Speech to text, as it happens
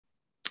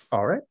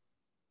All right.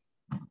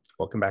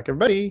 Welcome back,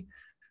 everybody,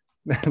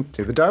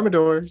 to the Dharma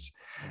Doors.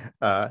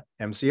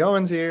 MC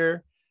Owens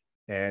here,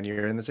 and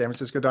you're in the San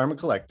Francisco Dharma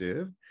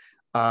Collective.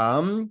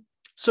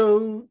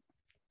 So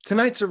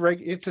tonight's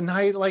it's a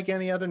night like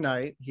any other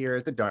night here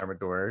at the Dharma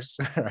Doors,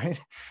 right?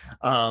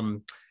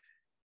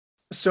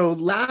 So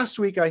last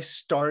week I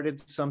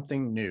started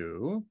something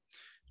new,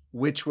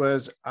 which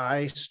was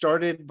I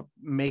started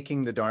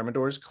making the Dharma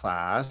Doors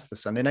class, the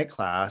Sunday night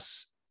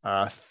class,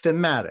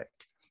 thematic.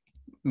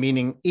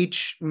 Meaning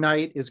each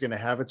night is going to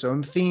have its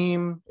own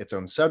theme, its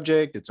own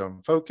subject, its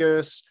own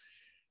focus.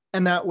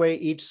 And that way,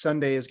 each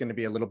Sunday is going to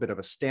be a little bit of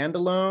a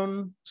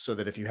standalone so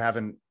that if you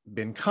haven't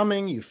been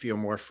coming, you feel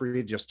more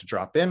free just to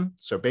drop in.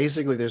 So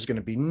basically, there's going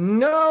to be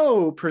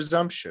no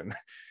presumption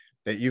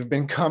that you've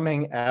been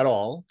coming at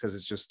all because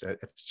it's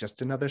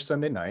just another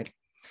Sunday night.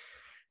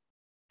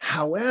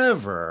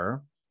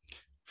 However,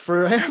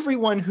 for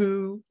everyone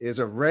who is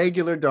a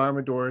regular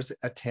Dharma Doors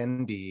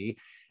attendee,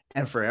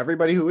 and for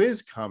everybody who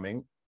is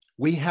coming,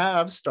 we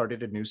have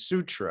started a new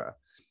sutra.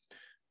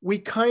 We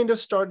kind of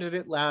started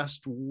it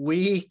last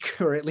week,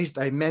 or at least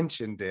I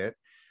mentioned it.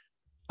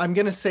 I'm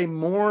going to say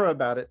more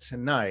about it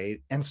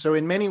tonight. And so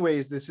in many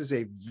ways, this is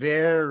a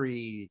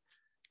very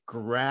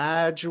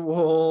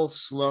gradual,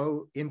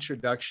 slow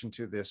introduction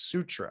to this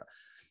sutra.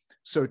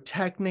 So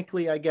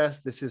technically, I guess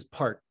this is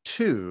part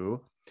 2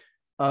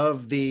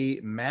 of the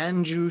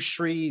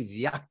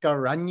Manjushri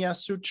Vyakaranya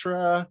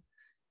Sutra,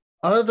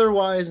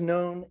 otherwise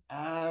known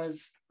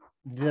as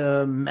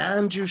the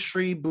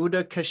Manjushri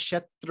Buddha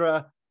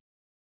Kshetra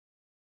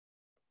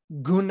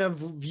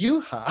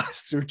Gunavyuha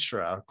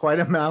Sutra,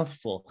 quite a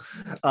mouthful.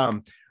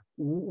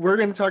 We're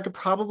going to talk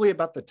probably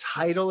about the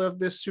title of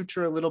this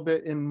sutra a little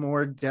bit in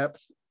more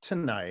depth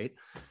tonight,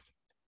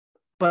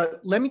 but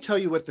let me tell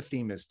you what the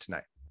theme is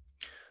tonight.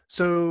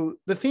 So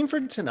the theme for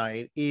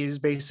tonight is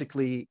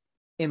basically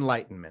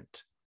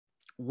enlightenment.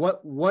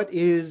 What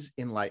is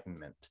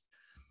enlightenment?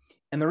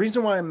 And the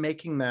reason why I'm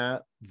making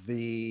that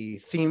the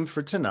theme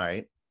for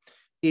tonight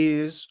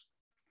is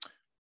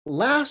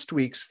last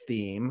week's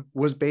theme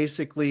was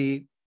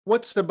basically,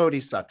 what's the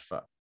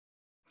bodhisattva?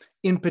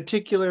 In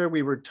particular,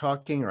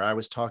 I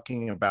was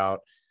talking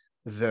about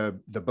the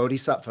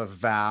bodhisattva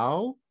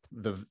vow,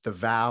 the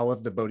vow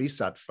of the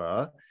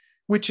bodhisattva,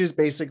 which is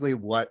basically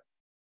what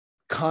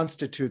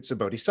constitutes a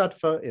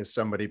bodhisattva, is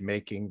somebody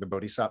making the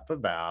bodhisattva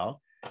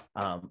vow.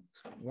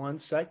 One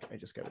sec, I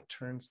just got to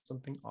turn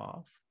something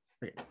off.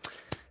 Okay.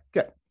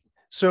 Good.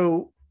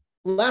 So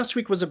last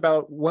week was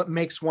about what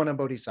makes one a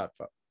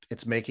bodhisattva.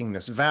 It's making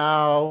this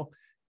vow.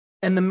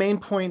 And the main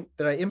point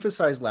that I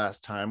emphasized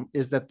last time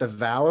is that the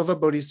vow of a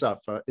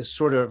bodhisattva is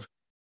sort of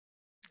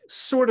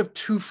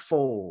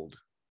twofold.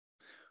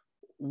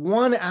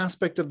 One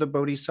aspect of the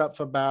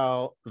bodhisattva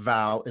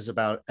vow is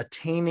about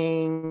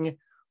attaining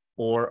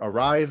or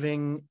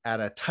arriving at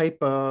a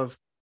type of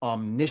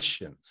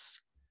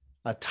omniscience,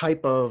 a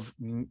type of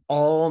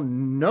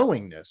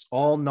all-knowingness,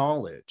 all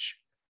knowledge.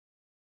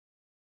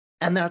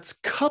 And that's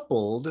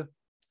coupled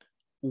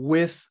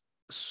with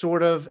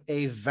sort of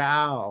a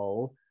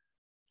vow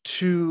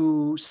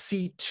to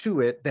see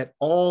to it that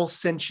all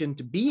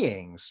sentient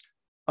beings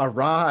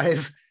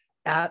arrive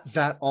at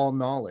that all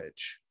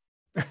knowledge,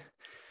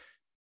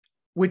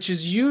 which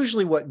is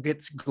usually what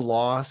gets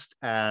glossed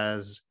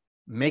as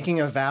making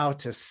a vow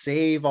to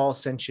save all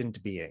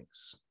sentient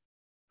beings.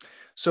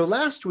 So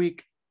last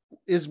week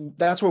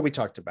that's what we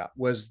talked about,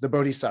 was the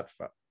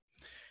bodhisattva.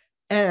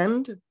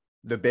 And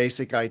the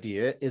basic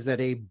idea is that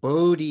a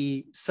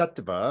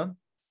bodhisattva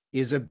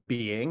is a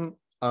being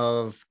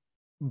of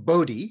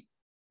bodhi,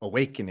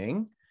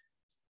 awakening,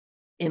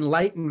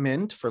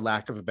 enlightenment, for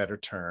lack of a better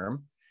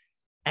term,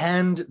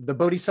 and the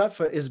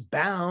bodhisattva is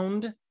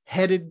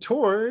headed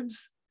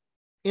towards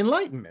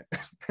enlightenment.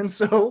 And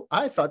so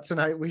I thought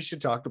tonight we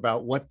should talk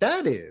about what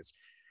that is.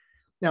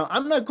 Now,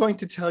 I'm not going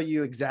to tell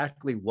you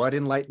exactly what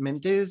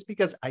enlightenment is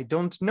because I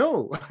don't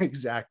know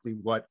exactly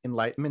what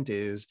enlightenment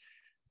is.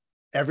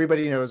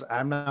 Everybody knows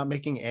I'm not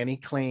making any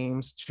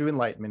claims to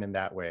enlightenment in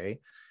that way.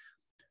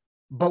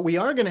 But we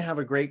are going to have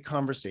a great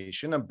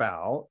conversation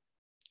about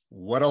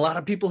what a lot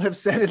of people have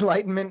said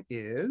enlightenment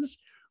is.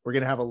 We're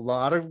going to have a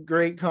lot of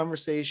great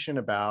conversation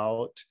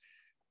about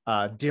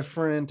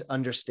different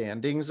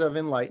understandings of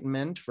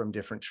enlightenment from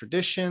different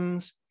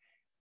traditions.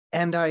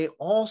 And I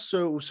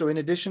also, so in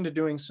addition to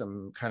doing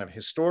some kind of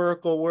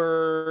historical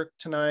work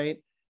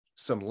tonight,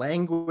 some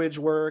language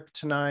work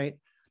tonight,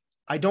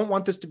 I don't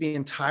want this to be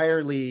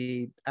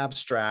entirely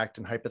abstract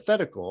and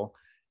hypothetical.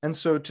 And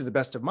so to the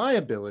best of my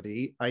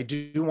ability, I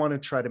do want to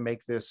try to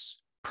make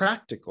this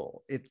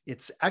practical.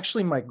 It's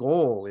actually my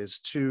goal is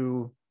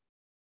to,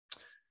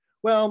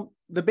 well,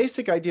 the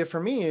basic idea for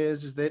me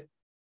is that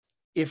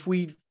if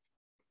we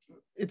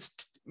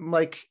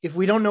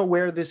don't know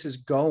where this is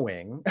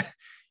going,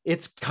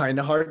 it's kind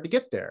of hard to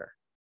get there.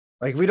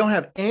 Like, we don't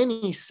have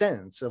any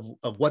sense of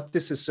what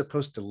this is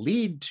supposed to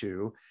lead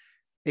to.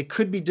 It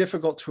could be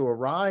difficult to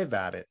arrive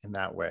at it in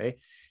that way.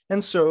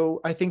 And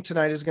so I think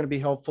tonight is going to be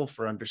helpful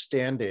for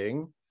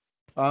understanding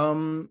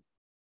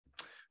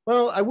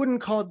Well, I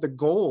wouldn't call it the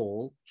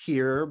goal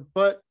here,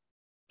 but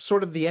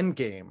sort of the end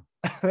game,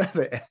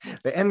 the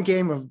end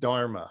game of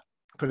Dharma,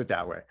 put it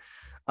that way.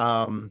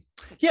 Um,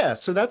 yeah,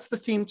 so that's the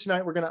theme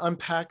tonight. We're going to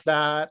unpack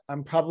that.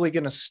 I'm probably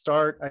going to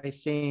start, I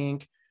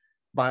think,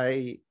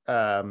 by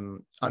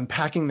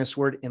unpacking this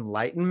word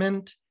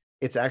enlightenment.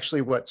 It's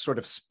actually what sort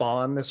of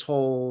spawned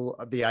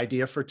the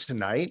idea for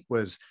tonight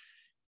was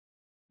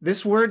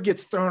this word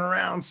gets thrown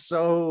around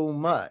so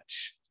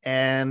much.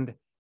 And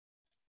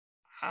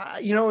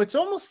it's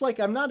almost like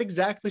I'm not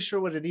exactly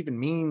sure what it even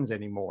means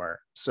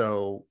anymore.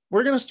 So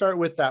we're going to start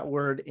with that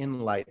word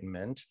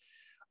enlightenment.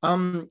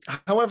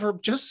 However,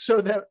 just so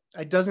that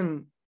it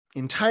doesn't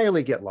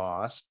entirely get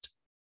lost,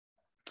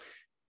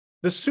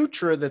 the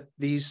sutra that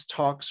these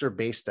talks are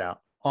based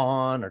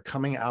on or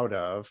coming out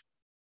of,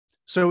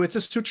 so it's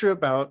a sutra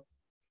about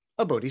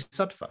a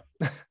bodhisattva.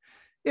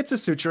 It's a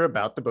sutra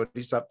about the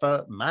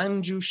bodhisattva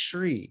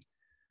Manjushri,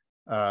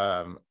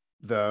 the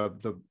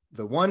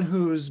one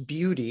whose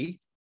beauty,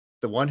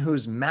 the one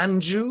whose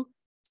Manju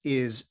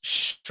is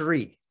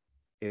Shri.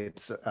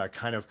 It's a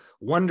kind of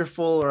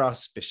wonderful or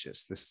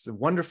auspicious. This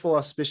wonderful,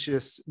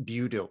 auspicious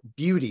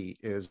beauty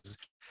is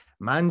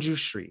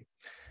Manjushri.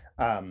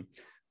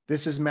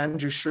 This is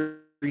Manjushri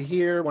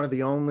here, one of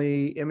the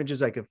only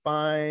images I could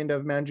find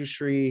of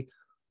Manjushri.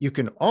 You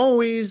can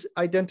always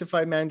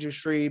identify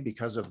Manjushri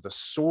because of the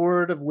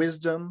sword of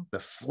wisdom, the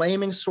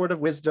flaming sword of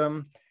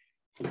wisdom.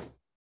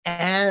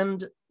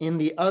 And in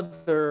the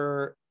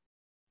other,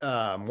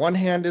 one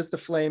hand is the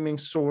flaming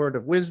sword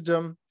of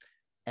wisdom,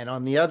 and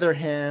on the other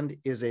hand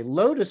is a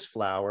lotus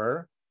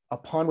flower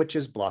upon which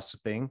is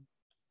blossoming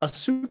a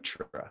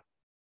sutra,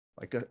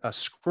 like a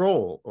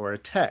scroll or a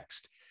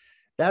text.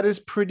 That is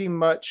pretty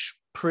much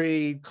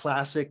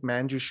pre-classic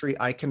Manjushri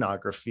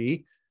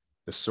iconography,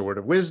 the sword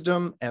of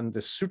wisdom and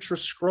the sutra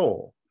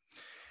scroll.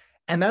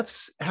 And that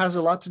has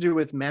a lot to do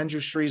with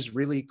Manjushri's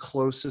really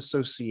close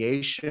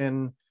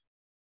association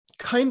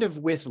kind of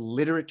with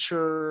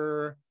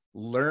literature,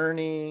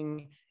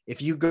 learning.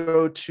 If you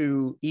go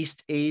to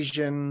East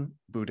Asian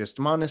Buddhist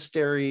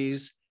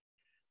monasteries,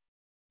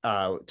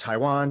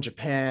 Taiwan,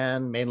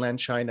 Japan, mainland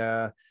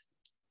China,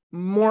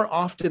 more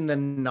often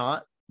than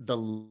not, the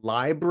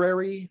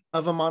library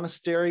of a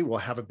monastery will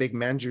have a big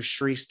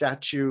Manjushri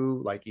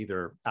statue, like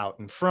either out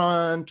in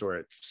front or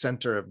at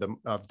center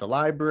of the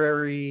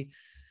library.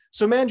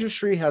 So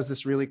Manjushri has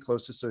this really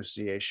close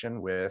association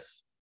with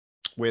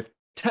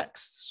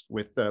texts,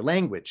 with the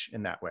language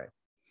in that way.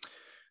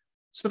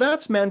 So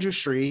that's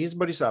Manjushri, he's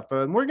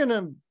Bodhisattva,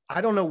 and I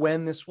don't know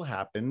when this will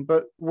happen,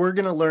 but we're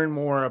gonna learn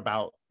more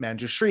about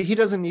Manjushri. He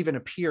doesn't even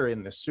appear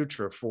in the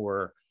sutra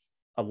for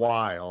a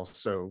while,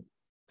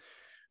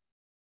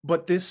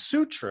 but this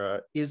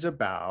sutra is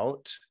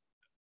about,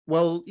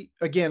 well,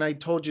 again, I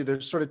told you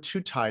there's sort of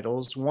two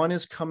titles. One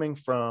is coming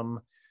from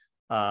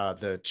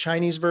the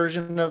Chinese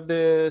version of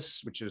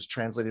this, which is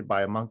translated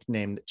by a monk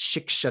named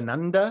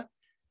Shikshananda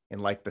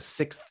in like the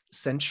 6th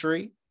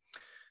century.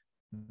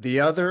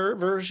 The other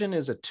version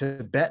is a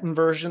Tibetan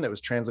version that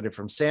was translated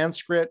from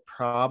Sanskrit,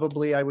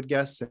 probably, I would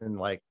guess, in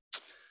like,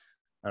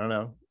 I don't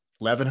know,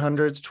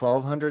 1100s,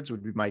 1200s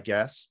would be my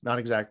guess. Not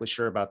exactly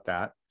sure about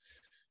that.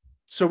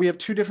 So we have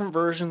two different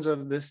versions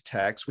of this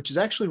text, which is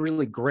actually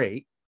really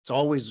great. It's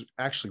always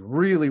actually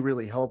really,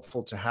 really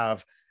helpful to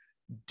have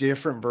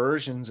different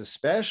versions,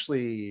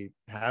 especially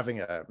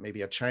having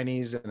maybe a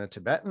Chinese and a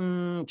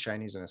Tibetan,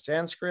 Chinese and a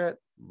Sanskrit,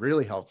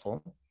 really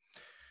helpful.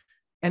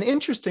 And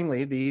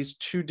interestingly, these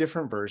two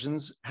different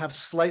versions have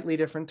slightly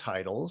different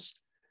titles.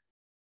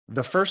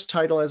 The first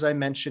title, as I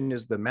mentioned,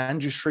 is the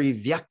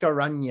Manjushri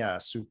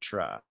Vyakaranya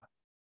Sutra.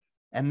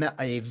 And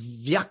a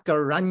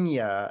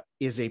Vyakaranya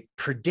is a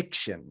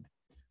prediction.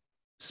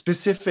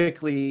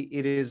 Specifically,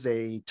 it is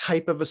a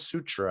type of a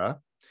sutra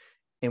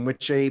in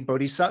which a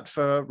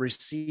bodhisattva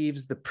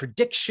receives the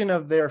prediction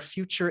of their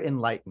future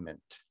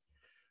enlightenment.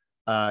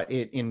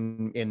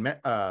 In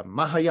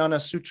Mahayana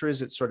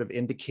sutras, it sort of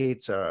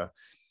indicates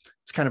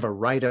it's kind of a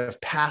rite of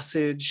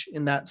passage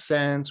in that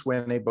sense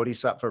when a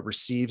bodhisattva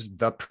receives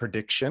the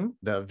prediction,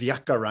 the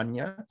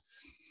Vyakaranya.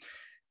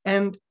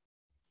 And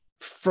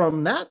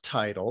from that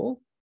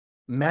title,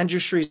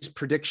 Manjushri's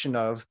prediction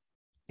of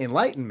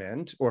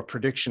enlightenment or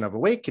prediction of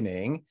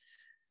awakening,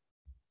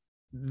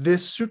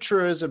 this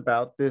sutra is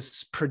about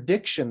this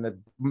prediction that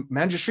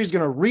Manjushri is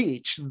going to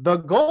reach the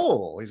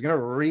goal. He's going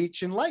to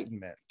reach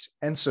enlightenment.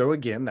 And so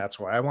again, that's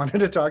why I wanted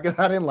to talk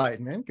about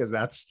enlightenment, because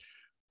that's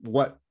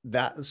what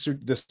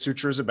the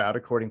sutra is about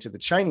according to the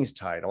Chinese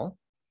title.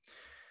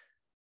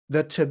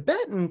 The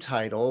Tibetan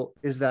title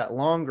is that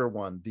longer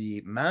one,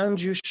 the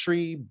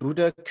Manjushri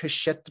Buddha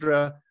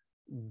Kshetra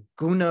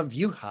Guna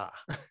Vyuha.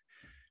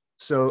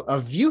 So a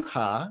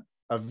vyuha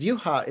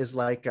is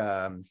like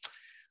an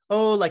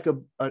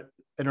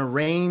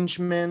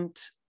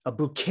arrangement, a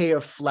bouquet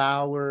of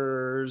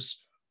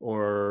flowers,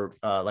 or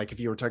like if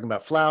you were talking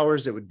about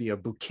flowers, it would be a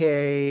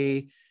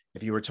bouquet.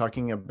 If you were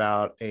talking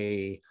about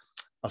a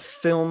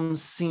film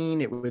scene,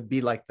 it would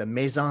be like the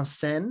mise en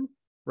scène,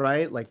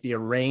 right? Like the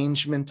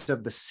arrangement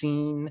of the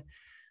scene.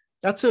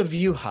 That's a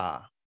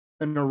vyuha.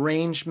 an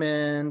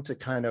arrangement, a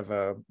kind of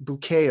a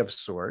bouquet of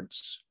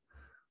sorts.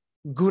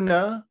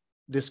 Guna,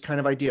 this kind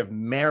of idea of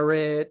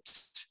merit,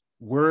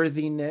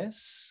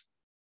 worthiness.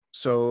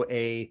 So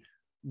a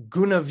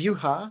guna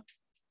vyuha,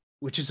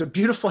 which is a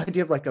beautiful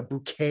idea of like a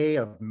bouquet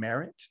of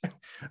merit,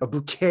 a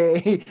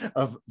bouquet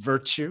of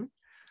virtue.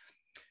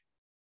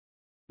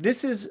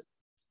 This is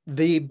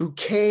the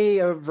bouquet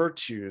of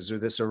virtues, or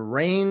this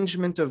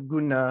arrangement of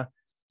guna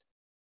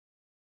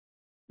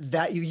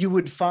that you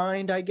would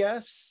find, I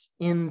guess,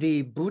 in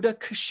the Buddha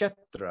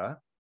Kshetra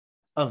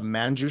of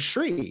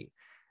Manjushri.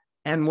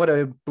 And what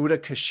a Buddha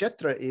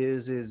Kshetra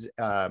is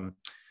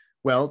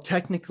well,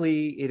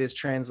 technically it is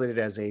translated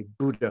as a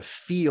Buddha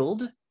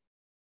field,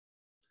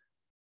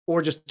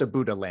 or just a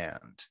Buddha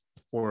land,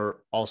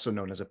 or also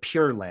known as a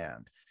pure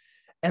land.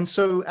 And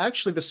so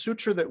actually the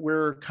sutra that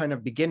we're kind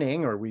of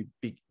beginning, or we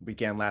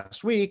began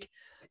last week,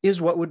 is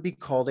what would be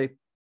called a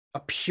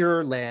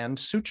Pure Land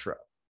Sutra.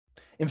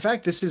 In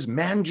fact, this is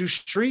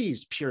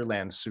Manjushri's Pure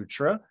Land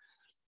Sutra.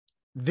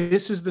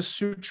 This is the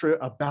sutra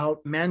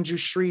about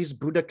Manjushri's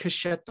Buddha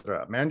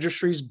Kshetra,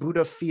 Manjushri's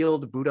Buddha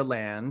field, Buddha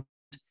land,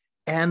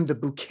 and the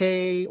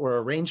bouquet or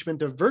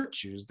arrangement of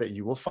virtues that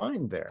you will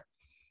find there.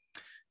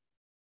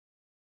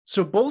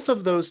 So both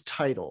of those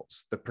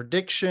titles, the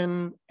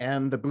prediction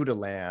and the Buddha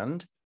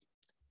land,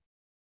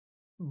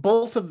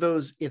 both of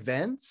those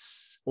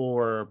events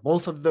or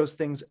both of those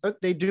things,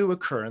 they do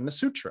occur in the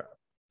sutra.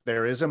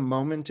 There is a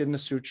moment in the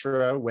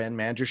sutra when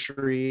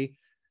Manjushri,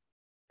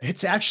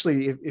 it's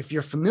actually, if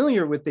you're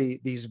familiar with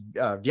these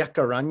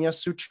Vyakaranya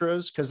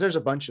sutras, because there's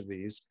a bunch of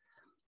these,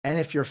 and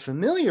if you're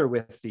familiar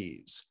with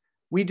these,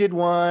 we did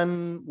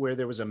one where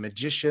there was a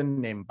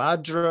magician named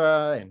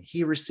Bhadra, and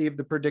he received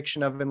the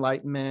prediction of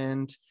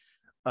enlightenment.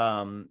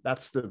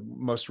 That's the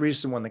most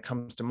recent one that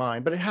comes to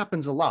mind, but it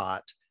happens a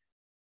lot.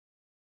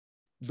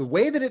 The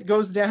way that it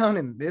goes down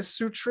in this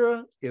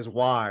sutra is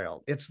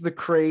wild. It's the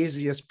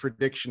craziest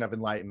prediction of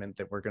enlightenment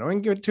that we're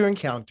going to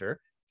encounter.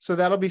 So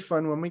that'll be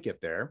fun when we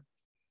get there.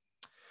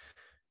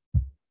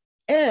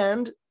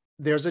 And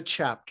there's a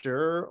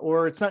chapter,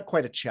 or it's not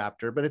quite a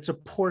chapter, but it's a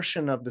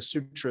portion of the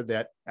sutra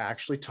that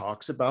actually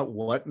talks about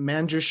what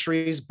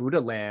Manjushri's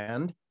Buddha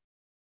land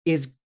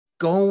is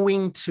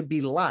going to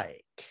be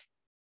like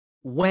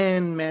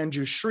when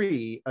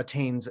Manjushri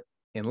attains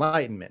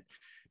enlightenment.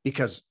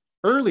 Because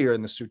earlier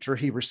in the sutra,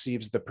 he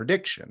receives the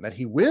prediction that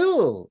he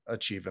will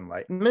achieve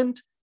enlightenment.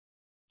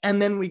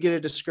 And then we get a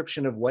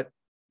description of what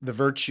the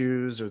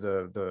virtues or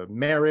the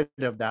merit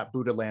of that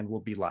Buddha land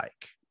will be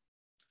like.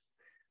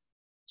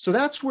 So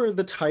that's where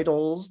the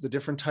titles, the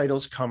different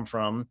titles come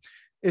from.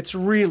 It's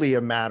really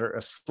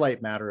a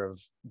slight matter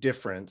of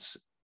difference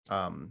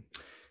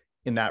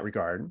in that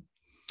regard.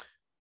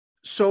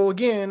 So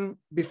again,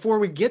 before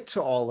we get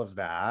to all of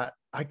that,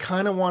 I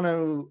kind of want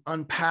to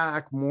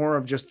unpack more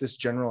of just this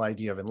general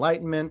idea of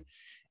enlightenment.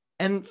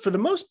 And for the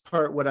most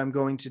part, what I'm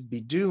going to be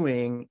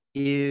doing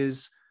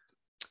is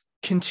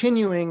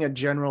continuing a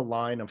general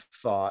line of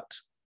thought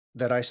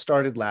that I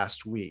started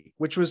last week,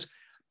 which was,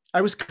 I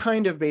was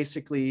kind of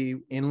basically,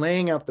 in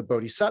laying out the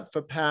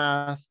Bodhisattva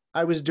path,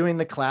 I was doing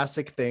the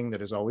classic thing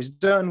that is always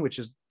done, which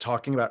is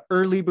talking about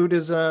early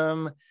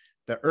Buddhism,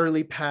 the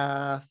early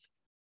path,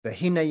 the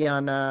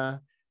Hinayana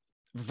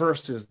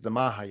versus the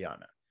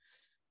Mahayana.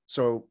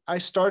 So I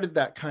started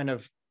that kind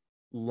of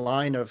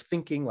line of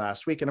thinking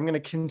last week, and I'm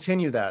going to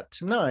continue that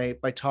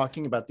tonight by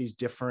talking about these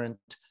different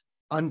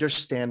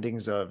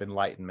understandings of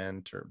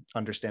enlightenment or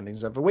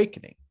understandings of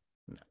awakening.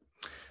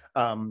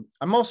 I'm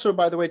also,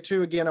 by the way,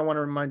 too, again, I want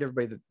to remind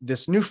everybody that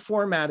this new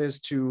format is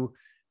to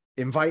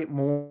invite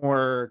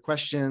more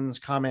questions,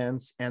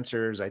 comments,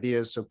 answers,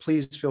 ideas. So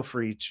please feel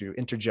free to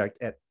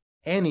interject at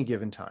any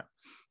given time.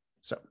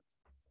 So,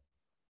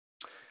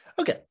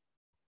 okay.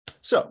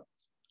 So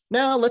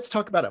now let's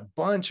talk about a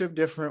bunch of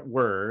different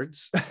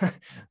words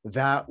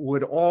that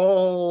would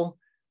all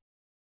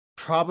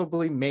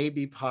probably,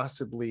 maybe,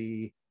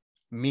 possibly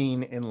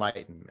mean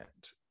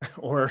enlightenment.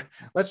 Or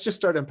let's just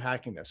start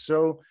unpacking this.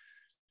 So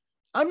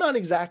I'm not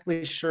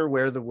exactly sure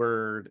where the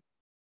word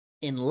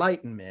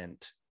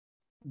enlightenment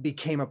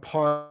became a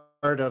part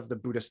of the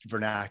Buddhist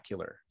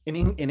vernacular. In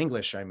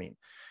English, I mean.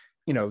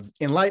 You know,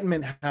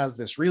 enlightenment has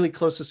this really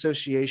close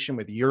association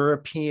with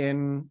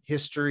European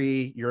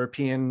history,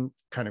 European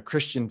kind of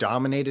Christian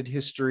dominated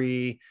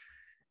history.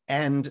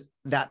 And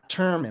that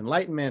term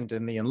enlightenment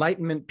and the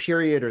Enlightenment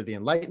period or the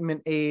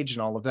Enlightenment age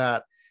and all of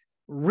that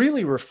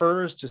really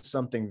refers to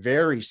something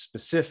very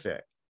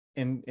specific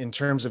in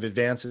terms of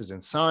advances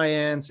in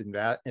science and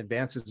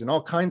advances in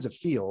all kinds of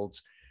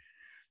fields.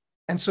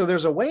 And so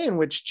there's a way in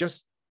which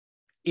just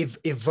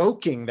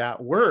evoking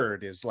that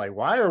word is like,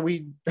 why are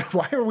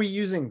we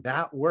using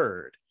that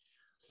word?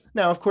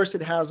 Now, of course,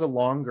 it has a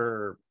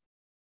longer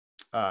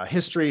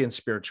history in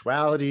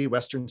spirituality,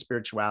 Western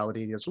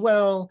spirituality as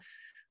well.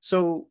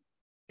 So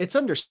it's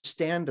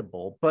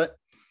understandable. But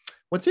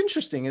what's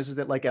interesting is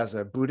that, like, as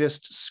a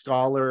Buddhist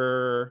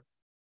scholar,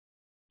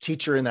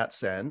 teacher in that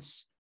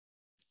sense,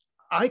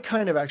 I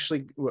kind of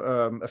actually,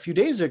 a few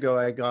days ago,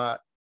 I got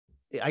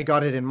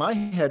it in my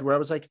head where I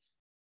was like,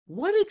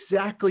 what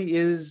exactly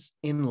is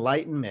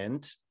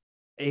enlightenment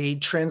a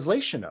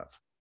translation of?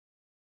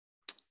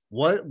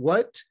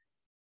 What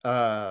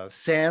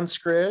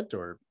Sanskrit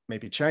or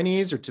maybe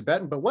Chinese or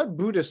Tibetan, but what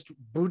Buddhist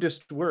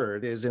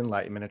word is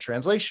enlightenment a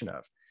translation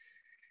of?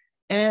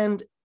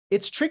 And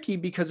it's tricky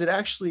because it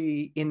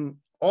actually, in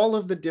all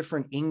of the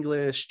different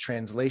English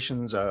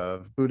translations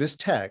of Buddhist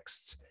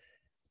texts,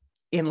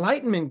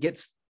 enlightenment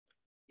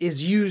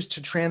is used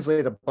to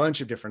translate a bunch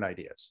of different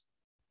ideas.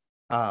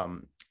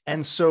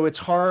 And so it's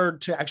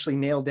hard to actually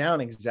nail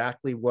down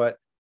exactly what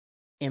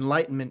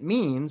enlightenment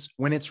means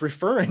when it's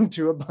referring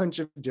to a bunch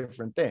of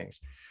different things.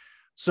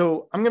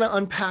 So I'm going to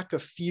unpack a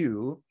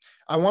few.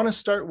 I want to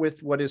start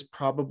with what is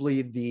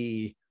probably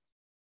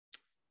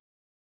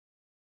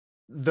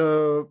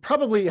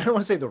probably, I don't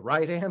want to say the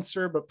right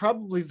answer, but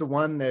probably the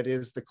one that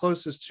is the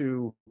closest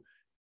to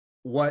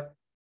what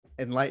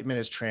enlightenment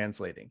is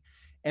translating.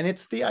 And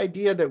it's the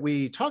idea that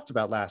we talked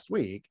about last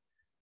week,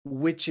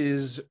 which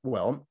is,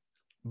 well,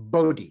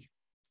 Bodhi.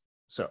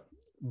 So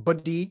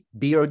Bodhi,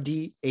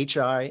 Bodhi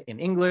in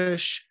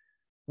English,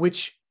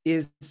 which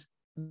is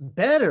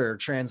better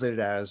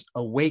translated as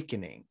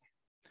awakening.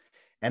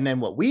 And then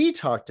what we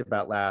talked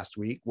about last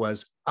week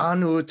was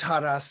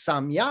Anuttara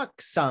Samyak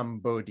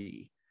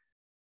Sambodhi,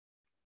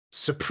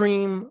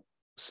 supreme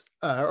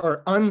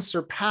or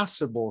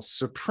unsurpassable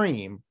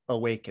supreme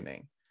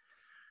awakening.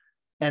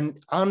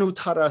 And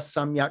Anuttara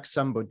Samyak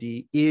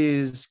Sambodhi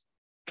is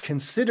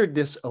considered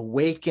this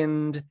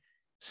awakened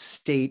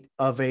state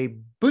of a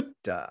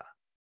Buddha.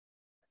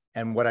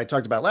 And what I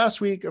talked about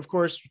last week, of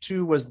course,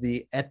 too, was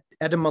the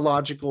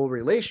etymological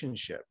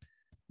relationship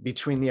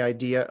between the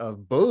idea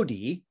of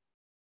Bodhi,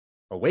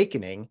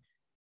 awakening,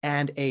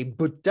 and a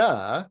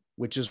Buddha,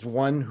 which is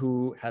one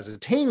who has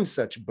attained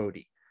such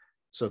Bodhi.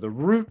 So the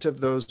root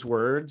of those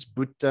words,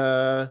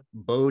 Buddha,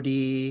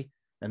 Bodhi,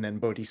 and then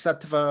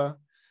Bodhisattva,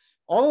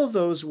 all of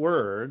those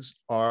words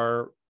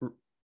are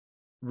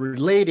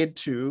related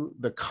to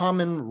the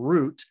common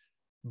root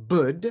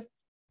Bud,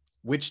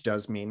 which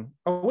does mean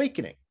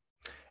awakening.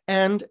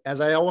 And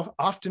as I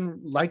often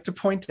like to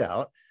point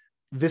out,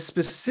 the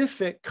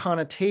specific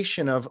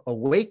connotation of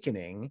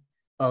awakening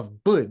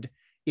of Bud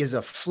is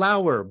a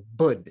flower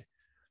bud,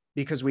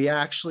 because we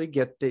actually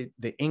get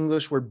the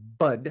English word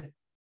bud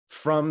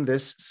from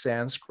this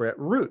Sanskrit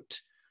root.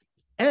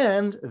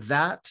 And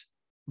that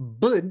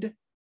bud,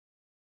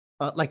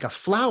 like a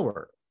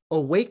flower,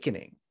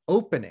 awakening,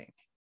 opening,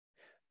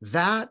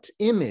 that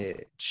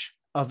image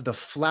of the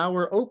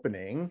flower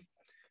opening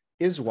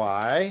is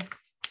why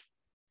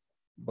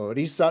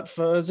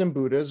Bodhisattvas and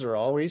Buddhas are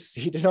always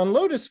seated on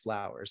lotus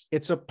flowers.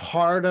 It's a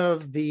part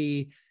of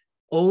the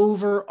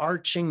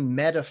overarching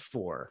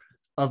metaphor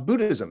of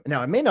Buddhism.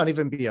 Now, it may not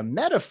even be a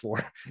metaphor.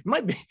 It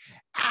might be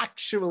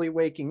actually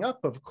waking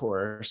up, of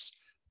course,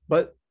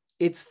 but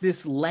it's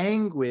this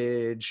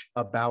language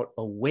about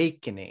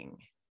awakening.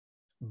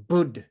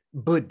 Bud,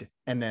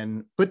 and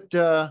then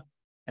Buddha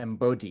and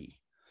Bodhi.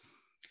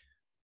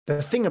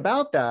 The thing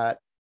about that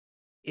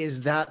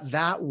is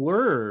that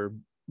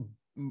word,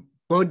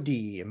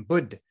 Bodhi and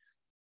Bud,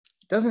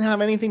 doesn't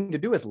have anything to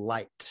do with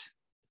light.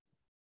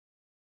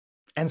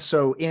 And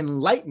so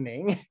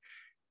enlightening,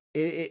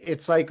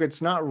 it's like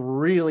it's not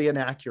really an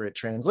accurate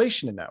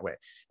translation in that way.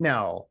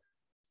 Now,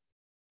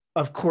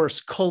 of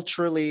course,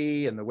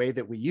 culturally and the way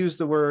that we use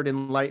the word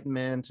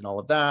enlightenment and all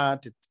of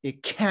that,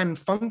 it can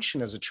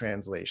function as a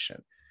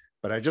translation.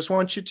 But I just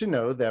want you to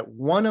know that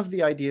one of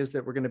the ideas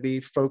that we're going to be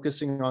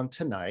focusing on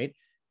tonight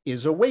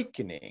is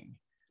awakening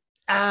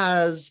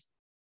as,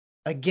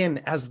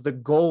 again, as the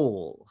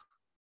goal,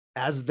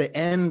 as the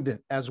end,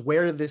 as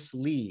where this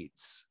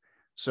leads.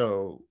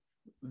 So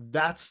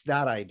that's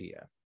that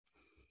idea.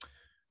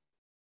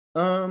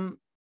 We'll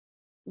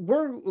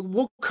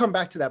come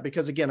back to that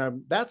because,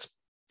 again, that's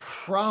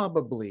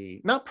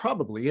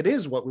it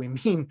is what we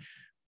mean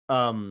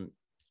when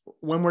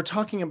we're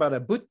talking about a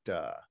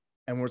Buddha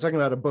and we're talking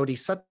about a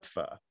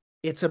Bodhisattva.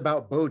 It's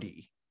about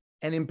Bodhi,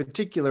 and in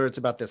particular, it's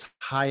about this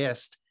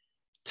highest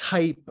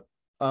type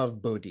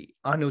of Bodhi,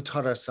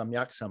 Anuttara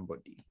Samyak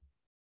Sambodhi.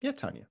 Yeah,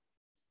 Tanya.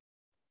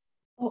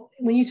 Well,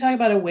 when you talk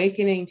about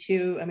awakening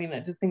too, I mean,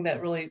 the thing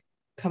that really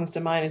comes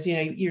to mind is,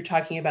 you're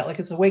talking about like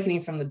it's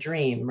awakening from the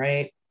dream,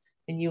 right?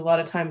 And a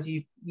lot of times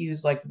you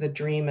use like the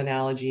dream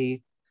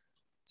analogy.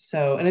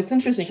 So, and it's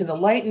interesting because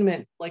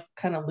enlightenment like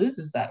kind of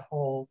loses that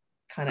whole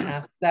kind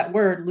of that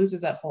word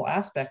loses that whole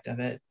aspect of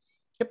it.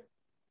 Yep.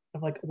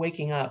 Of like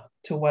waking up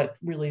to what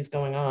really is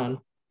going on.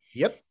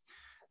 Yep.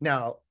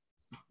 Now,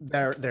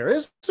 there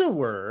is a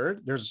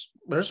word,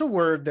 there's a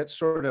word that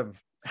sort of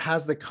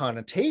has the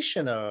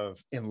connotation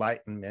of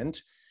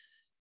enlightenment.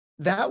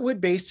 That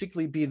would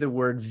basically be the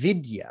word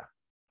vidya,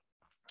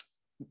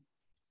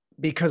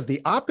 because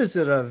the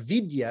opposite of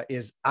vidya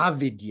is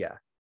avidya,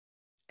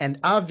 and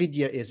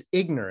avidya is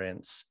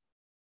ignorance,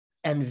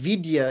 and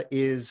vidya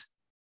is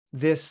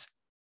this,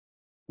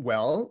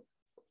 well,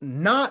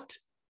 not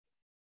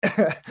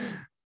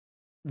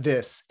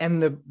this,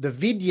 and the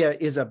vidya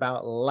is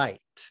about light.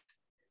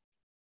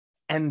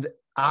 And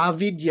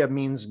Avidya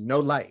means no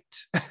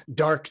light,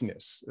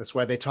 darkness. That's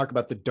why they talk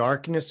about the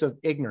darkness of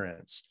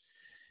ignorance.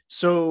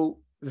 So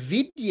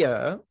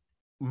vidya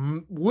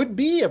would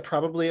be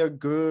probably a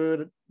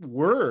good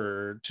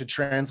word to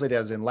translate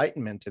as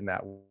enlightenment in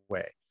that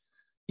way.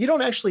 You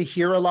don't actually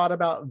hear a lot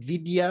about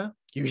vidya.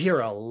 You hear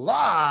a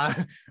lot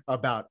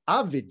about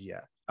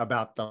avidya,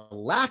 about the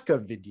lack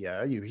of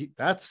vidya.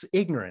 That's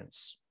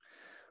ignorance.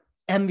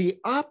 And the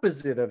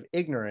opposite of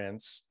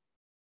ignorance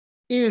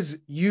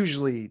is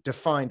usually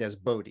defined as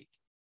bodhi.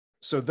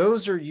 So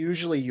those are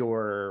usually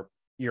your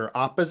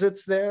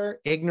opposites there,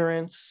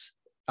 ignorance,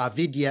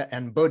 avidya,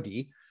 and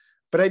bodhi.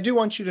 But I do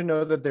want you to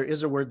know that there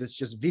is a word that's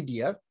just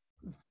vidya,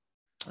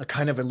 a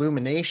kind of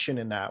illumination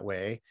in that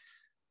way.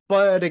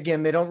 But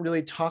again, they don't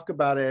really talk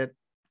about it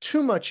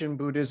too much in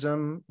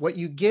Buddhism. What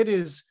you get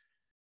is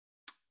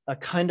a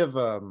kind of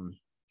a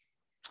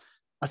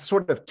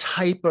sort of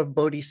type of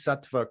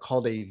bodhisattva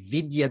called a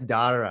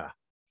vidyadhara,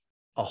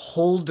 a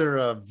holder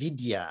of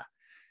vidya.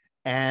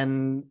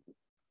 And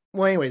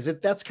well, anyways,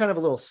 that's kind of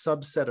a little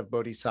subset of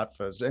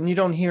bodhisattvas, and you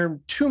don't hear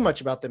too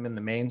much about them in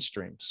the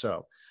mainstream.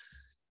 So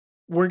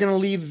we're going to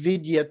leave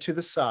vidya to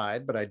the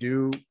side, but I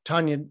do,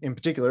 Tanya in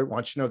particular,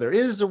 want you to know there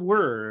is a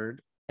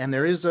word and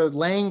there is a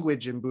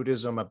language in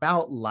Buddhism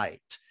about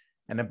light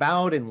and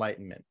about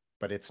enlightenment,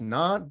 but it's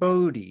not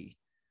bodhi.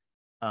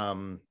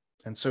 And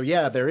so,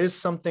 yeah, there is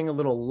something a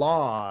little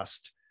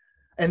lost.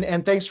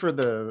 And thanks for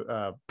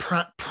the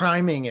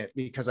priming it,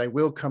 because I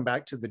will come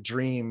back to the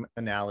dream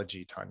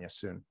analogy, Tanya,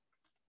 soon.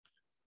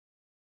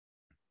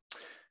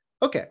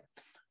 Okay,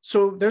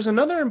 so there's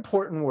another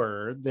important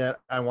word that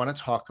I want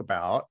to talk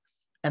about,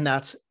 and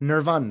that's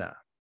nirvana.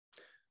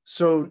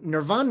 So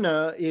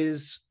nirvana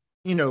is,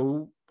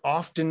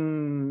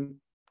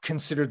 often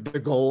considered the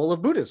goal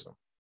of Buddhism.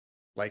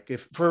 Like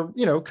if for,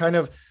 kind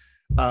of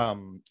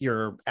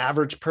your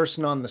average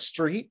person on the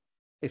street,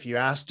 if you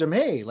asked them,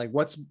 hey, like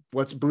what's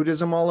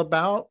Buddhism all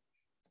about?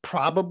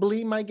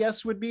 Probably my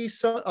guess would be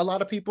a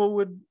lot of people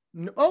would,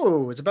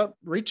 it's about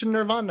reaching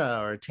nirvana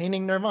or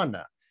attaining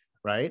nirvana,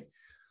 right?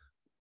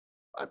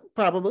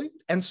 Probably.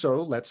 And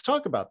so let's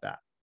talk about that.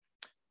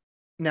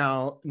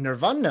 Now,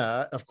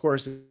 nirvana, of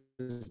course,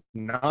 is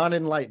not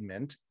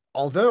enlightenment,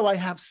 although I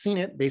have seen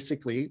it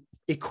basically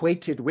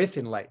equated with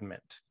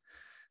enlightenment.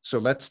 So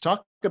let's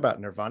talk about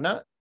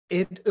nirvana.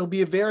 It'll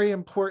be a very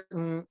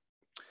important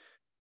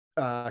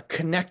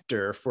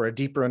connector for a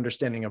deeper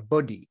understanding of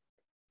bodhi,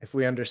 if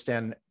we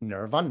understand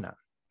nirvana.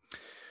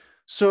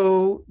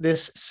 So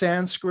this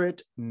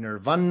Sanskrit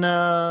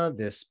nirvana,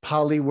 this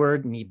Pali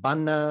word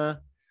nibbana,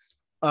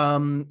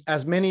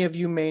 as many of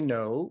you may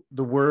know,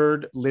 the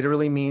word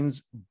literally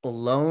means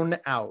blown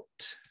out.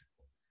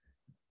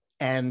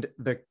 And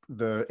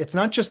it's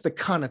not just the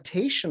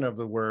connotation of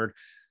the word,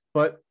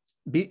 but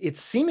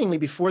it's seemingly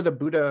before the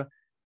Buddha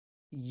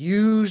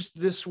used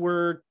this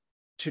word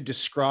to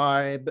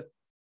describe,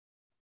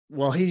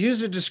 well, he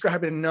used it to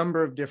describe a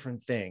number of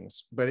different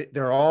things, but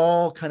they're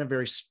all kind of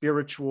very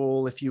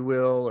spiritual, if you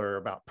will, or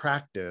about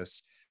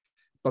practice.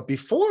 But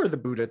before the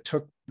Buddha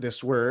took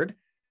this word,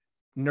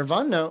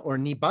 nirvana or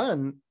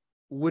nibbana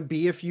would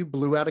be if you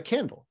blew out a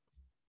candle.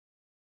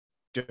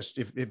 Just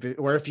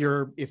if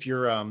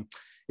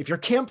your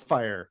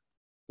campfire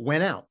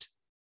went out,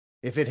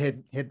 if it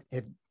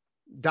had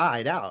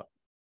died out,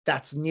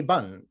 that's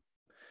nibbana.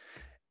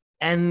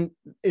 And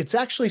it's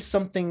actually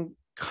something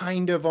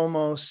kind of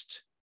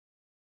almost,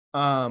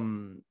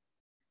 well,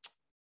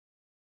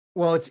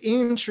 it's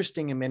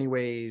interesting in many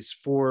ways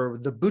for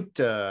the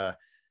Buddha.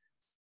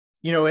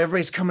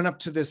 Everybody's coming up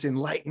to this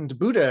enlightened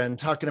Buddha and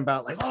talking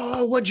about like,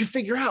 oh, what'd you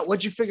figure out?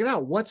 What'd you figure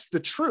out? What's the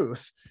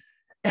truth?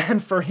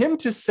 And for him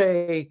to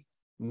say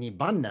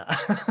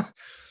nibbana,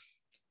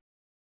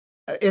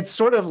 it's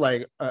sort of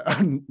like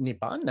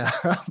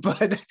nibbana,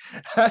 but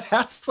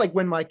that's like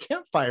when my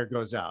campfire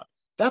goes out.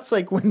 That's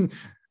like when,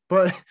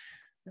 but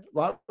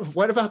what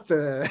about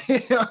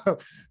the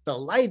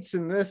lights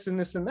and this and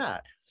this and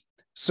that?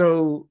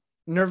 So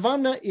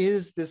nirvana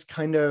is this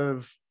kind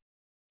of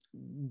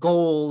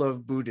goal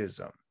of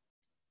Buddhism,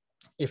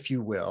 if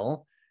you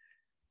will.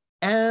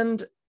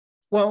 And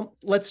well,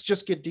 let's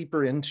just get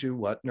deeper into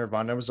what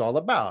nirvana was all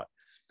about.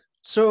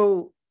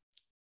 So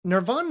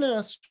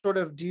nirvana sort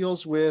of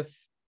deals with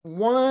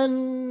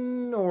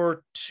one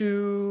or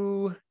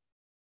two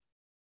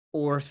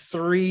or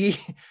three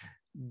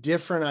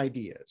different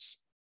ideas.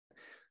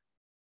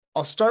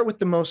 I'll start with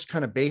the most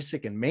kind of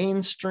basic and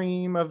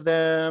mainstream of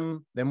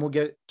them. Then we'll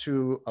get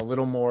to a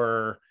little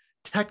more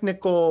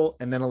technical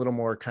and then a little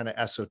more kind of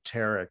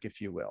esoteric,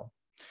 if you will.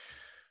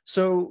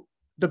 So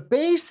the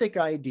basic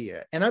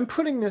idea, and I'm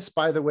putting this,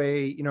 by the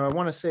way, I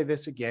want to say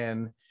this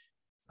again.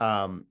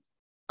 I'm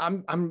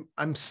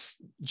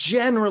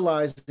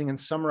generalizing and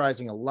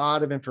summarizing a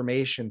lot of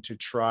information to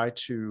try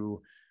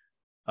to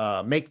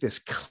make this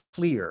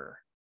clear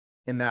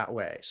in that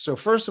way. So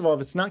first of all,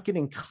 if it's not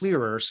getting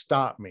clearer,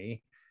 stop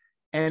me.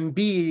 And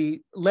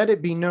B, let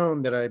it be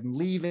known that I'm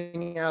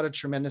leaving out a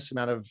tremendous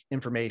amount of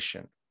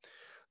information.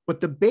 But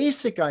the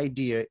basic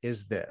idea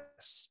is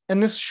this,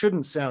 and this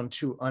shouldn't sound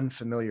too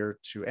unfamiliar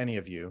to any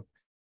of you.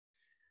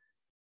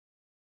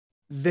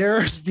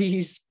 There's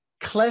these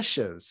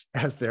kleshas,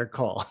 as they're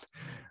called.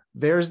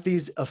 There's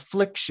these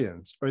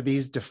afflictions or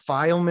these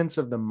defilements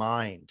of the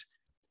mind.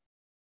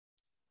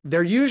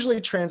 They're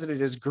usually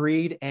translated as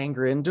greed,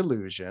 anger, and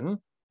delusion,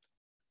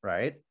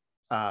 right?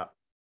 Raga,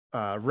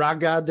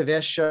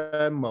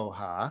 devesha,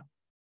 moha.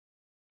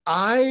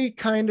 I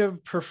kind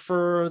of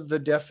prefer the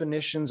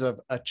definitions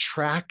of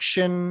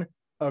attraction,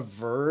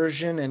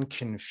 aversion, and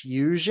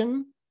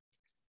confusion.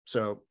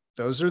 So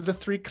those are the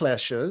three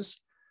kleshas.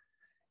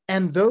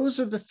 And those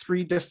are the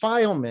three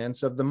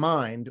defilements of the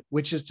mind,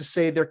 which is to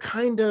say they're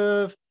kind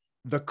of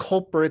the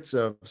culprits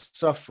of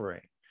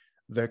suffering,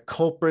 the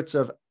culprits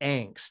of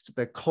angst,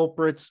 the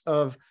culprits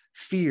of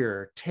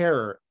fear,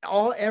 terror,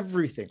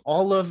 everything,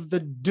 all of the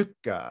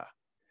dukkha,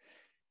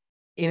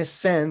 in a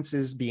sense,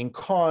 is being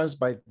caused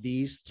by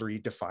these three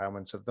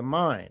defilements of the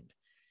mind.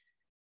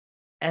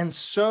 And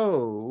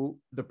so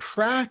the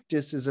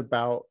practice is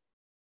about,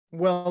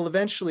 well,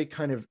 eventually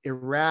kind of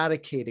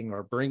eradicating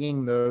or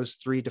bringing those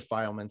three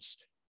defilements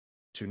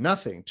to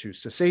nothing, to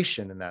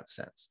cessation in that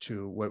sense,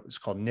 to what was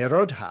called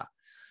nirodha.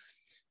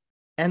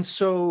 And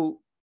so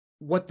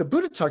what the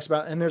Buddha talks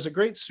about, and there's a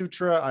great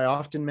sutra, I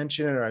often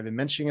mention it, or I've been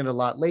mentioning it a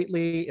lot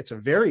lately. It's a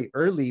very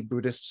early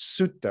Buddhist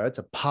sutta. It's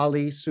a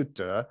Pali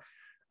sutta.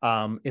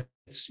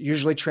 It's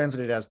usually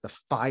translated as the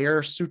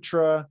Fire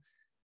Sutra.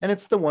 And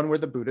it's the one where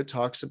the Buddha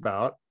talks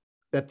about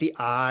that the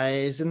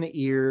eyes and the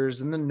ears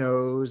and the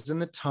nose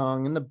and the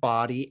tongue and the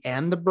body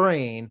and the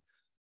brain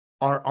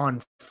are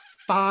on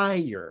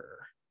fire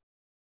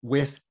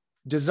with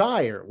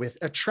desire, with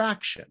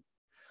attraction,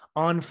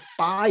 on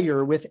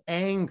fire with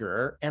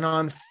anger, and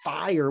on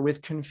fire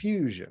with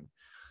confusion.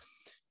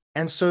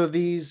 And so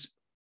these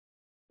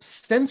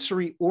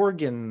sensory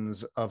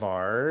organs of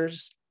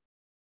ours,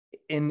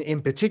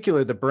 in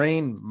particular the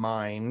brain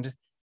mind,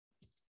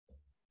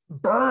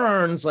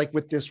 burns like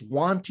with this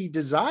wanty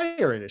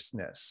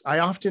desireousness. I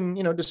often,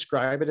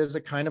 describe it as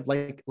a kind of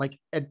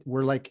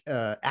we're like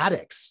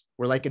addicts.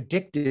 We're like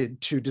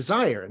addicted to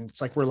desire. And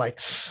it's like,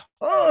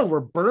 we're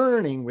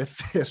burning with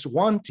this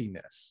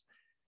wantiness,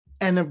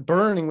 and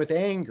burning with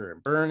anger,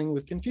 and burning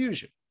with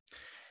confusion.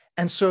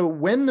 And so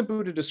when the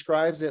Buddha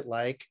describes it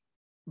like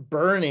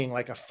burning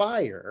like a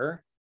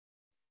fire,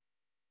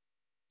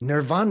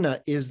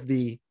 nirvana is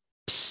the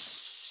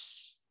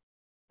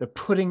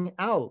putting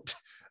out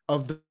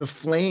of the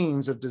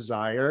flames of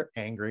desire,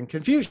 anger, and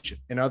confusion.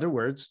 In other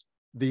words,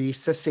 the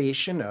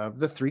cessation of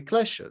the three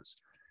kleshas.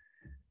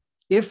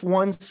 If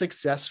one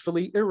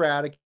successfully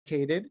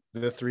eradicated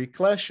the three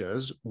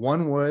kleshas,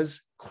 one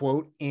was,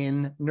 quote,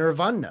 in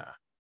nirvana,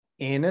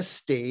 in a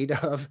state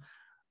of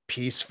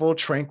peaceful,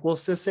 tranquil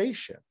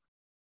cessation.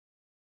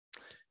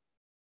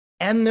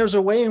 And there's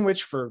a way in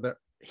which for the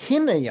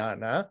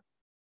Hinayana,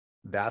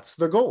 that's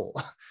the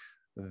goal.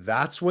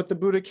 That's what the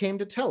Buddha came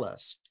to tell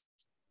us.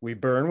 We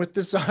burn with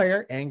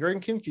desire, anger,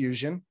 and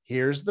confusion.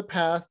 Here's the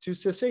path to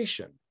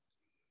cessation.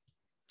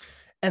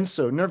 And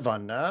so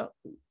nirvana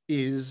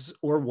is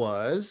or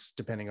was,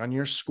 depending on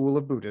your school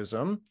of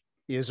Buddhism,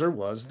 is or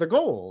was the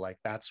goal. Like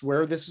that's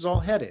where this is all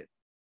headed.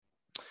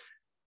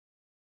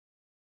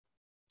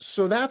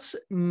 So that's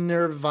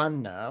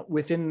nirvana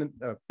within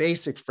the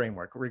basic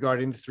framework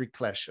regarding the three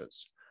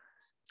kleshas.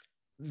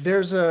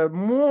 There's a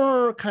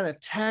more kind of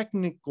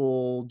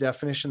technical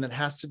definition that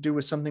has to do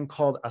with something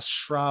called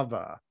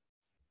asrava.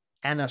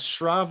 And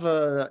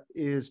asrava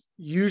is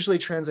usually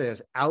translated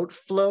as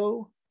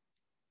outflow.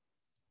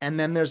 And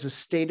then there's a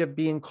state of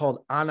being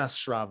called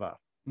anasrava,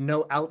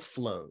 no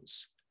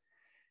outflows.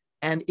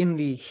 And in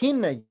the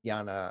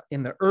Hinayana,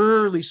 in the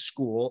early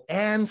school,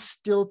 and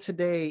still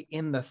today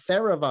in the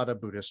Theravada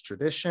Buddhist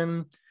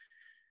tradition,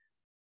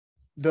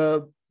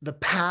 the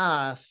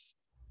path,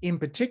 in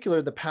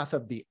particular, the path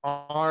of the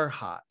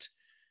arhat.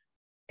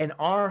 An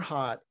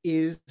arhat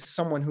is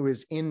someone who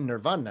is in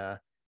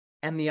nirvana,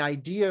 and the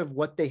idea of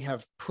what they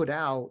have put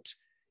out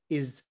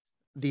is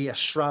the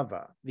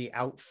asrava, the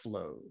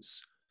outflows.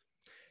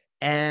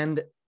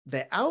 And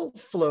the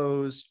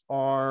outflows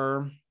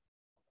are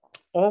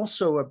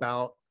also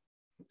about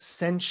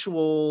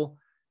sensual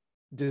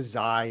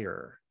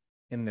desire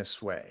in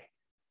this way.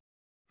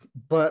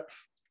 But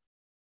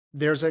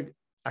there's a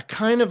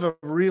kind of a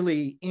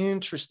really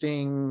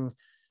interesting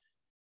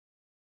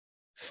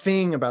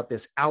thing about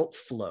this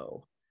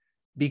outflow,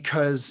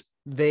 because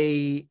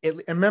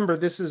remember,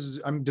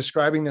 I'm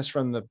describing this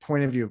from the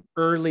point of view of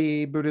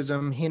early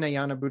Buddhism,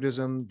 Hinayana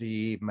Buddhism,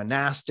 the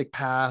monastic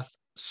path,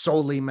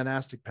 solely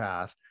monastic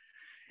path.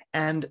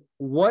 And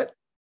what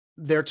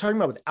they're talking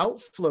about with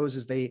outflows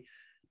is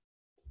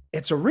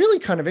it's a really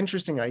kind of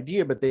interesting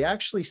idea, but they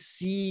actually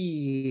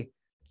see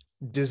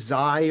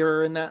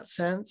desire in that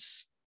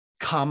sense,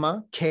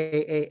 kama,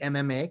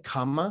 K-A-M-M-A,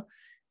 kama,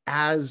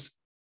 as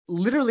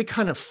literally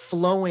kind of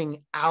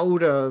flowing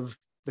out of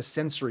the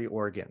sensory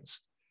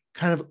organs,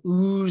 kind of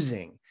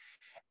oozing.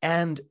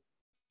 And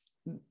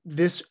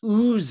this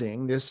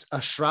oozing, this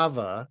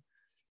asrava,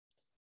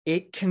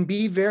 it can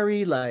be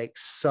very like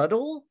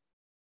subtle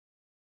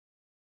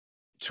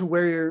to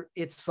where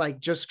it's like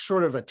just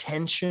sort of a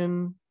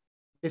tension,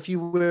 if you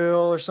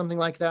will, or something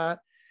like that.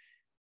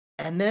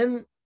 And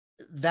then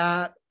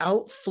that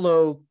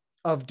outflow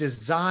of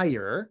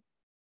desire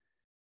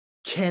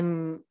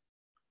can,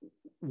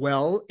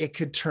 well, it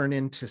could turn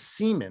into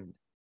semen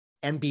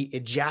and be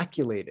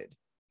ejaculated.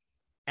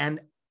 And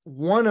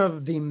one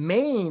of the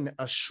main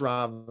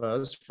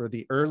ashravas for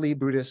the early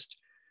Buddhist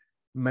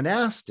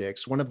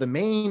monastics, one of the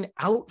main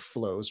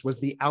outflows was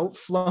the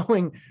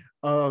outflowing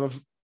of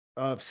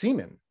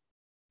semen.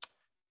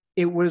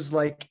 It was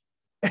like,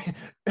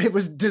 it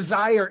was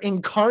desire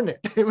incarnate.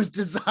 It was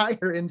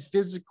desire in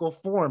physical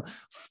form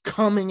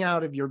coming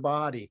out of your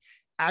body,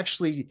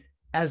 actually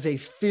as a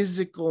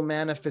physical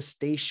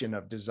manifestation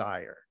of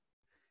desire.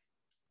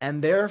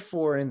 And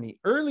therefore, in the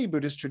early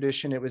Buddhist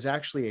tradition, it was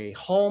actually a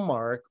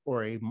hallmark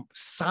or a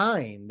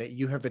sign that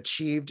you have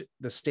achieved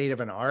the state of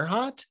an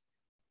arhat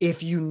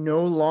if you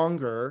no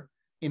longer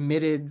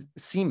emitted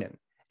semen.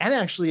 And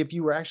actually, if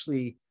you were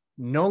actually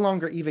no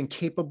longer even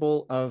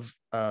capable of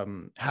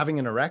having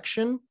an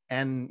erection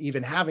and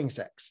even having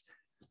sex.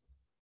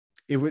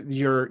 It was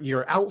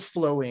your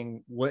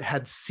outflowing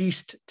had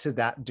ceased to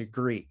that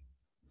degree.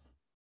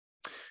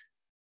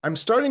 I'm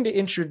starting to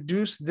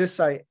introduce this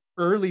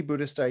early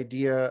Buddhist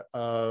idea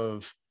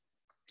of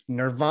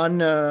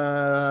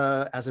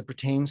nirvana as it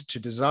pertains to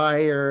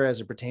desire,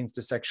 as it pertains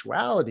to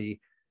sexuality,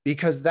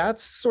 because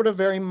that's sort of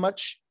very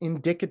much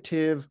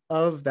indicative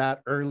of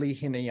that early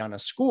Hinayana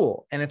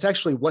school. And it's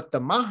actually what the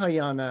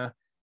Mahayana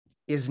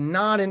is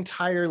not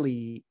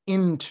entirely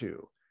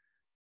into,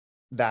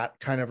 that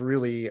kind of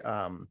really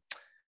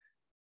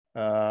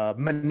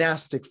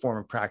monastic form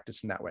of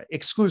practice in that way,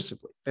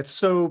 exclusively. It's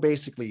so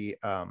basically,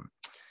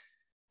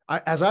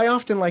 as I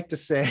often like to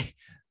say,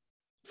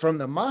 from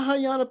the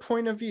Mahayana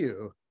point of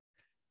view,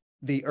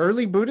 the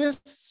early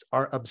Buddhists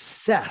are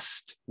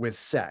obsessed with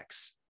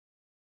sex.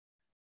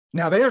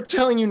 Now, they are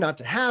telling you not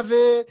to have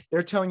it.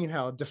 They're telling you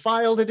how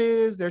defiled it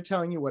is. They're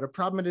telling you what a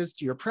problem it is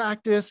to your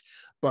practice.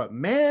 But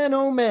man,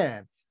 oh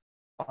man,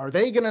 are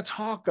they going to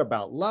talk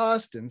about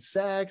lust and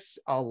sex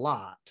a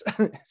lot?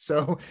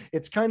 So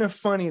it's kind of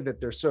funny that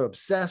they're so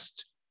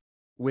obsessed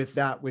with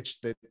that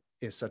which that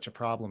is such a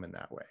problem in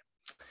that way.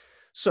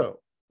 So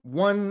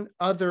one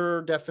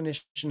other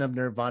definition of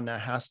nirvana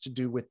has to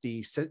do with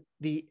the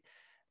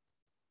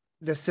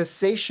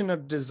cessation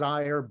of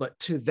desire, but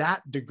to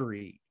that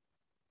degree,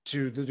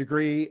 to the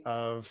degree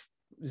of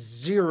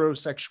zero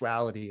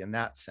sexuality in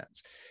that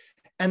sense.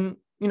 And,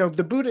 you know,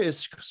 the Buddha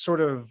is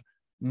sort of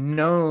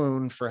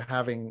known for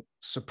having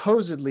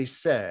supposedly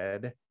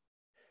said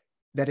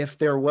that if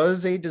there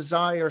was a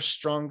desire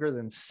stronger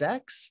than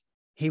sex,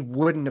 he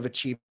wouldn't have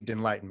achieved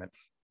enlightenment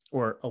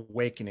or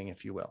awakening,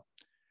 if you will.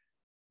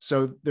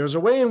 So there's a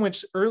way in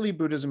which early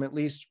Buddhism, at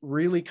least,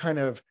 really kind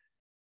of,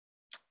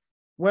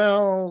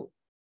 well,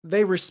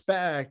 they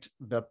respect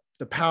the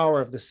power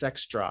of the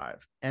sex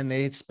drive. And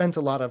they spent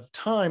a lot of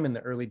time in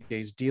the early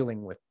days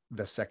dealing with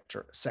the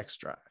sex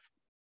drive.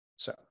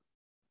 So,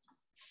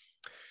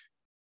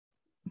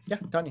 yeah,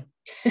 Tanya.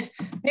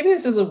 Maybe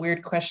this is a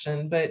weird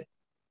question, but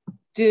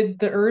did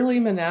the early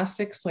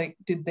monastics, like,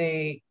 did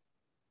they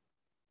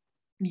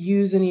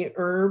use any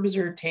herbs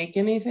or take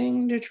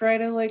anything to try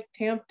to like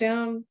tamp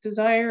down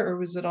desire, or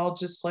was it all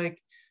just like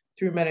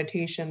through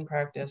meditation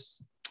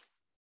practice?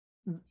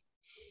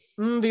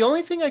 The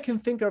only thing I can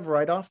think of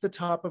right off the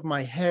top of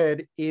my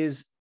head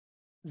is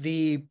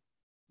the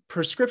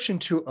prescription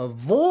to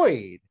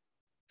avoid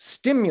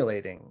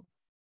stimulating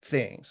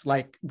things,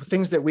 like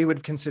things that we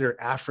would consider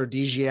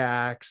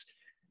aphrodisiacs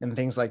and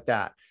things like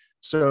that.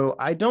 So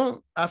I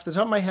don't, off the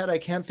top of my head, I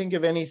can't think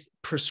of any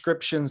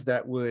prescriptions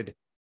that would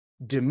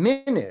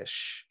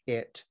diminish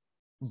it,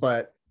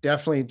 but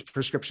definitely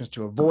prescriptions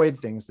to avoid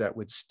things that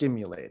would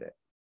stimulate it.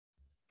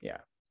 Yeah.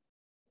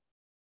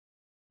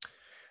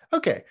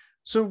 Okay.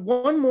 So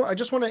one more, I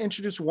just want to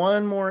introduce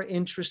one more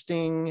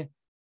interesting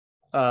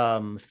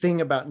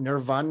thing about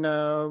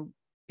nirvana.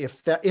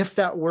 If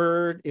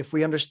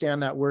we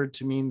understand that word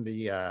to mean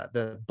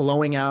the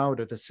blowing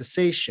out or the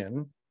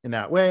cessation in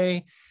that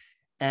way,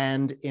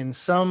 and in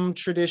some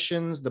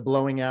traditions, the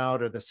blowing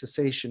out or the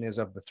cessation is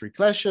of the three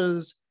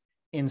kleshas.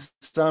 In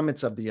some,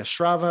 it's of the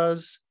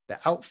ashravas, the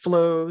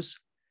outflows.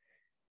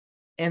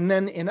 And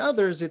then in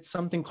others, it's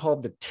something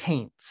called the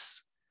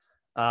taints.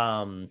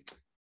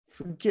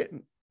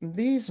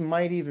 These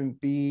might even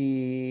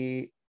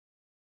be,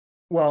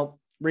 well,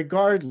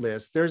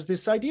 regardless, there's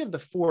this idea of the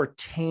four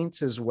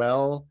taints as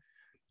well.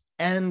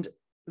 And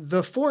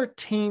the four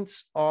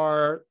taints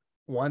are,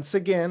 once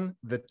again,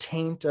 the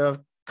taint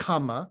of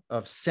kama,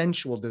 of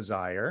sensual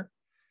desire,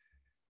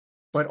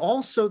 but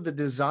also the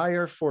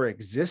desire for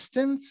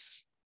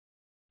existence,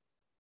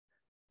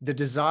 the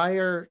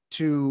desire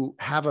to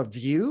have a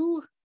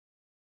view,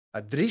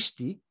 a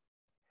drishti,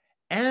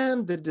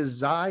 and the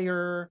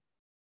desire,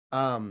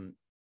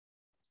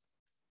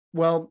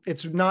 well,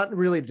 it's not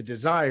really the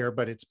desire,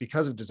 but it's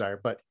because of desire,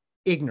 but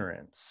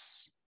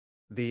ignorance,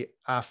 the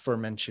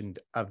aforementioned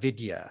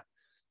avidya.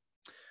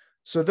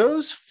 So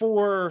those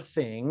four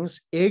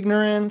things: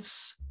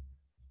 ignorance,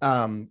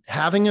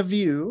 having a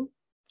view,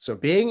 so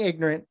being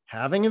ignorant,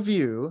 having a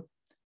view,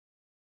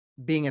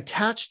 being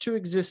attached to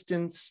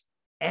existence,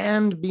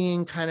 and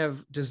being kind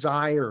of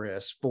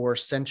desirous for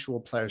sensual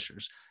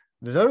pleasures.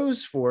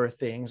 Those four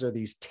things are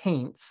these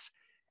taints,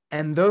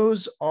 and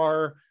those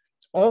are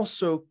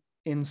also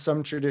in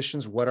some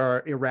traditions what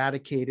are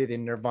eradicated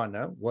in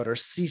nirvana, what are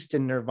ceased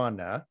in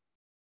nirvana.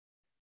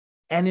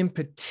 And in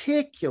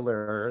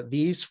particular,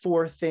 these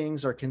four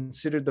things are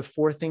considered the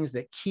four things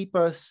that keep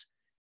us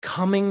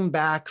coming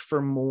back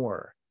for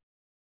more.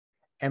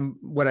 And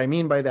what I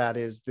mean by that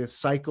is this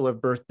cycle of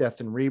birth, death,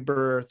 and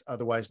rebirth,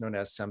 otherwise known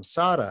as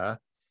samsara.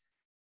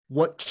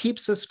 What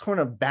keeps us kind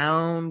of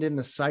bound in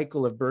the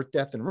cycle of birth,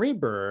 death, and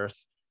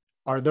rebirth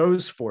are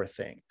those four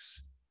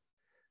things.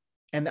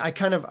 And I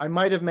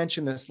might have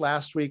mentioned this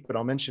last week, but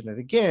I'll mention it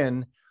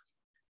again.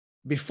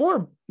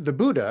 Before the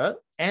Buddha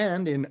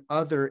and in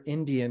other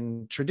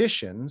Indian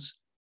traditions,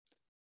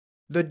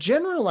 the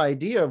general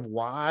idea of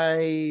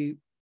why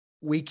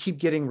we keep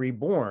getting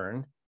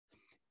reborn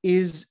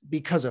is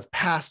because of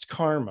past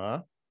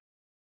karma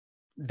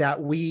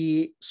that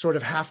we sort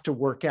of have to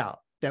work out,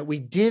 that we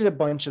did a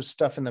bunch of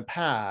stuff in the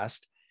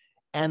past,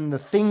 and the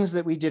things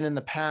that we did in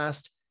the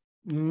past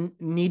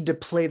need to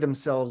play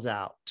themselves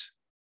out.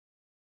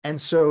 And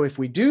so if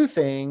we do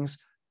things,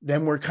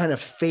 then we're kind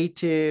of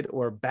fated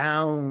or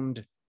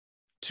bound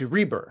to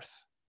rebirth.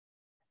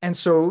 And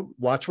so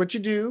watch what you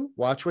do,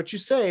 watch what you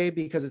say,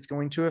 because it's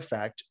going to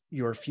affect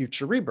your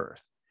future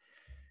rebirth.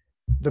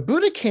 The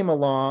Buddha came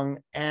along,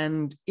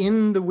 and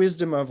in the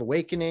wisdom of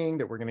awakening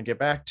that we're going to get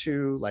back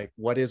to, like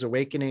what is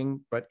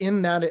awakening, but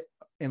in that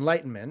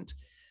enlightenment,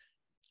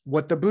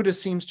 what the Buddha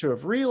seems to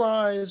have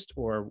realized,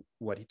 or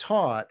what he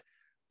taught,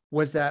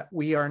 was that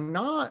we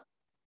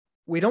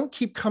don't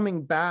keep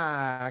coming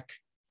back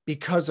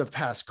because of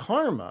past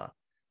karma.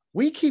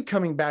 We keep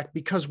coming back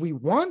because we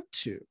want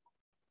to.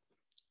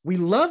 We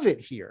love it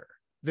here.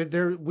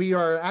 That we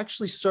are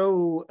actually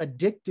so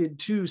addicted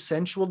to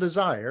sensual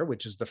desire,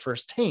 which is the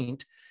first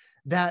taint,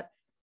 that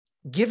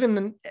given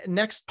the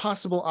next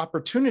possible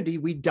opportunity,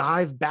 we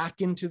dive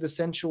back into the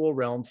sensual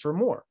realm for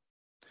more.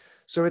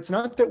 So it's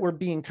not that we're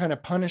being kind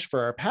of punished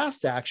for our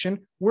past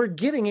action. We're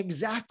getting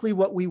exactly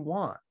what we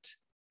want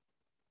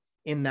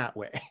in that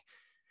way.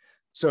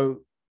 So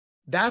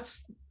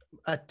that's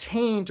a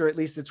taint, or at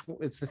least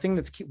it's the thing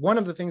that's one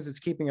of the things that's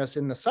keeping us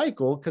in the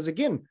cycle, because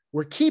again,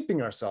 we're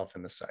keeping ourselves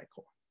in the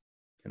cycle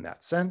in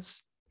that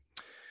sense.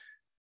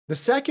 The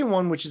second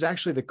one, which is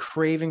actually the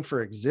craving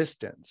for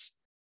existence.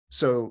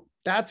 So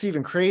that's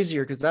even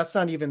crazier, because that's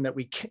not even that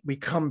we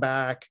come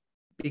back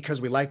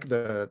because we like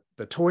the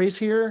toys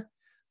here.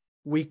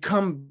 We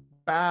come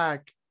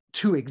back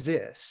to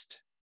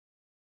exist,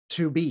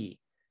 to be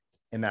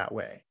in that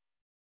way.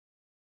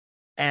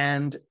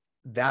 And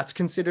that's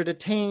considered a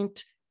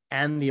taint.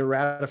 And the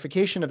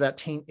eradication of that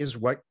taint is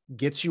what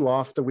gets you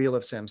off the wheel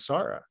of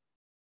samsara.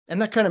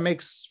 And that kind of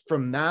makes,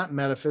 from that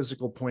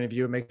metaphysical point of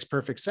view, it makes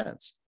perfect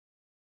sense.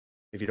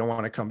 If you don't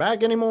want to come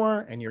back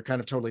anymore and you're kind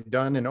of totally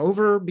done and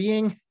over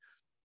being,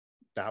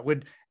 that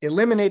would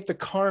eliminate the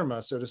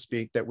karma, so to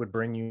speak, that would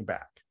bring you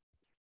back.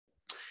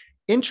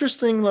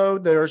 Interesting, though,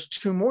 there's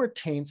two more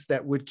taints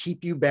that would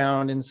keep you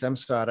bound in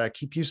samsara,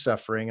 keep you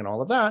suffering and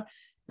all of that.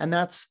 And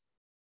that's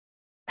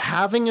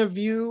having a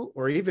view,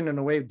 or even in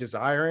a way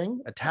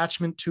desiring,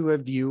 attachment to a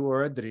view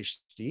or a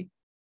drishti.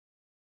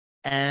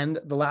 And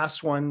the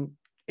last one,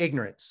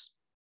 ignorance,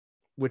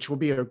 which will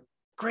be a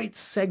great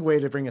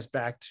segue to bring us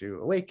back to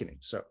awakening.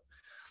 So,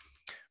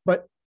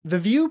 but the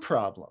view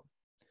problem,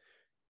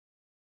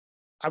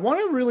 I want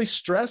to really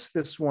stress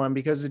this one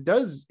because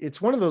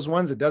it's one of those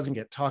ones that doesn't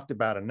get talked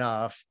about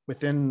enough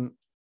within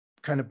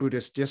kind of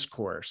Buddhist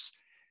discourse.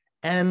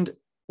 And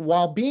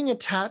while being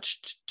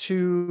attached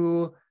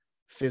to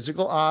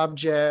physical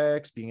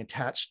objects, being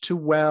attached to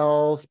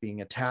wealth,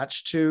 being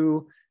attached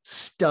to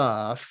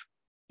stuff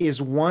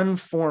is one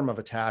form of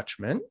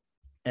attachment,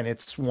 and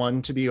it's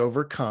one to be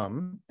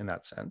overcome in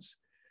that sense.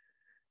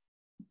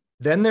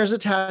 Then there's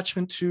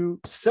attachment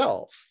to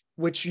self,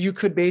 which you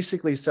could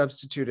basically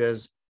substitute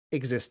as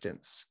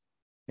existence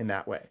in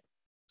that way.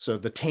 So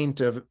the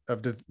taint of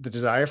the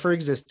desire for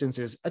existence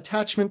is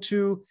attachment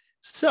to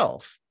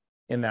self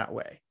in that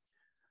way.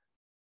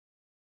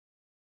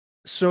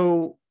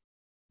 So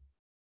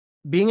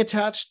being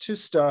attached to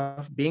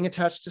stuff, being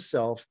attached to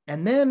self,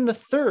 and then the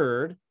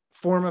third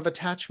form of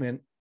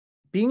attachment,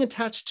 being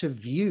attached to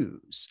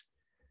views,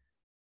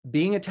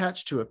 being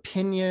attached to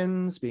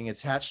opinions, being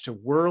attached to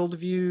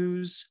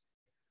worldviews,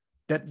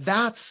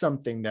 that's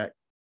something that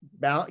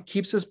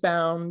keeps us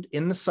bound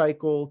in the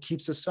cycle,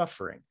 keeps us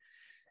suffering.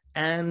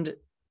 And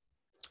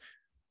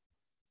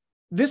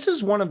this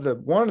is one of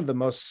the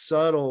most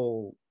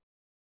subtle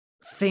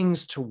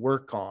things to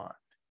work on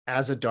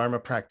as a Dharma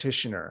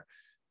practitioner,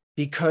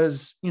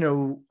 because,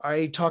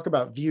 I talk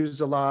about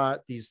views a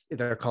lot.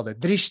 They're called a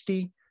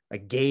drishti, a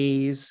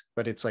gaze,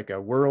 but it's like a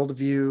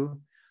worldview.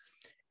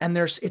 And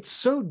it's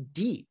so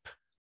deep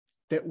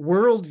that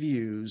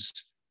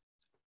worldviews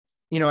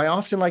I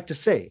often like to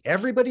say,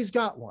 everybody's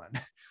got one.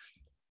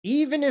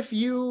 Even if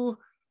you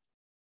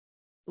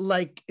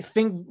like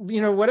think,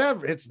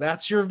 whatever,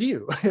 that's your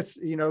view. It's,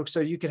 so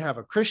you could have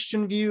a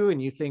Christian view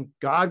and you think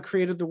God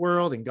created the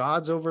world and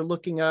God's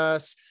overlooking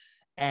us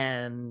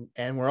and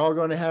we're all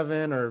going to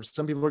heaven, or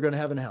some people are going to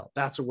heaven and hell.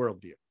 That's a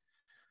worldview.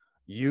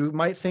 You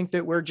might think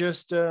that we're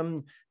just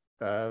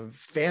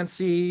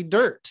fancy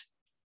dirt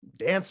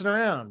dancing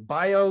around,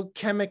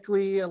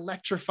 biochemically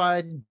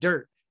electrified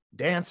dirt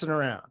dancing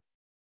around.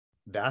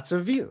 That's a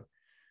view.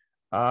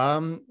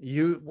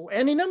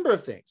 Any number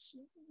of things.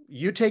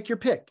 You take your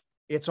pick.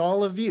 It's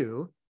all a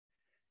view.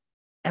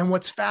 And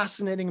what's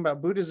fascinating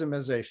about Buddhism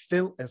as a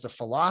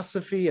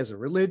philosophy, as a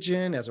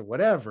religion, as a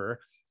whatever,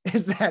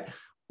 is that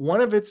one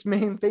of its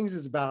main things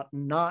is about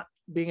not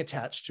being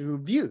attached to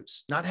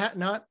views, not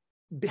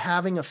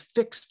having a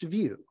fixed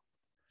view.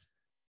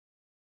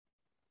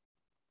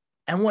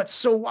 And what's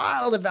so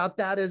wild about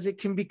that is it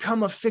can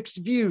become a fixed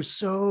view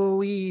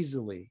so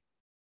easily.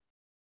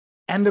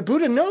 And the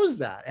Buddha knows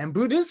that, and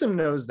Buddhism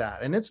knows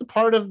that. And it's a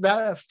part of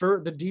that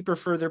for the deeper,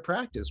 further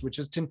practice, which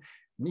is to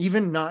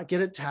even not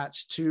get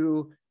attached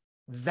to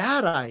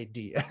that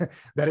idea,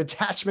 that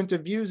attachment to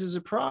views is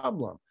a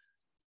problem.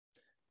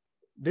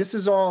 This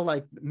is all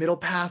like middle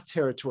path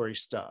territory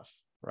stuff,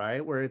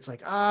 right? Where it's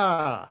like,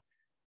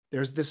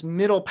 there's this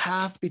middle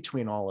path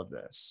between all of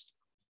this.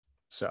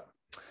 So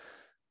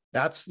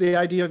that's the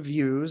idea of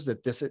views,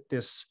 that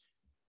this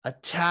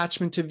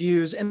attachment to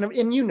views, and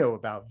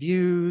about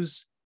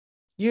views,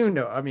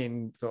 they're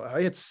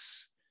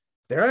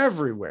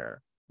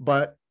everywhere,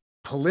 but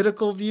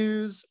political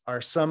views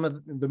are some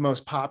of the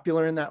most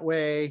popular in that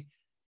way.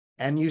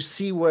 And you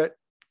see where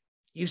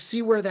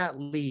that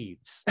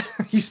leads.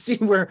 You see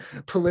where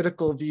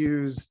political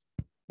views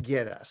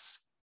get us.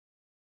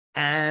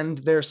 And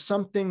there's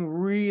something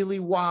really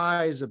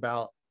wise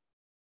about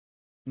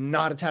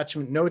no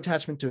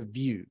attachment to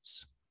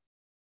views,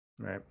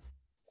 right?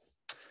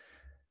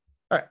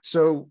 All right,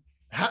 so,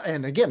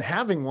 and again,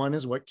 having one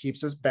is what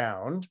keeps us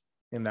bound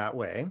in that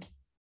way.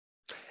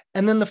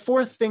 And then the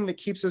fourth thing that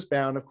keeps us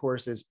bound, of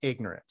course, is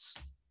ignorance.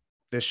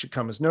 This should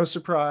come as no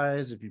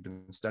surprise if you've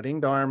been studying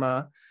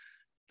Dharma.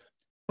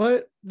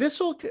 But this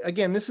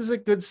is a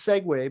good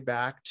segue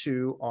back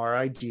to our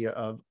idea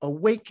of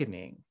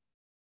awakening.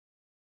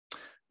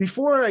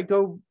 Before I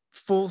go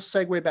full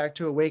segue back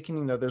to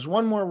awakening, though, there's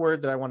one more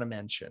word that I want to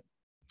mention.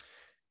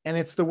 And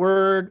it's the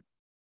word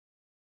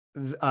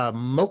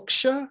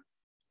moksha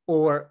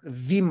or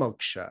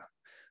vimoksha.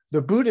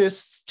 The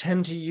Buddhists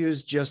tend to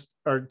use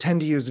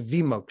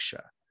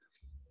vimoksha.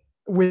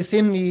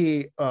 Within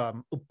the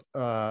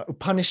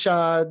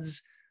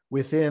Upanishads,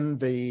 within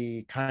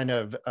the kind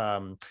of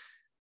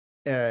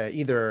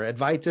either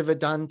Advaita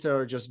Vedanta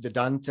or just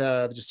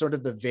Vedanta, just sort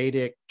of the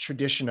Vedic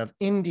tradition of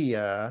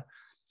India,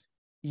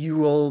 you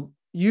will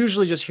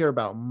usually just hear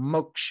about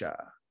moksha.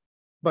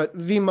 But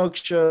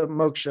vimoksha,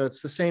 moksha,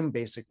 it's the same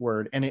basic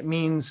word, and it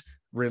means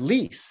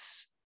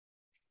release,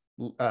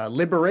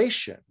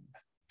 liberation,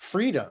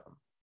 freedom.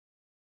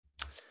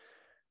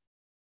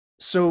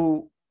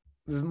 So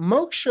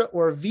moksha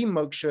or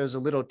vimoksha is a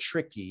little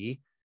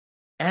tricky,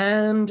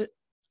 and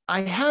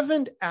I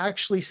haven't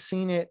actually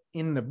seen it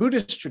in the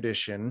Buddhist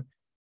tradition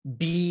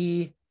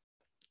be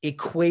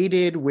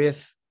equated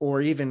with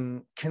or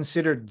even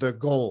considered the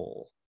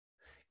goal.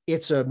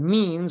 It's a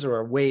means or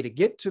a way to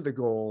get to the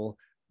goal,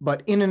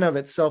 but in and of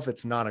itself,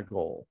 it's not a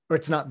goal, or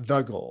it's not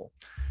the goal.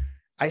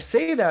 I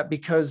say that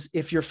because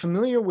if you're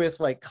familiar with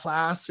like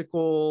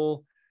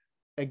classical,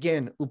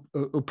 again,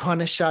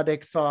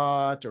 Upanishadic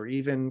thought, or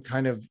even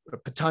kind of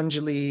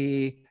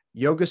Patanjali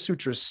Yoga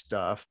Sutra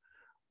stuff,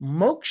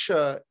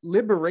 moksha,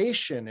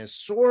 liberation, is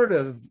sort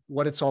of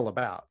what it's all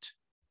about.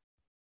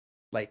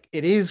 Like,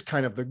 it is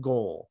kind of the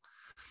goal.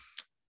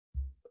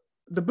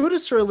 The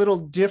Buddhists are a little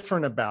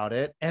different about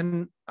it.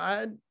 And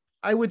I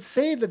would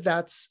say that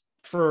that's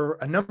for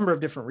a number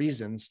of different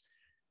reasons.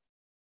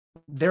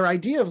 Their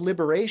idea of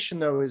liberation,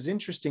 though, is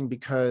interesting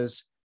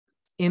because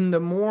in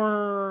the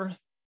more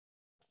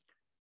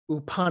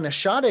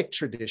Upanishadic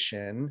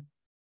tradition,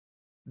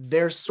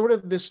 there's sort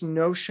of this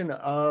notion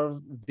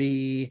of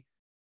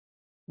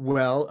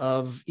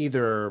of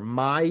either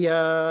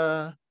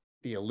Maya,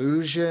 the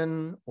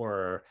illusion,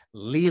 or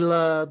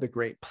Lila, the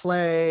great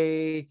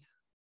play.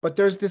 But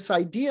there's this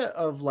idea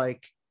of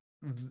like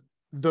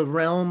the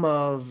realm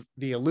of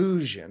the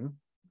illusion.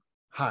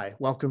 Hi,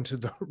 welcome to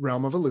the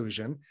realm of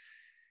illusion.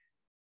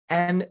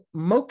 And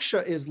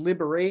moksha is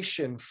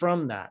liberation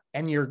from that.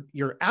 And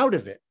you're out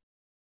of it.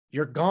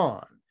 You're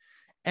gone.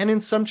 And in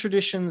some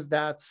traditions,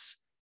 that's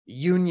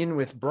union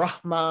with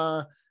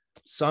Brahma.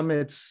 Some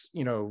it's,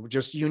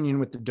 just union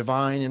with the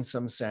divine in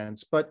some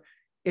sense. But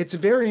it's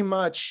very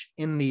much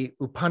in the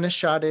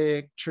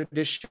Upanishadic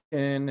tradition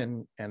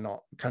and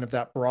kind of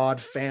that broad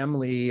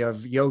family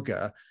of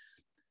yoga.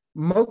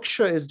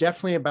 Moksha is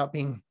definitely about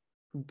being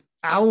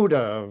out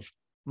of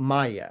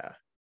Maya.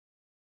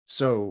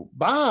 So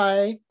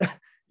bye,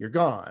 you're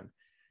gone.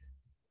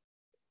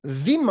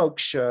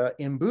 Vimoksha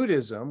in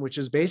Buddhism, which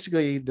is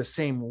basically the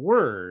same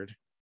word,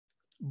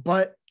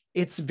 But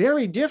it's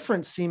very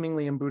different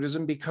seemingly in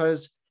Buddhism,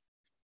 because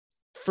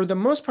for the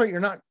most part,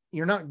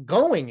 you're not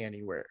going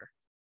anywhere.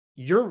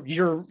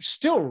 You're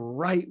still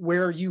right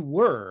where you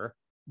were,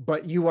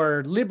 but you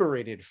are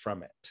liberated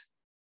from it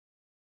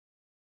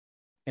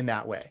in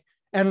that way.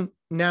 And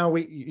now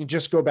you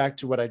just go back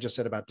to what I just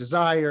said about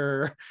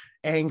desire,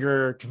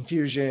 anger,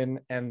 confusion,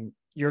 and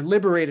you're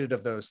liberated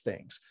of those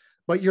things,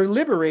 but you're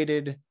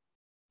liberated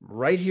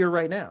right here,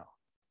 right now.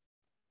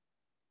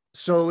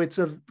 So it's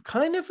a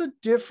kind of a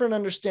different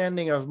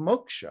understanding of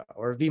moksha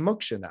or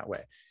vimoksha in that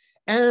way.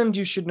 And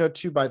you should know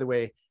too, by the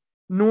way,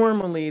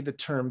 normally the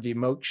term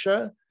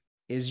vimoksha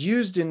is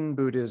used in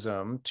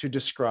Buddhism to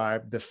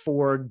describe the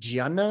 4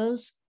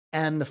 jhanas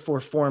and the 4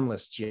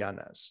 formless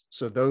jhanas.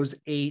 So those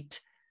 8,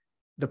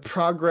 the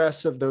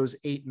progress of those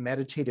 8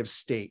 meditative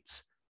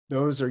states,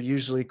 those are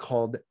usually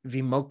called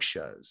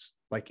vimokshas,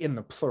 like in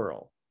the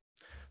plural.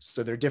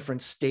 So they're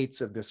different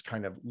states of this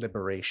kind of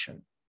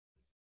liberation.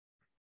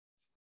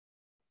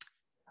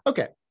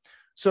 Okay,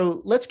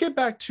 so let's get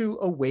back to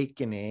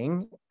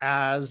awakening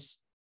as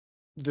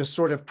the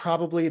sort of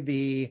probably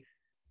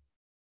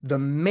the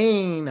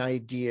main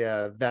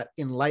idea that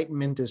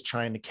enlightenment is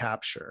trying to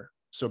capture.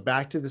 So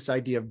back to this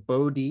idea of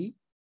bodhi,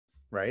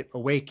 right?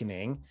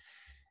 Awakening.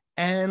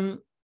 And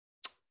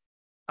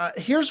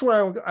here's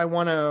where I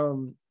want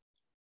to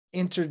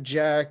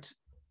interject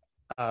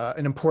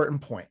an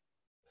important point.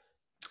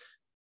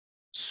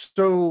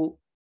 So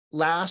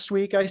last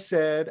week I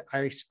said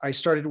I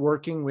started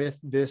working with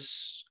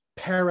this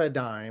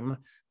paradigm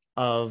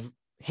of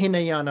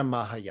Hinayana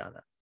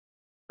Mahayana,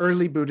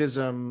 early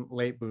Buddhism,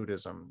 late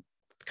Buddhism,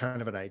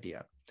 kind of an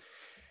idea.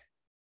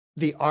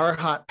 The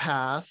Arhat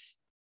path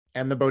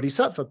and the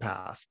Bodhisattva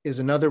path is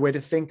another way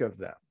to think of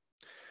them.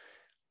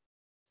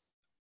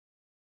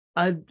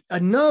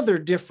 Another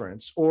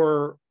difference,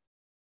 or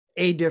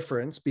a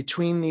difference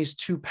between these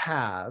two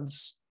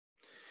paths,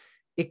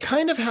 it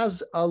kind of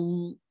has a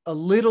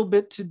little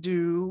bit to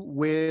do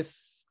with,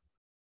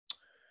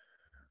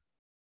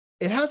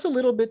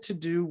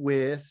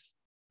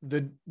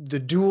 the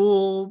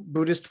dual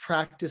Buddhist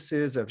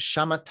practices of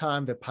shamatha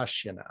and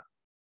vipassana,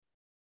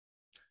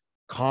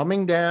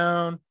 calming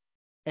down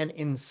and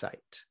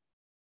insight.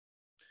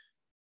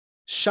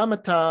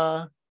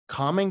 Shamatha,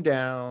 calming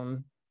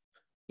down,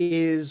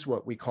 is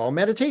what we call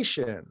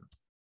meditation,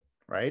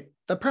 right?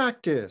 The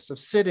practice of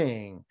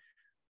sitting,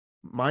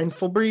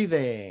 mindful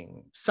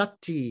breathing,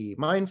 sati,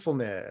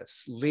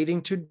 mindfulness,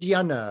 leading to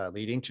dhyana,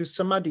 leading to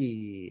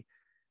samadhi,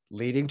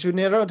 leading to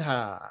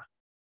nirodha,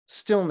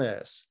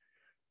 stillness.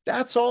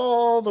 That's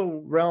all the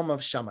realm of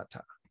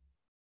shamatha.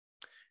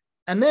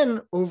 And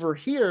then over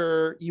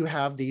here, you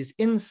have these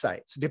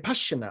insights,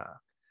 vipassana,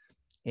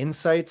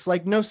 insights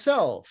like no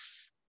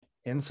self,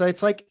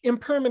 insights like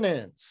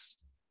impermanence,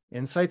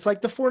 insights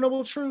like the Four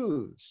Noble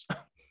Truths.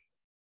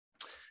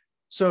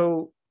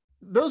 So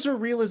those are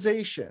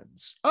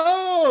realizations.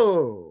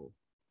 Oh,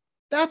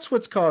 that's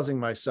what's causing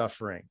my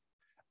suffering.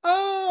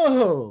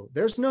 Oh,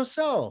 there's no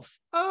self.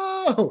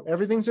 Oh,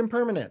 everything's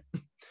impermanent.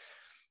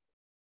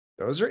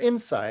 Those are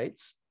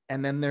insights.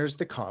 And then there's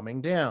the calming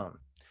down.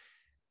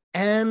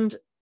 And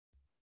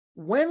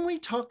when we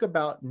talk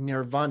about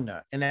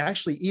nirvana, and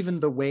actually even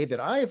the way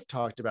that I've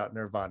talked about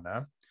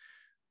nirvana,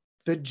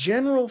 the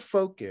general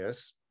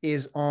focus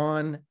is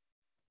on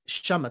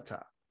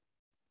shamatha.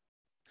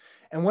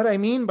 And what I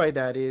mean by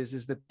that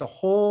is that the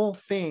whole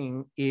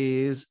thing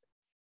is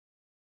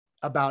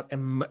about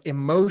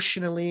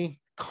emotionally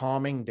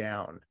calming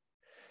down.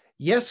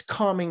 Yes,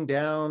 calming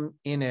down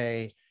in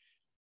a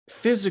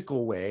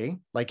physical way,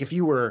 like if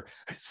you were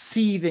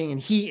seething in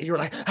heat and you were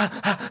like,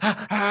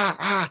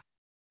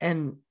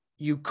 and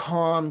you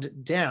calmed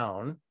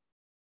down,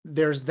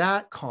 there's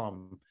that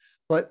calm.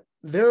 But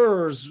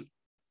there's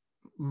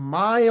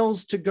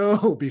miles to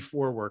go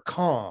before we're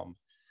calm,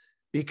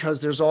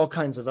 because there's all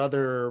kinds of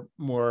other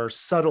more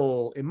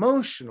subtle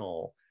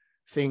emotional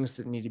things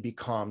that need to be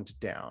calmed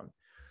down.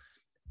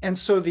 And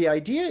so the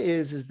idea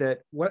is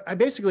that what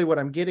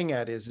I'm getting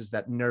at is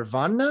that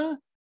nirvana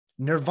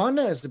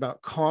is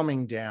about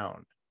calming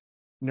down.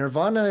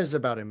 Nirvana is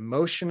about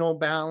emotional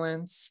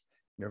balance.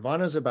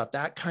 Nirvana is about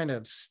that kind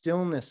of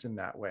stillness in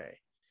that way.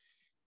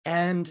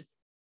 And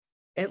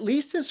at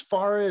least as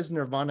far as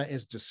nirvana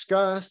is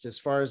discussed, as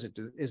far as it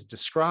is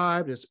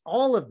described, as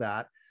all of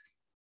that,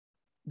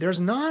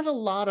 there's not a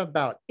lot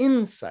about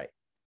insight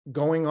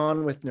going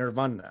on with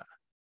nirvana.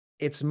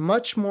 It's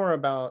much more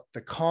about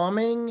the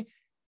calming,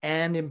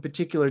 and in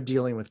particular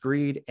dealing with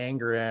greed,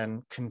 anger,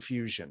 and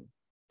confusion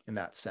in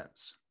that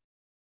sense.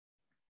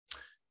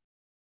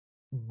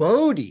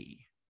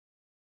 Bodhi,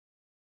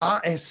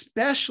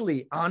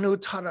 especially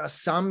anuttara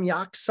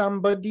samyak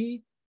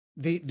sambodhi,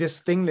 this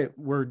thing that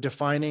we're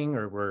defining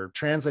or we're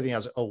translating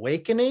as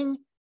awakening,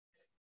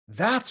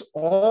 that's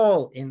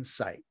all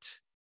insight.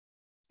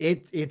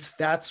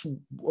 That's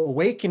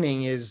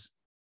awakening is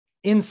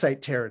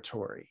insight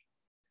territory.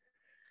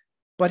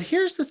 But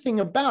here's the thing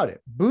about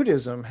it.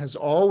 Buddhism has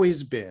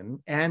always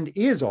been and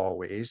is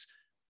always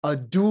a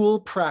dual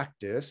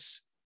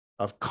practice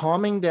of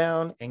calming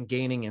down and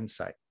gaining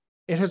insight.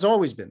 It has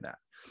always been that.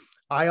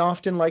 I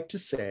often like to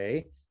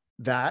say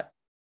that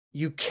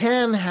you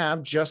can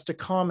have just a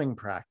calming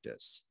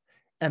practice,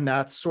 and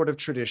that's sort of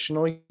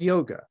traditional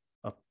yoga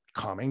of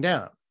calming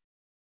down.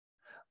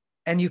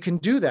 And you can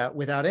do that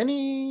without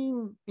any,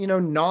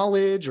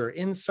 knowledge or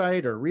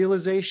insight or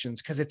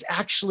realizations, because it's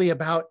actually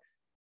about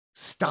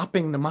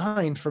stopping the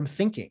mind from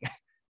thinking.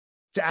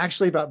 It's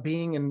actually about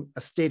being in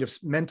a state of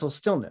mental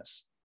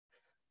stillness.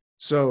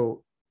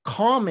 So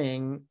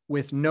calming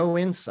with no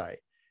insight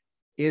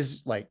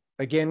is like,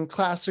 again,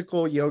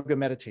 classical yoga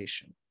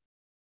meditation.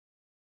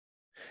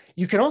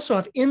 You can also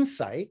have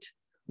insight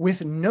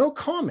with no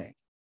calming,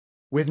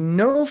 with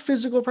no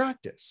physical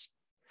practice.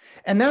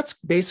 And that's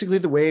basically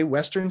the way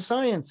Western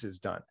science is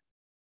done.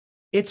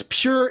 It's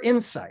pure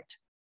insight.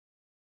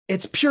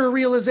 It's pure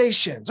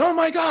realizations. Oh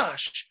my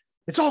gosh,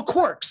 it's all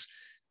quarks.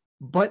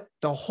 But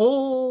the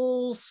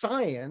whole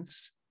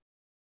science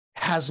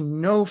has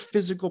no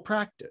physical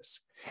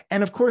practice.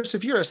 And of course,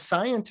 if you're a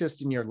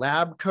scientist in your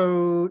lab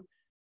coat,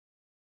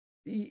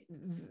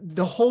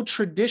 the whole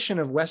tradition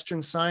of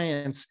Western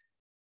science,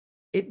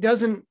 it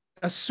doesn't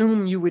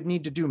assume you would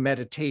need to do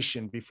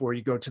meditation before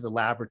you go to the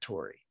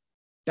laboratory.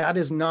 That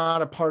is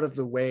not a part of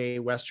the way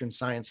Western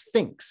science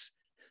thinks.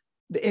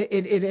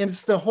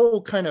 It's the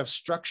whole kind of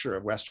structure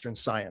of Western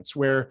science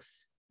where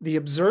the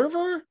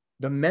observer,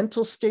 the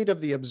mental state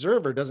of the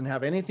observer doesn't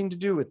have anything to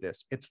do with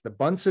this. It's the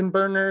Bunsen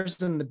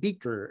burners and the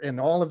beaker and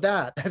all of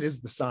that. That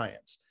is the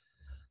science.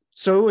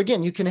 So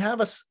again, you can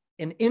have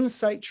an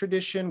insight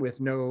tradition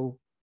with no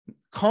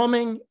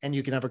calming, and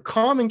you can have a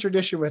calming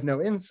tradition with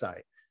no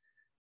insight.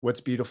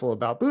 What's beautiful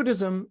about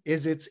Buddhism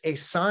is it's a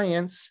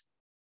science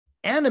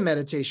and a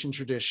meditation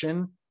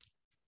tradition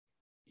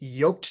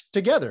yoked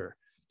together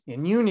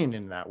in union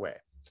in that way.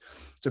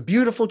 It's a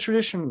beautiful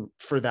tradition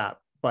for that,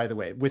 by the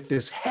way, with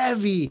this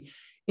heavy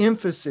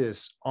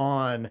emphasis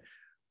on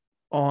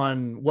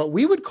what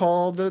we would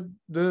call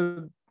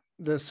the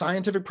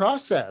scientific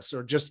process,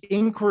 or just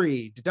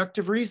inquiry,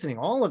 deductive reasoning,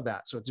 all of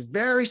that. So it's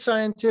very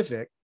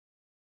scientific,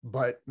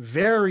 but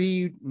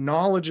very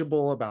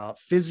knowledgeable about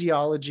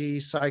physiology,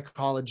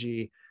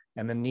 psychology,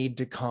 and the need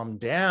to calm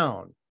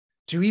down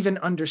to even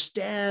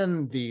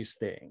understand these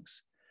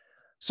things.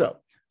 So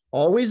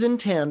always in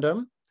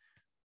tandem.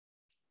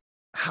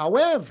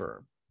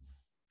 However,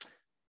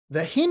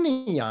 the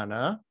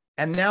Hinayana,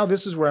 and now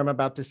this is where I'm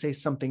about to say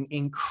something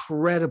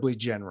incredibly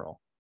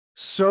general.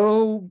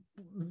 So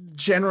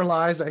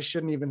generalized, I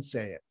shouldn't even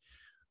say it,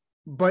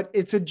 but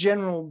it's a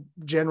general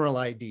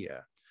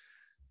idea.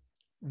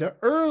 The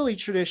early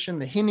tradition,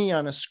 the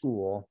Hinayana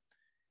school,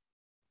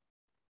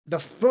 the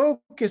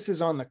focus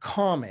is on the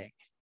calming.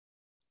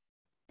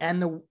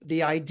 And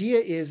the idea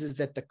is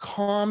that the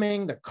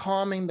calming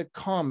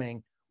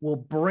will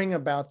bring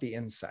about the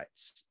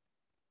insights.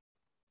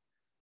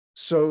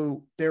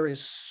 So there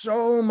is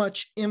so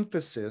much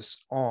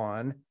emphasis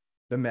on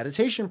the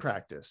meditation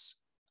practice,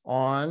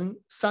 on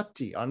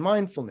sati, on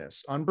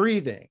mindfulness, on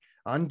breathing,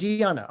 on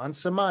dhyana, on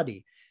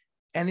samadhi.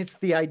 And it's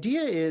the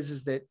idea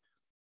is that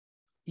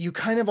you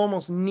kind of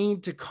almost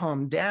need to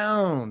calm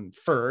down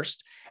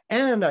first.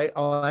 And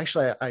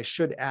I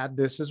should add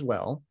this as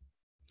well.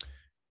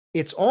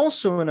 It's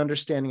also an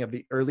understanding of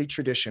the early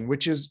tradition,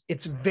 which is,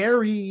 it's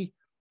very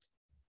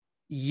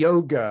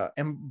yoga.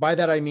 And by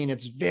that, I mean,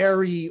 it's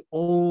very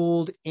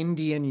old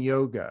Indian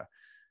yoga.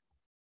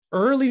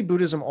 Early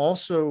Buddhism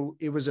also,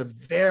 it was a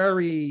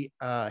very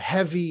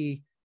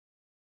heavy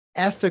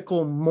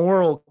ethical,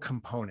 moral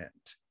component.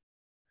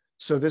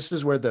 So this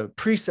is where the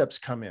precepts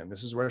come in.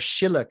 This is where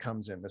Shila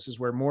comes in. This is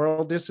where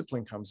moral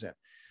discipline comes in.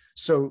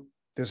 So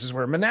this is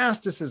where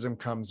monasticism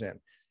comes in.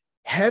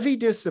 Heavy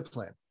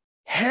discipline,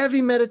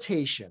 heavy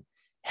meditation,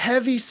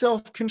 heavy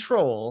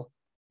self-control,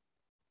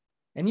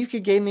 and you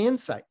could gain the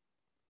insight.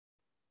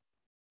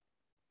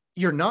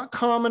 You're not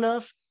calm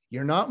enough,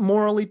 you're not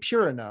morally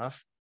pure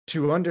enough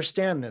to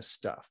understand this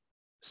stuff,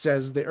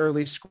 says the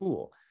early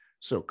school.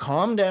 So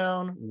calm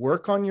down,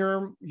 work on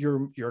your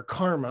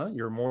karma,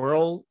 your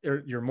moral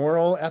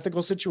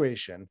ethical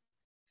situation.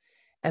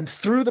 And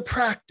through the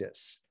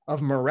practice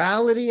of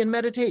morality and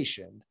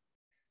meditation,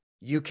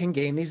 you can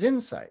gain these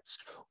insights.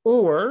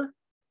 Or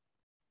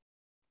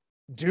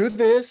do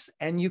this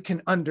and you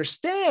can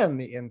understand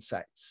the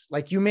insights.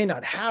 Like, you may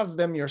not have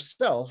them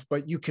yourself,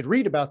 but you could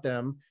read about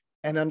them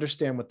and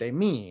understand what they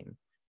mean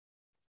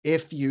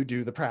if you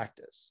do the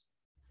practice.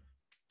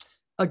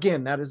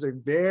 Again, that is a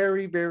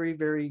very, very,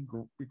 very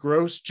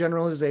gross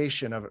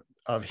generalization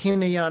of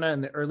Hinayana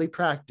and the early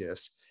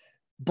practice,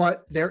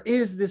 but there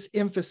is this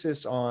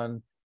emphasis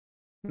on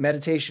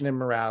meditation and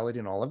morality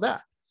and all of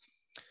that.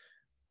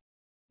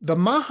 The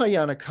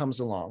Mahayana comes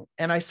along,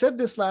 and I said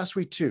this last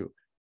week too.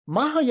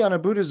 Mahayana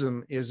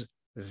Buddhism is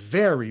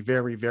very,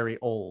 very, very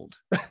old.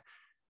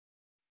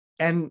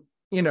 And,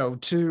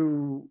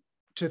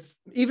 to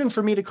even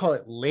for me to call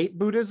it late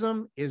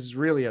Buddhism is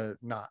really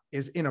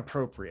is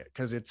inappropriate,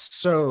 because it's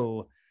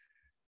so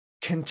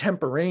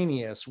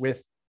contemporaneous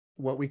with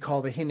what we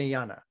call the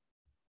Hinayana.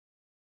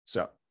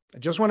 So I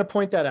just want to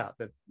point that out,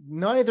 that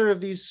neither of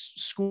these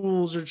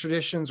schools or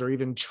traditions or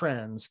even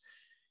trends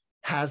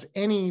has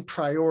any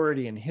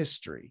priority in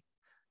history.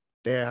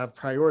 They have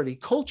priority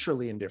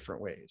culturally in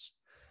different ways.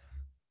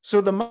 So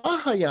the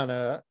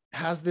Mahayana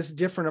has this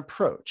different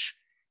approach.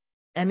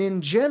 And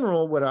in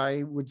general, what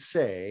I would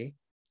say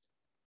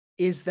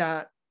is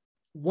that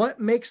what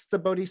makes the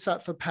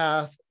Bodhisattva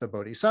path,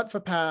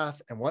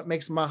 and what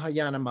makes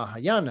Mahayana,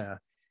 Mahayana,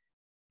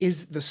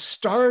 is the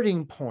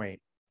starting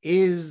point,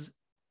 is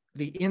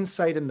the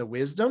insight and the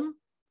wisdom.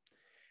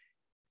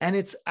 And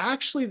it's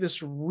actually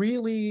this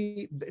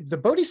really, the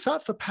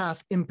Bodhisattva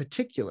path in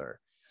particular,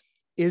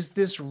 is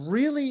this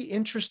really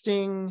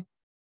interesting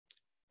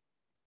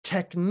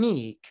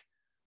technique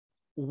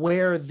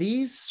where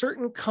these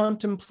certain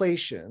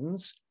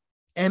contemplations,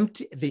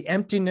 the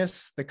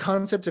emptiness, the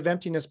concept of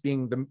emptiness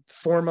being the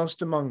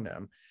foremost among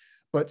them,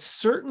 but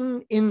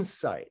certain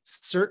insights,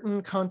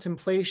 certain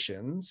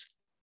contemplations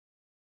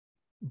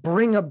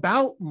bring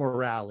about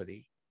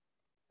morality,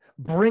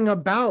 bring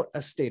about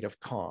a state of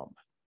calm,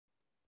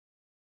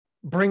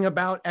 bring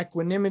about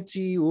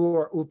equanimity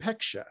or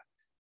upeksha.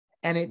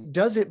 And it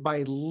does it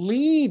by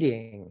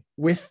leading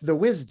with the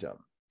wisdom.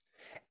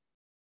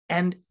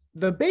 And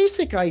the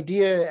basic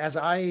idea, as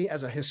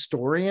a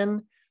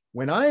historian,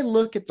 when I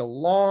look at the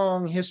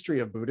long history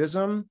of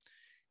Buddhism,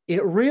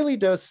 it really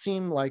does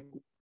seem like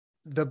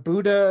the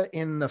Buddha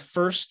in the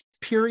first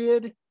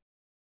period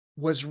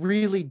was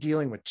really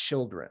dealing with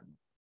children,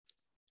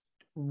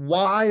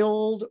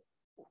 wild,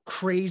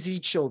 crazy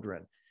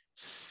children,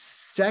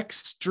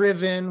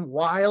 sex-driven,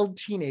 wild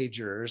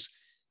teenagers,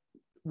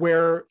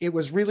 where it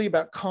was really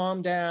about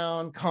calm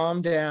down,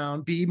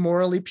 be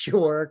morally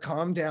pure,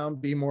 calm down,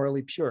 be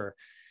morally pure.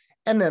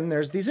 And then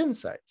there's these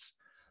insights.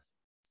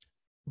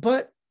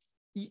 But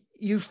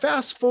you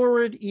fast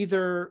forward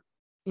either,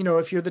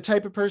 if you're the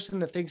type of person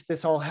that thinks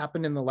this all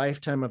happened in the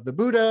lifetime of the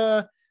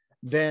Buddha,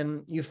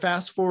 then you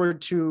fast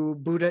forward to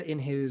Buddha in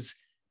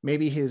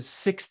maybe his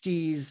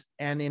 60s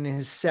and in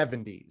his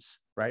 70s,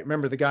 right?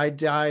 Remember, the guy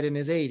died in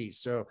his 80s.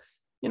 So,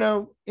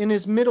 in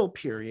his middle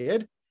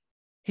period,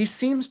 he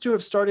seems to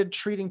have started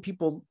treating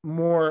people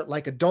more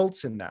like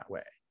adults in that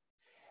way,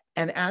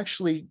 and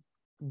actually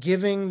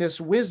giving this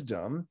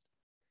wisdom.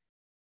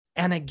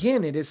 And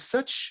again, it is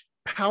such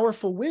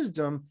powerful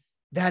wisdom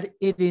that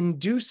it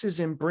induces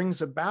and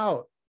brings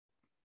about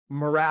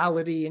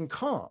morality and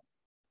calm.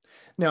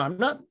 Now, I'm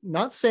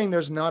not saying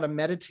there's not a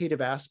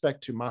meditative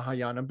aspect to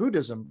Mahayana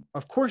Buddhism.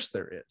 Of course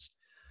there is.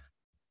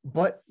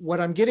 But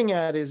what I'm getting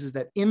at is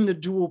that in the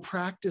dual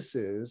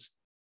practices,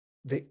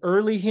 the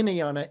early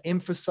Hinayana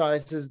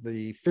emphasizes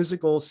the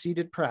physical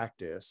seated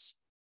practice,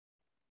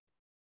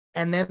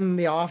 and then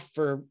they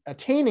offer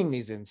attaining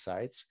these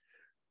insights,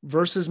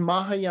 versus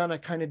Mahayana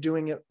kind of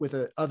doing it with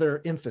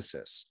other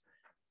emphasis.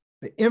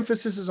 The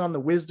emphasis is on the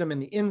wisdom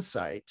and the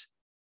insight,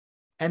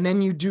 and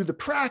then you do the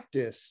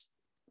practice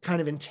kind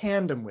of in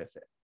tandem with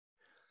it.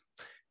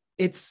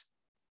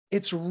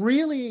 It's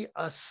really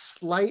a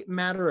slight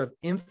matter of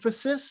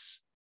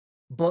emphasis,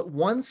 but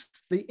once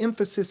the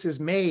emphasis is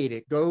made,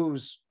 it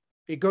goes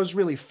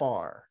really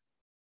far,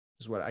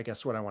 is what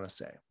I want to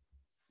say.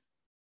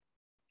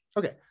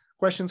 Okay,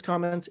 questions,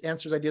 comments,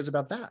 answers, ideas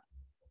about that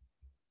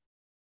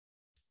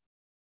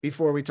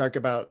before we talk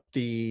about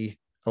the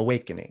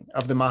awakening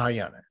of the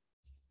Mahayana.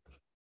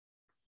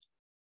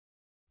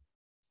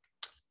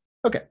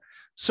 Okay,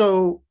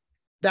 so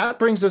that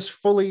brings us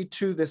fully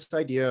to this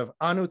idea of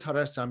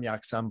Anuttara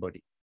Samyak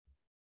Sambodhi.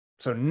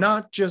 So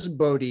not just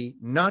Bodhi,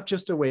 not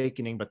just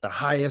awakening, but the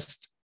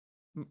highest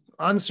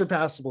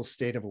unsurpassable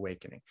state of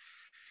awakening.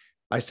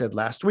 I said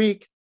last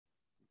week,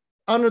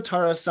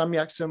 Anuttara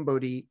Samyak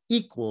Sambodhi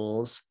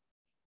equals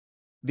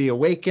the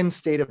awakened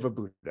state of a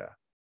Buddha.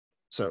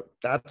 So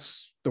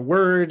that's the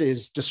word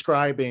is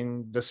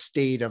describing the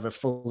state of a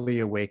fully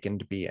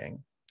awakened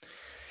being.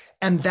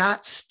 And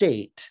that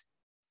state,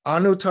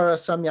 Anuttara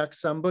Samyak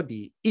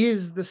Sambodhi,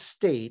 is the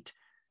state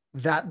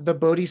that the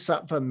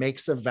Bodhisattva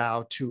makes a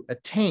vow to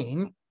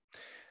attain,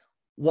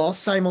 while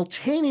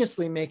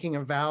simultaneously making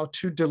a vow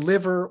to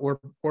deliver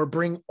or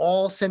bring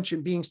all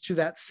sentient beings to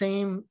that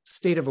same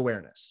state of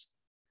awareness.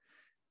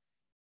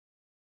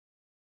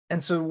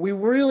 And so we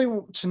really,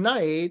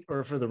 tonight,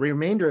 or for the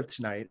remainder of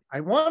tonight, I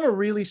want to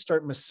really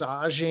start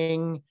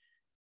massaging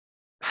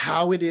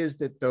how it is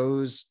that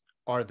those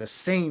are the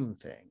same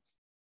thing.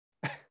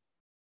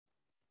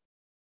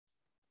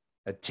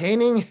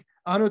 Attaining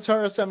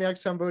Anuttara Samyak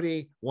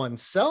Sambodhi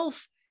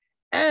oneself,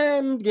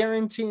 and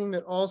guaranteeing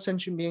that all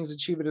sentient beings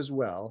achieve it as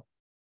well,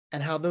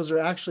 and how those are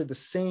actually the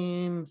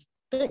same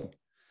thing.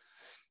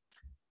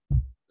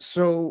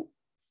 So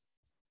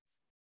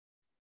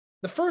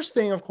the first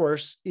thing, of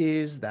course,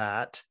 is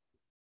that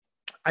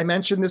I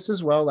mentioned this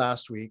as well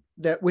last week,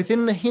 that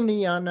within the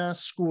Hinayana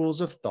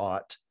schools of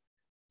thought,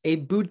 a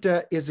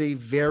Buddha is a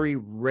very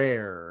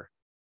rare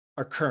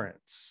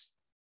occurrence.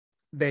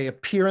 They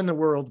appear in the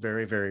world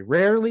very, very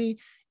rarely.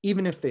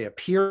 Even if they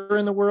appear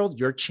in the world,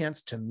 your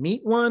chance to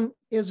meet one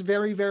is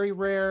very, very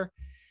rare.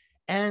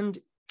 And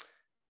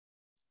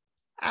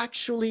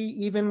actually,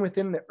 even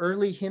within the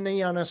early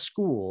Hinayana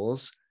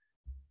schools,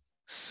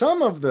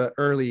 some of the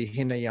early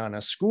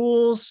Hinayana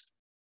schools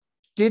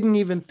didn't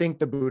even think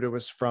the Buddha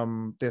was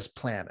from this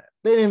planet.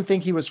 They didn't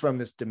think he was from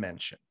this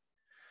dimension.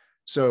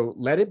 So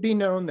let it be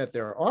known that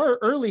there are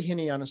early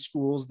Hinayana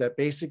schools that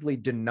basically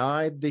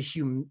denied the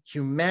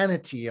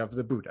humanity of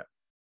the Buddha.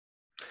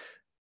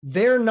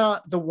 They're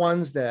not the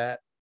ones that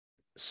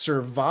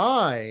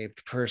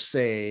survived per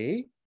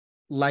se,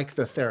 like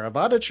the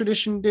Theravada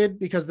tradition did,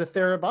 because the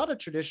Theravada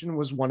tradition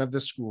was one of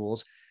the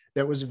schools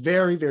that was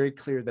very, very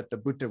clear that the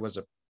Buddha was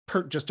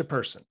just a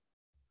person,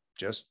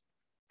 just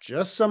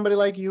somebody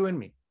like you and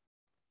me.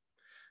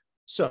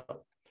 So,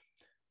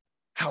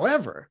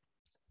 however,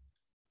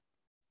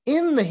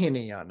 in the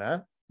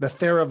Hinayana, the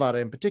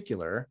Theravada in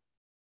particular,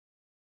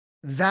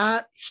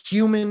 that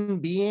human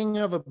being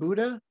of a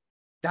Buddha,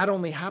 that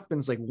only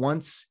happens like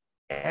once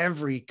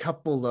every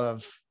couple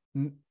of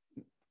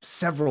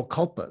several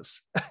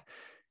kalpas.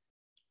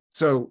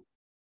 So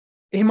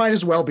he might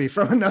as well be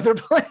from another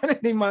planet.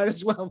 He might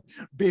as well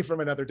be from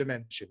another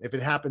dimension if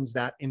it happens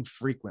that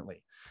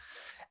infrequently.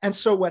 And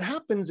so what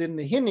happens in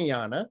the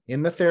Hinayana,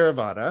 in the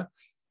Theravada,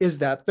 is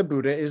that the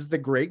Buddha is the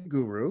great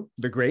guru,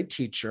 the great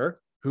teacher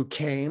who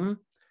came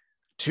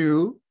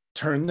to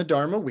turn the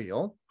Dharma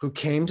wheel, who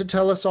came to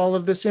tell us all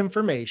of this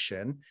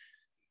information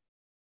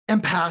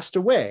and passed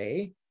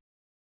away.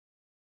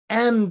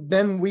 And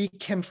then we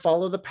can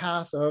follow the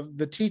path of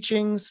the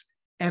teachings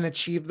and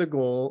achieve the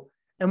goal.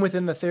 And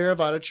within the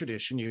Theravada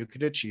tradition, you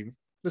could achieve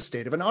the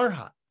state of an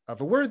arhat,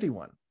 of a worthy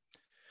one.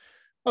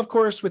 Of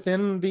course,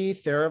 within the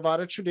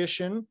Theravada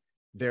tradition,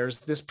 there's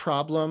this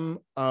problem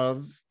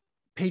of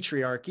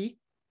patriarchy.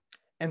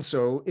 And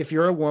so if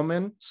you're a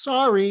woman,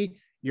 sorry,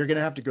 you're going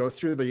to have to go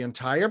through the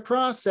entire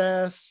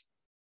process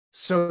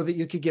so that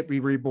you could get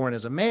reborn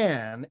as a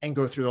man and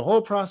go through the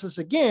whole process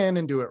again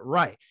and do it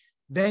right.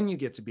 Then you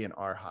get to be an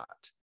arhat.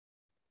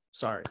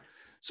 Sorry.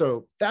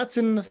 So that's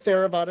in the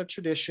Theravada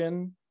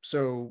tradition.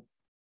 So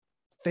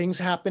things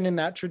happen in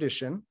that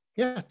tradition.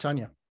 Yeah,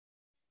 Tanya.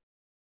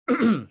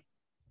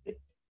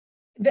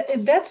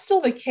 That's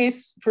still the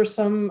case for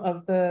some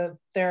of the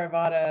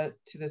Theravada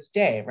to this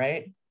day,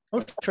 right?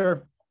 Oh,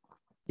 sure.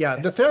 Yeah,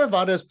 the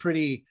Theravada is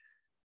pretty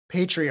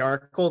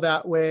patriarchal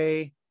that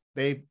way.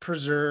 They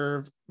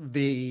preserve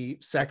the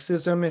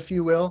sexism, if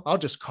you will. I'll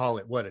just call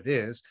it what it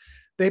is.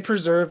 They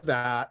preserve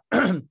that,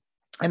 and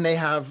they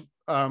have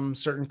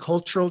certain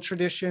cultural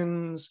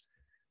traditions.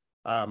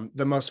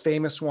 The most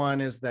famous one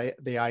is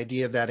the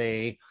idea that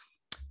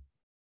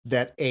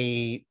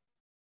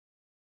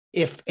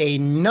if a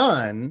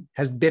nun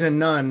has been a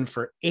nun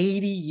for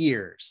 80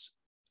 years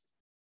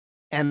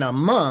and a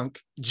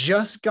monk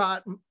just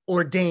got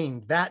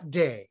ordained that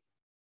day,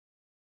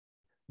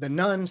 the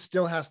nun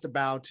still has to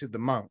bow to the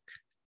monk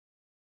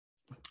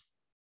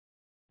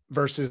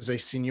versus a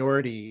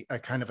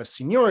kind of a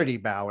seniority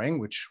bowing,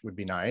 which would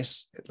be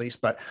nice at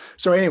least. But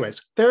so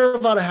anyways,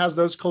 Theravada has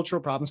those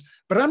cultural problems,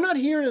 but I'm not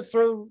here to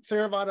throw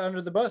Theravada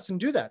under the bus and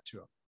do that to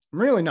them. I'm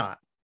really not,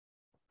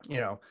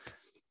 yeah,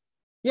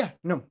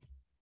 no.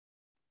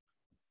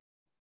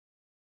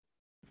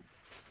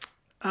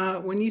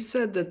 When you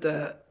said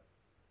that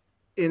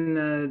in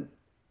the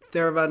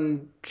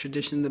Theravadan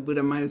tradition, the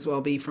Buddha might as well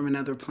be from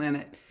another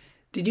planet,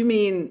 did you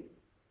mean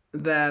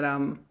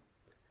that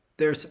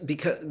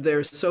because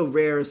they're so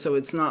rare, so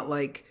it's not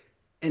like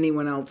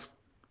anyone else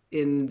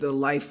in the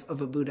life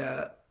of a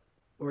Buddha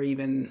or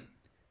even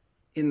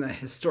in the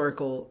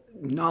historical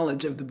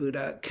knowledge of the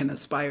Buddha can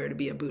aspire to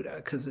be a Buddha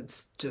because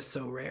it's just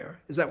so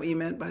rare? Is that what you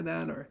meant by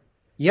that? Or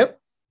Yep.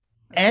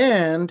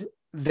 And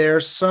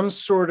there's some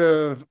sort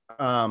of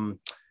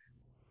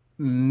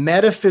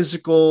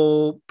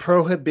metaphysical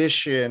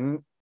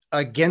prohibition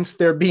against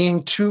there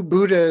being two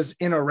Buddhas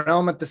in a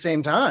realm at the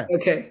same time.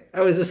 Okay,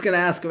 I was just going to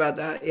ask about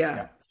that.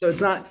 Yeah. So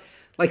it's not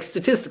like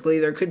statistically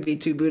there could be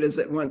two Buddhas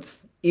at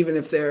once, even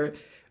if they're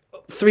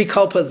 3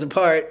 kalpas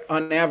apart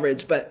on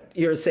average, but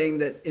you're saying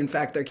that in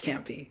fact there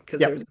can't be because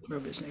there's a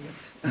prohibition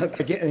against it.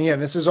 Okay. Again, yeah,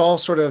 this is all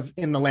sort of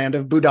in the land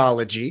of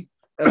Buddhology,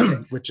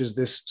 which is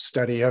this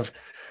study of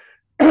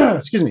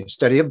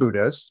study of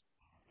Buddhas,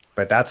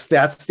 but that's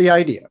the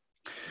idea.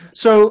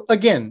 So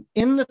again,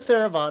 in the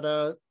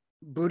Theravada,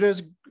 Buddha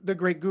is the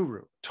great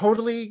guru,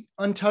 totally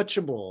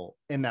untouchable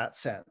in that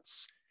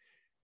sense.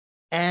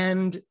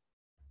 And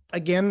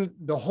again,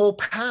 the whole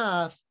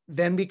path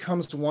then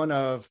becomes one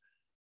of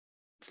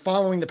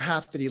following the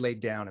path that he laid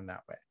down in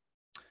that way.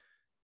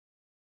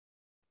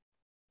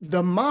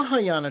 The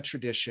Mahayana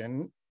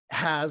tradition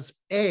has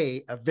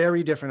a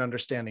very different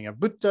understanding of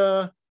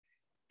Buddha,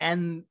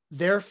 and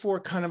therefore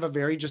kind of a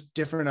very just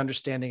different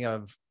understanding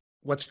of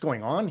what's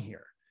going on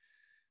here.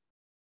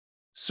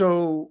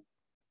 So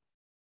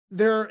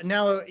there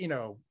now,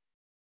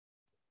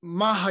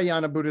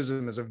 Mahayana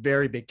Buddhism is a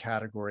very big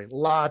category,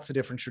 lots of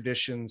different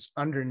traditions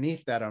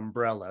underneath that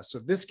umbrella. So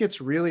this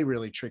gets really,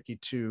 really tricky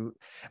to,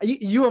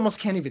 you almost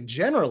can't even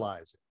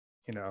generalize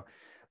it,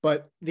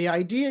 but the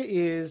idea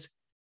is,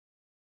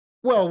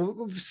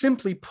 well,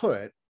 simply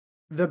put,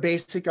 the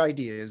basic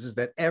idea is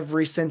that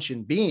every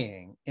sentient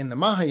being in the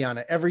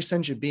Mahayana, every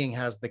sentient being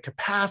has the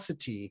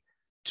capacity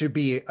to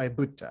be a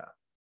Buddha.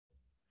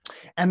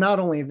 And not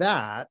only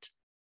that,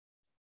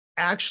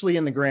 actually,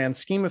 in the grand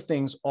scheme of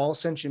things, all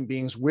sentient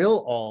beings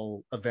will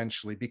all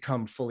eventually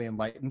become fully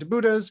enlightened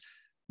Buddhas,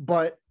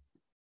 but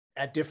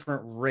at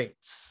different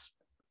rates.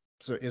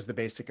 So is the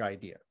basic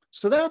idea.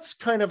 So that's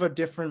kind of a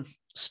different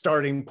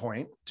starting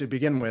point to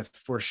begin with,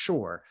 for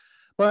sure.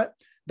 But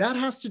that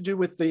has to do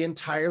with the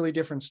entirely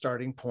different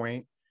starting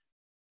point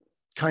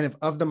kind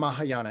of the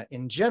Mahayana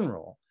in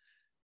general.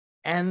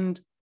 And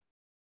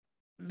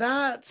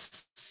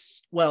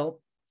that's,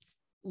 well,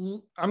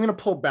 I'm going to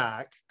pull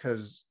back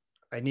because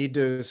I need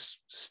to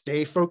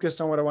stay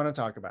focused on what I want to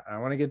talk about. I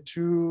don't want to get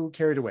too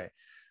carried away.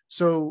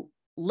 So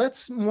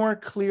let's more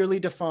clearly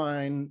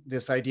define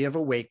this idea of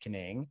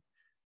awakening.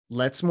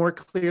 Let's more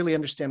clearly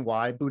understand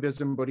why Buddhas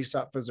and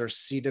Bodhisattvas are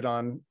seated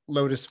on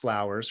lotus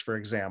flowers, for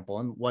example,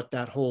 and what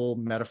that whole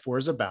metaphor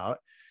is about.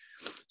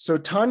 So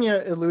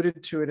Tanya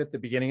alluded to it at the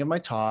beginning of my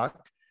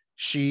talk.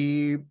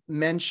 She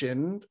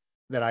mentioned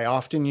that I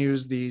often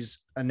use these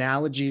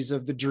analogies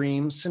of the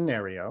dream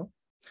scenario.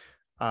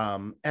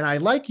 And I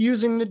like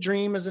using the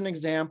dream as an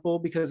example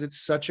because it's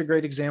such a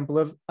great example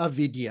of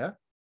avidya,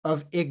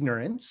 of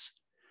ignorance.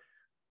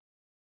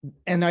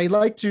 And I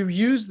like to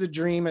use the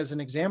dream as an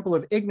example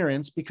of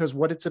ignorance because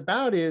what it's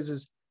about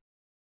is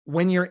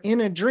when you're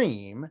in a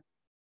dream,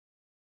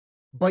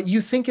 but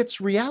you think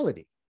it's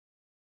reality.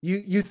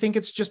 You think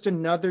it's just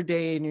another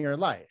day in your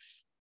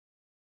life,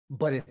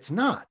 but it's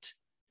not.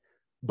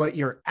 But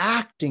you're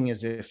acting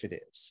as if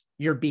it is.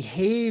 You're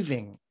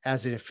behaving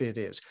as if it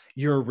is.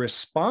 You're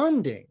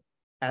responding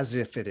as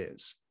if it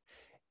is.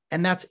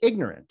 And that's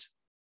ignorant.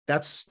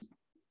 That's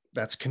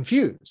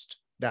confused.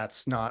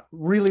 That's not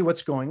really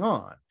what's going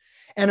on.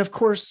 And of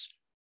course,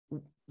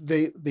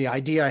 the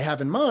idea I have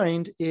in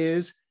mind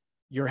is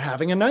you're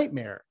having a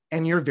nightmare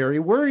and you're very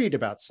worried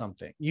about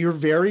something. You're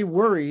very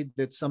worried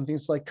that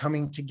something's like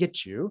coming to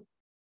get you.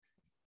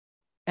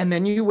 And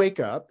then you wake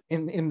up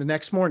in the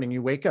next morning,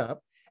 you wake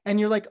up and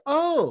you're like,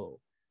 oh,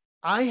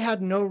 I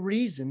had no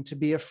reason to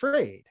be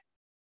afraid,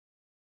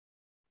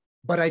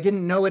 but I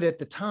didn't know it at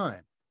the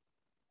time.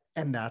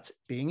 And that's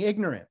being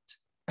ignorant.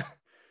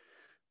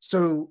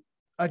 So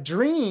a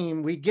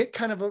dream, we get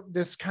kind of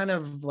this kind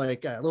of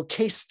like a little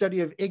case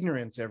study of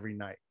ignorance every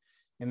night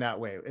in that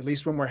way, at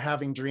least when we're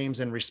having dreams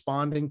and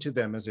responding to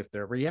them as if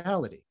they're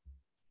reality.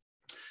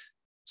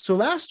 So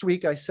last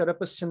week I set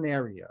up a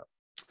scenario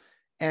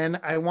and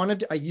I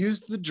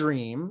used a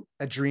dream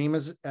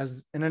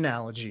as an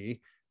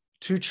analogy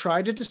to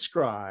try to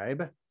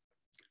describe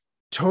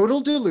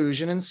total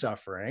delusion and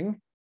suffering,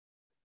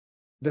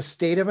 the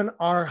state of an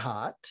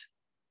arhat,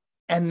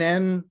 and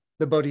then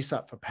the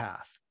bodhisattva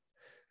path.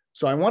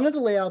 So I wanted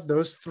to lay out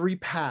those three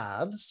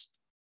paths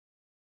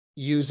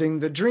using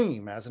the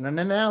dream as an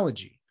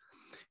analogy.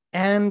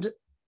 And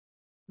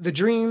the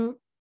dream,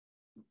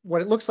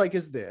 what it looks like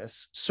is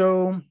this.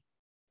 So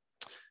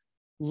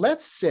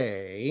let's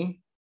say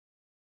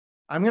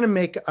I'm going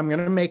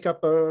to make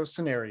up a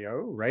scenario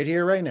right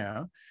here, right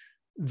now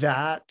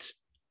that,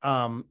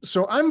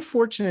 so I'm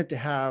fortunate to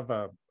have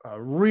a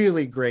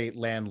really great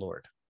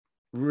landlord,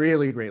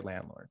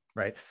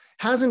 right?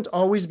 Hasn't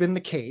always been the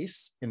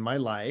case in my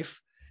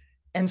life.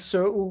 And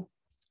so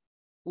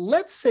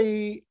let's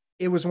say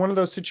it was one of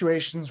those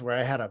situations where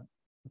I had a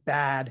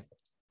bad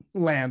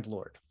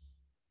landlord,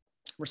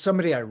 or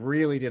somebody I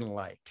really didn't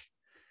like.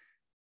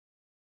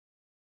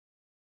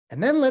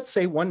 And then let's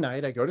say one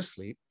night I go to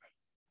sleep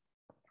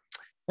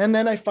and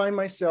then I find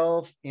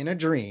myself in a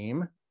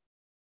dream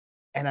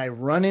and I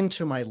run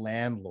into my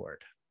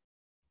landlord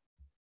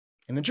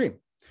in the dream.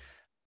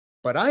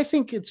 But I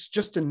think it's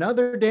just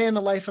another day in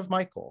the life of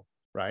Michael,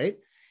 right?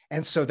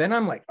 And so then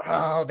I'm like,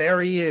 oh,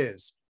 there he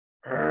is.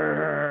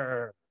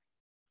 I'm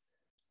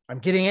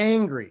getting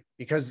angry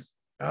because,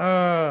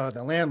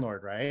 the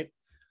landlord, right?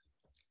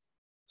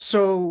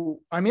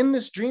 So I'm in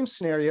this dream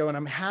scenario and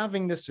I'm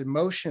having this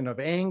emotion of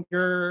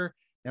anger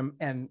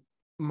and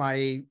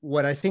my,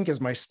 what I think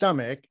is my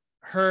stomach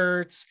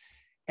hurts.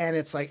 And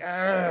it's like,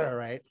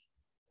 right?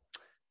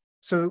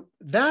 So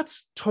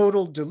that's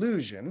total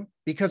delusion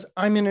because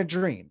I'm in a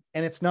dream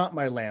and it's not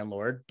my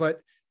landlord,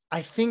 but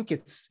I think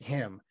it's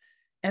him.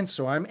 And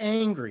so I'm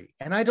angry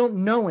and I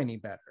don't know any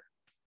better.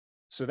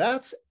 So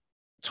that's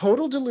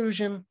total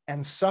delusion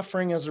and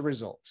suffering as a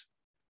result.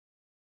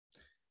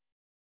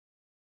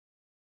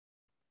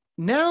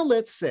 Now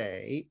let's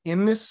say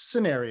in this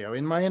scenario,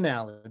 in my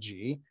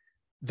analogy,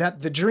 that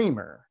the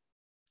dreamer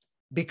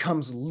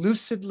becomes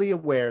lucidly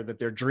aware that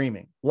they're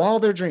dreaming while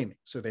they're dreaming.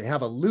 So they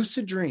have a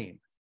lucid dream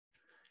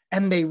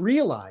and they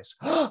realize,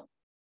 oh,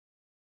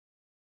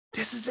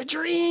 this is a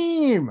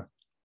dream,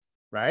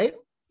 right?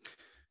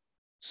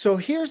 So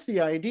here's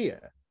the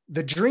idea.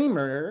 The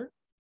dreamer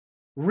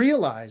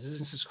realizes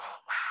and says, oh,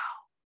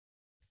 wow,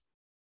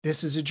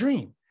 this is a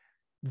dream.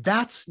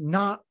 That's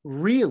not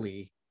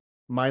really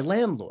my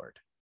landlord.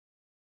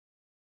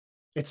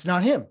 It's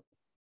not him.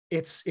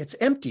 It's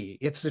empty.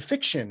 It's a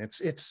fiction.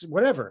 It's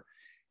whatever.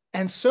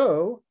 And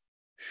so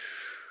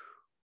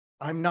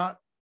I'm not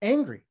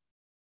angry.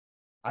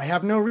 I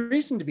have no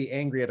reason to be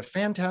angry at a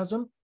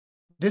phantasm.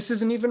 This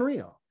isn't even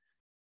real.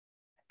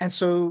 And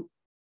so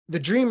the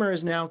dreamer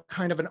is now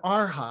kind of an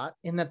arhat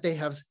in that they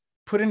have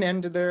put an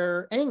end to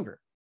their anger.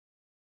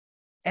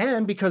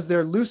 And because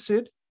they're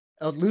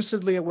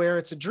lucidly aware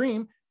it's a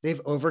dream,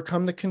 they've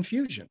overcome the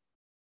confusion.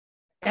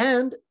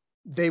 And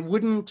they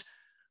wouldn't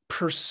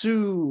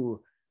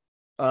pursue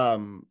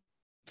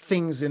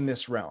things in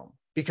this realm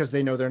because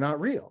they know they're not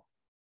real,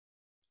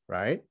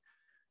 right?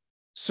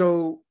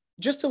 So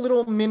just a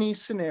little mini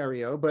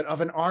scenario, but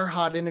of an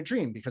arhat in a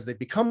dream, because they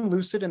become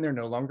lucid and they're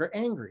no longer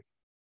angry.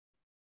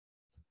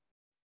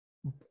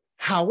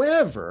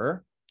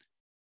 However,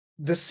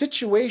 the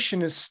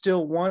situation is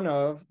still one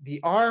of the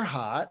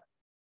arhat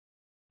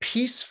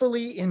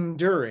peacefully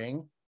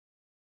enduring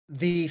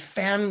the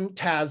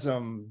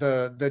phantasm,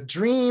 the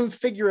dream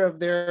figure of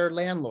their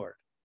landlord.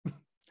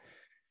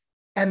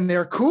 And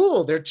they're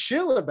cool, they're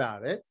chill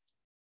about it,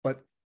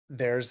 but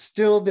there's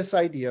still this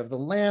idea of the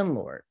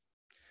landlord.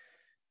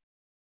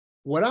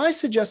 What I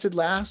suggested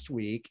last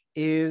week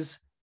is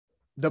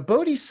the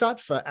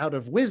bodhisattva, out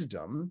of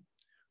wisdom,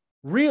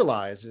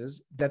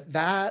 realizes that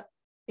that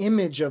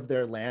image of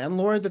their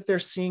landlord that they're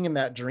seeing in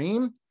that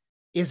dream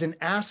is an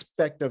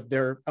aspect of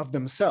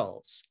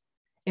themselves.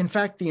 In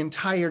fact, the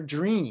entire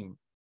dream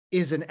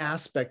is an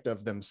aspect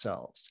of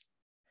themselves.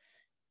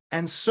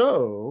 And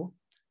so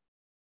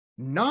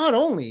not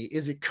only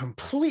is it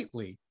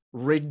completely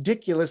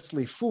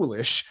ridiculously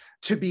foolish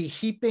to be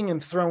heaping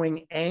and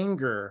throwing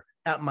anger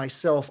at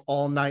myself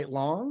all night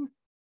long,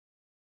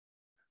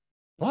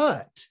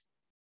 but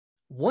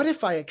what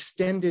if I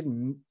extended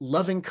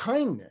loving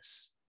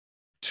kindness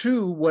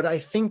to what I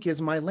think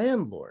is my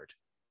landlord?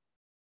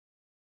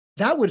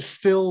 That would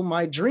fill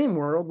my dream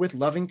world with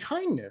loving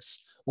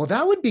kindness. Well,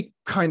 that would be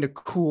kind of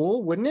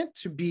cool, wouldn't it,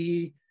 to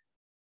be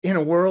in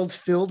a world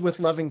filled with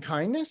loving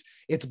kindness?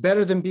 It's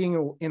better than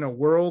being in a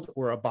world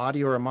or a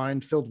body or a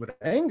mind filled with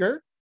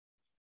anger.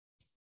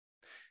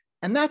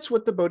 And that's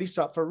what the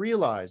bodhisattva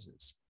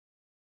realizes.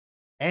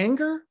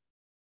 Anger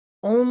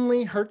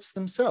only hurts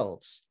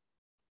themselves.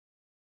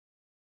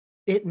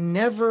 It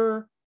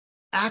never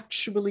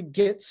actually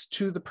gets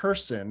to the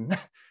person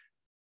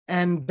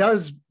and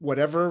does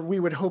whatever we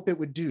would hope it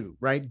would do,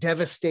 right?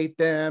 Devastate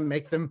them,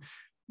 make them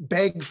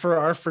beg for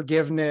our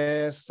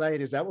forgiveness,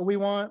 right? Is that what we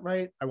want,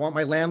 right? I want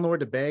my landlord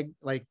to beg,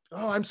 like,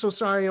 oh, I'm so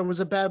sorry, I was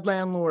a bad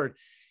landlord.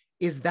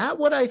 Is that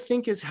what I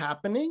think is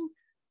happening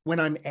when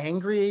I'm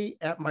angry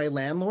at my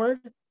landlord?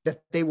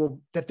 That they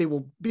will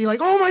be like,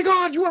 oh my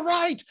God, you were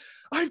right.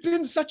 I've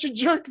been such a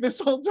jerk this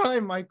whole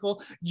time,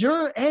 Michael.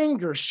 Your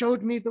anger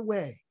showed me the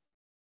way.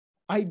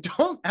 I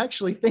don't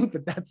actually think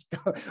that that's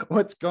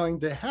what's going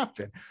to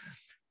happen.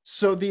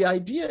 So the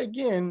idea,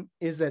 again,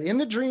 is that in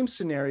the dream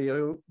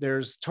scenario,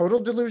 there's total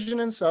delusion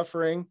and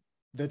suffering,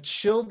 the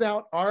chilled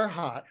out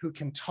arhat who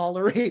can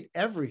tolerate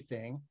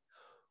everything,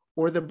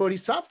 or the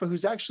bodhisattva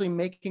who's actually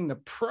making the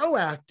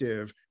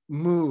proactive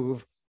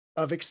move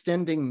of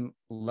extending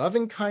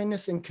loving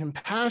kindness and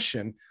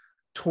compassion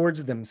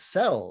towards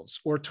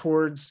themselves or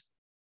towards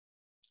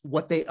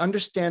what they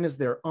understand as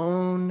their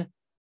own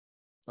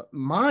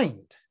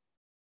mind.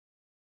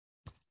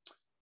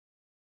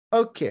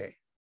 Okay,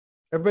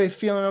 everybody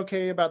feeling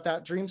okay about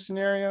that dream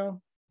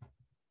scenario?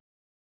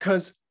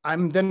 Because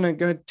I'm then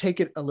going to take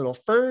it a little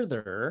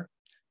further.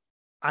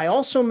 I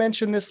also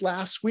mentioned this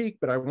last week,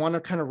 but I want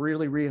to kind of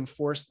really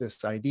reinforce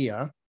this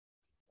idea.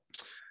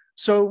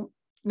 So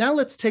now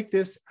let's take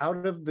this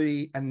out of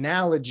the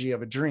analogy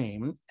of a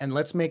dream and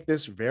let's make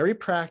this very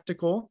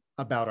practical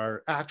about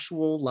our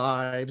actual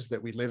lives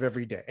that we live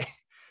every day.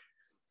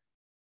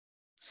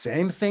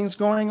 Same things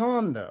going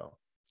on though.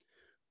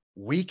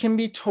 We can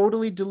be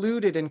totally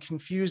deluded and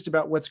confused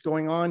about what's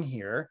going on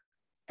here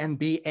and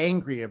be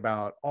angry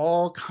about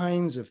all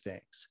kinds of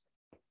things.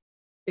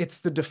 It's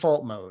the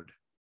default mode.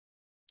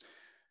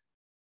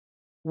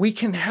 We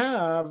can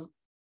have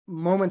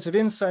moments of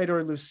insight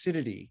or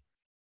lucidity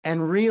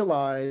and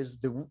realize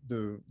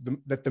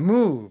that the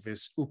move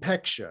is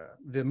upeksha,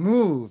 the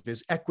move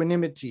is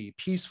equanimity,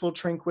 peaceful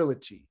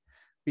tranquility,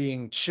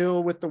 being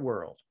chill with the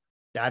world.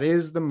 That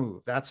is the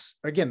move. That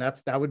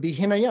would be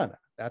Hinayana.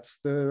 That's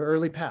the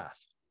early path.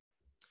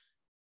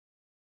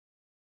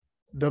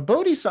 The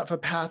bodhisattva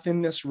path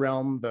in this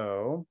realm,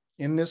 though,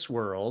 in this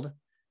world,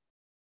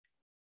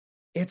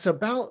 it's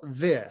about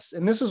this.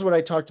 And this is what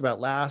I talked about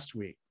last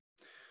week.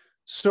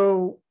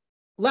 So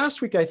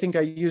last week, I think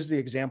I used the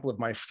example of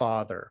my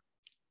father.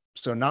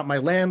 So not my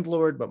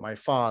landlord, but my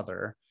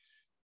father.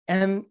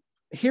 And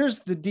here's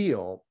the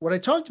deal. What I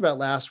talked about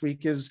last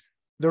week is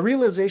the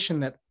realization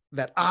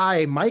that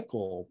I,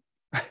 Michael,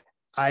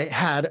 I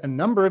had a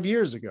number of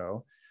years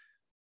ago,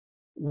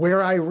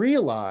 where I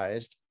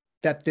realized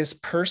that this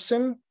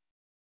person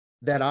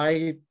that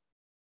I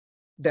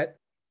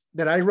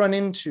run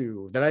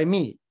into, that I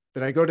meet,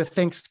 that I go to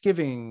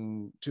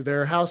Thanksgiving, to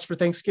their house for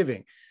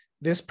Thanksgiving,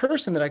 this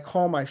person that I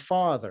call my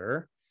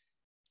father,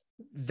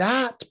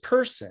 that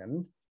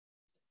person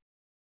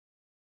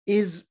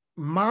is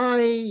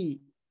my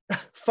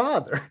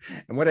father.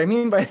 And what I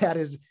mean by that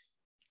is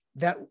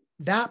that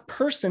that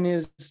person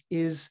is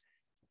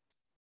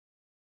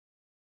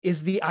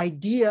the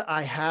idea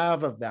I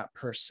have of that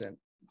person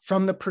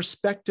from the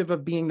perspective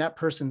of being that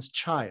person's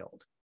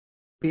child,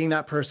 being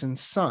that person's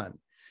son.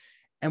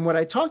 And what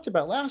I talked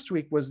about last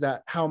week was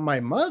that how my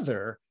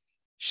mother,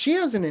 she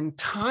has an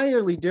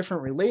entirely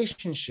different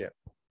relationship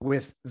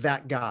with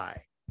that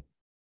guy.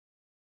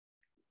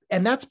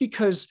 And that's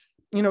because,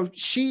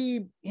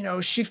 she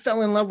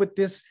fell in love with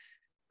this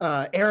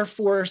Air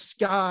Force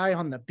guy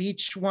on the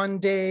beach one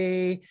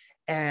day,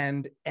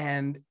 and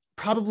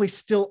probably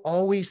still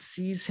always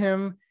sees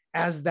him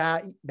as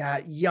that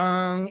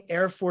young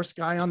Air Force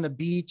guy on the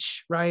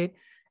beach, right?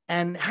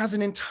 And has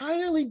an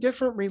entirely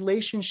different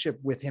relationship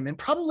with him, and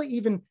probably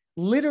even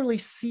literally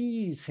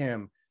sees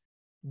him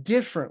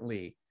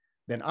differently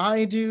than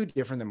I do,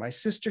 different than my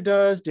sister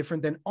does,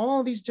 different than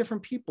all these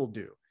different people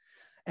do.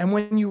 And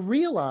when you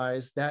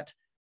realize that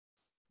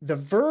the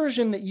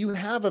version that you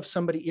have of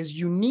somebody is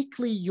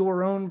uniquely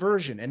your own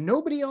version, and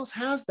nobody else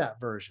has that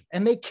version,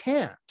 and they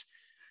can't.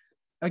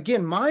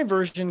 Again, my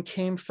version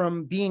came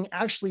from being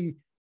actually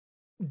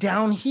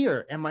down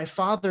here and my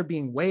father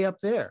being way up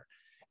there.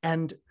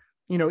 And,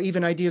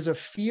 even ideas of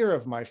fear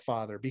of my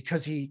father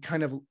because he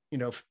kind of,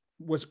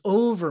 was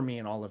over me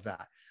and all of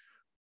that.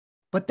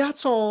 But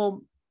that's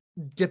all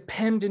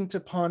dependent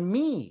upon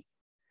me.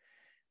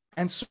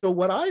 And so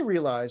what I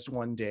realized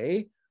one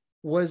day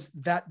was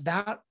that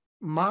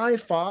my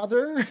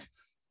father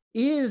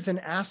is an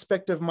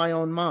aspect of my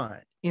own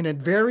mind in a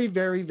very,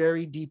 very,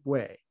 very deep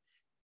way.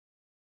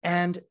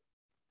 And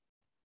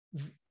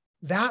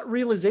that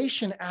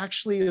realization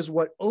actually is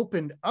what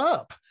opened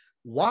up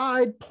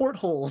wide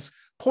portals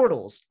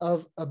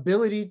of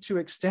ability to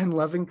extend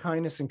loving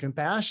kindness and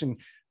compassion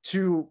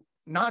to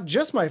not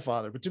just my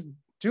father, but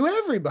to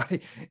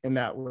everybody in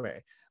that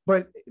way.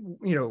 But,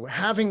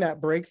 having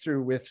that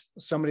breakthrough with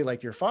somebody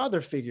like your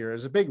father figure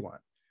is a big one.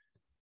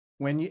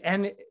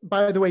 And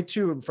by the way,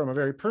 too, from a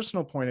very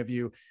personal point of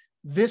view,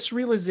 this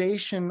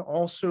realization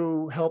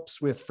also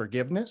helps with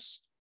forgiveness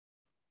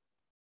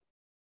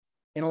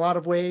in a lot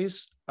of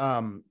ways.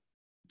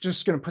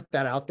 Just going to put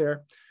that out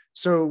there.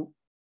 So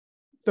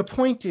the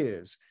point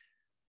is,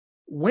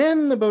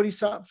 when the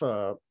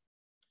Bodhisattva,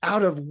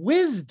 out of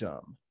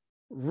wisdom,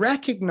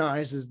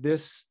 recognizes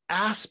this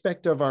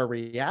aspect of our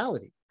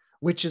reality,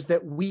 which is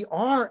that we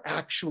are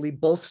actually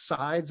both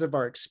sides of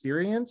our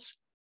experience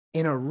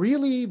in a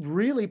really,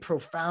 really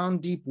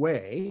profound, deep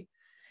way,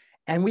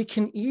 and we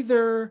can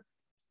either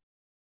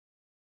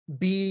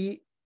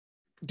be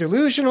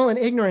delusional and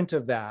ignorant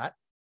of that,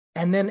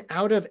 and then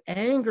out of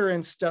anger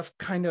and stuff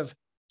kind of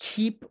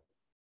keep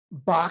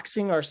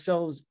boxing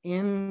ourselves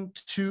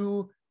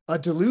into a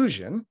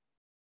delusion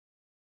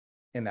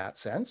in that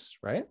sense,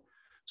 right?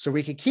 So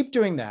we could keep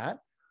doing that.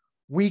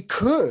 We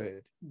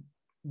could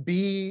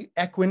be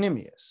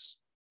equanimous.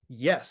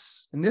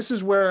 Yes. And this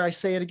is where I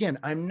say it again.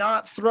 I'm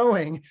not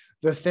throwing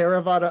the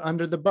Theravada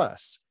under the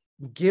bus,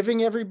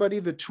 giving everybody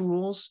the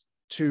tools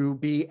to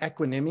be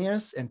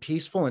equanimous and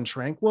peaceful and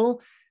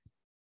tranquil.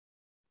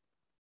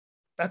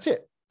 That's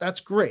it. That's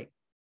great.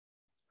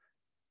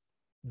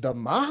 The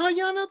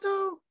Mahayana,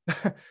 though,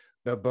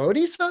 the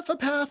Bodhisattva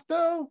path,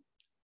 though,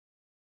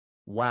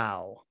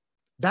 wow,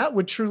 that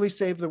would truly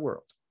save the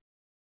world.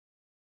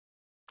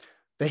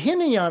 The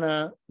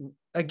Hinayana,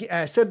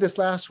 I said this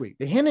last week,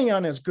 the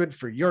Hinayana is good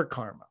for your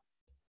karma.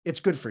 It's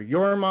good for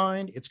your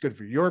mind. It's good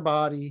for your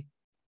body.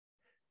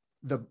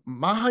 The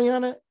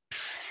Mahayana,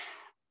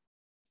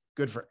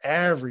 good for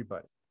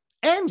everybody,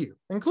 and you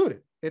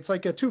included. It's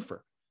like a twofer.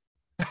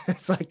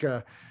 It's like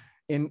a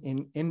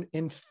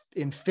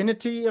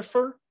infinity of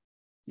fur.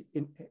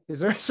 Is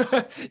there?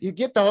 So you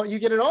get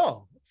it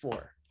all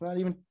for not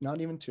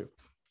even two.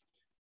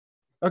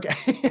 Okay.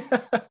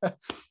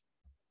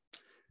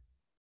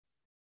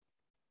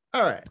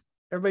 All right.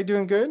 Everybody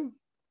doing good?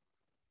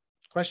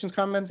 Questions,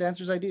 comments,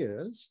 answers,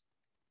 ideas?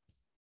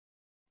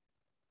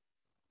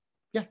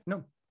 Yeah,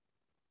 no.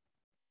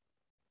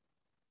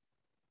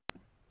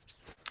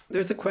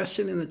 There's a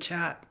question in the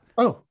chat.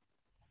 Oh,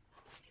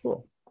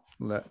 cool.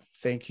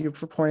 Thank you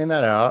for pointing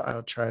that out.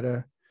 I'll try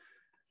to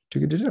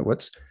do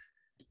what's.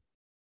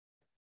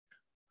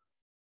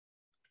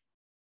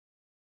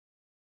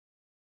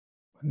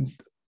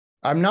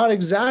 I'm not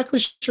exactly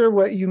sure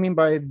what you mean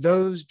by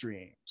those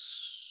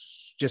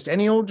dreams. Just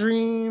any old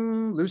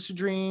dream, lucid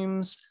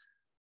dreams.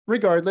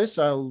 Regardless,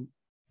 I'll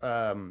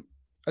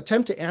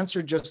attempt to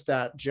answer just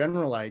that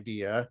general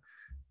idea.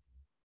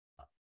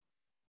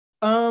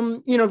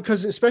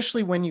 Because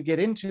especially when you get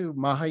into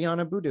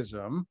Mahayana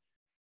Buddhism,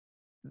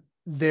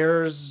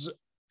 there's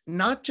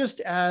not just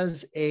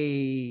as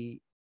a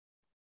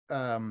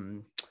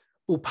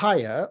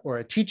upaya or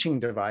a teaching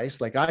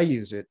device like I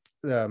use it.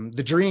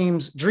 The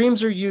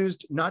dreams are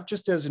used not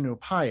just as an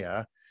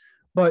upaya,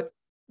 but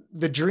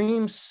the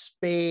dream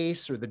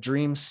space or the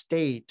dream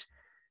state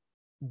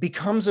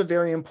becomes a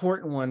very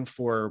important one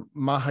for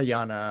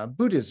Mahayana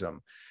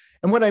Buddhism.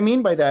 And what I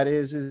mean by that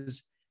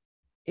is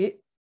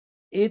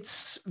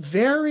it's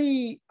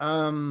very,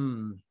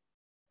 how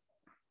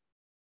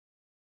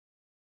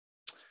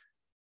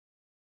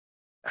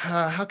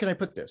can I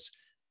put this?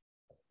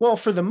 Well,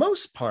 for the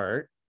most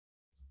part,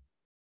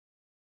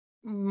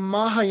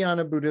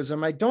 Mahayana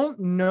Buddhism, I don't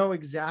know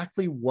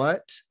exactly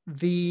what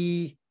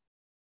the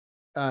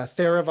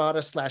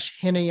Theravada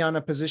 /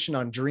 Hinayana position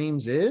on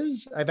dreams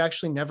is. I've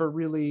actually never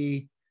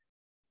really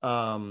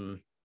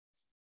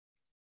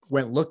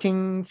went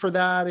looking for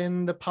that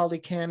in the Pali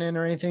Canon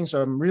or anything.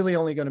 So I'm really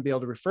only going to be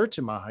able to refer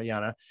to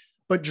Mahayana.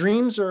 But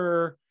dreams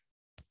are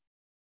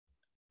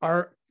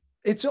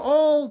it's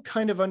all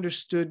kind of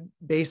understood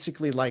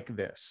basically like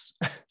this.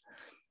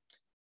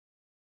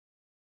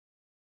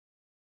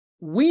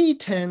 We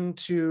tend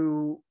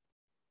to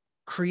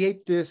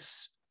create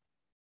this,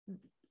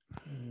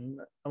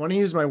 I want to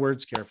use my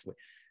words carefully.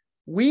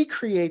 We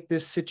create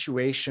this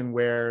situation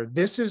where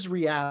this is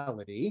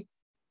reality,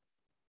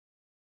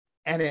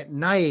 and at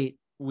night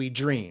we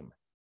dream.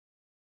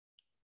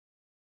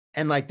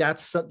 And like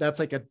that's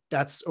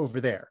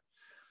over there.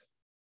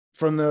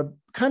 From the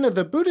kind of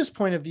the Buddhist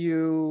point of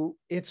view,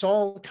 it's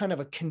all kind of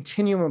a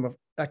continuum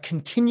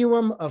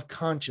of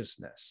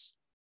consciousness,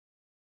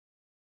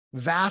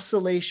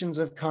 vacillations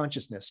of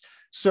consciousness.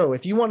 So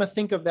if you want to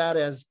think of that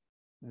as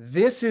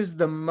this is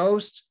the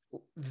most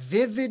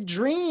vivid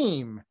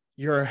dream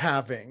you're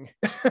having.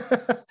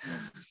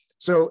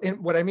 So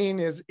what I mean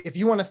is, if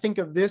you want to think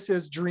of this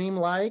as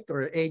dreamlike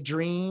or a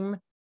dream,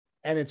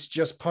 and it's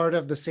just part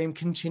of the same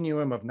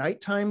continuum of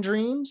nighttime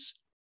dreams,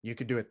 you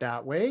could do it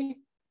that way.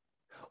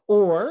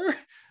 Or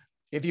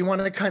if you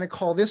want to kind of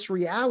call this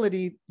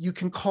reality, you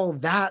can call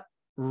that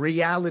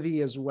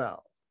reality as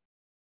well,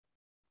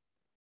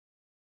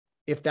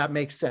 if that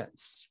makes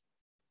sense.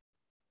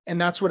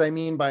 And that's what I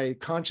mean by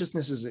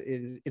consciousness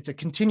it's a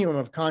continuum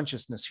of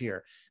consciousness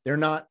here. They're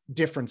not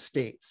different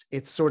states.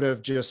 It's sort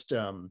of just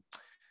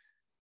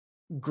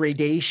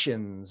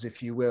gradations,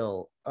 if you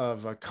will,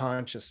 of a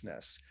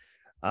consciousness.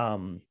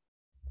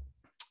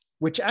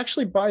 Which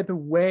actually, by the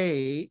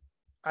way,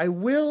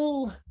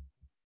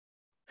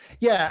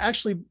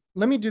 actually,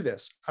 let me do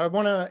this. I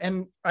want to,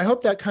 and I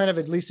hope that kind of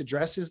at least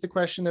addresses the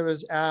question that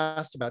was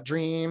asked about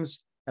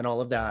dreams and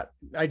all of that.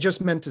 I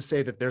just meant to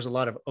say that there's a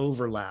lot of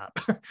overlap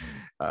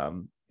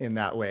in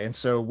that way. And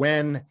so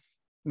when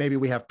maybe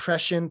we have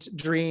prescient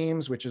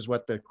dreams, which is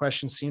what the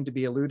question seemed to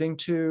be alluding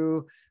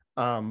to,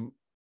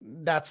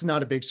 that's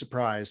not a big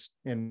surprise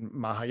in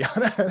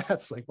Mahayana.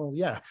 That's like, well,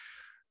 yeah.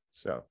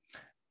 So,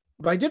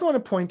 but I did want to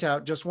point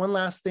out just one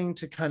last thing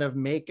to kind of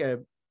make a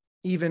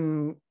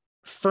even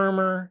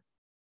firmer,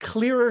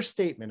 clearer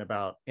statement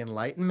about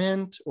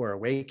enlightenment or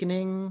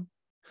awakening.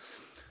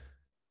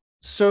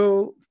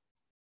 So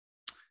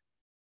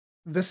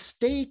the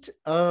state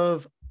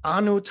of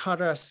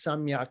Anuttara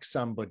Samyak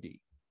Sambodhi,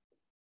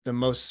 the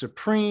most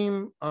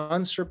supreme,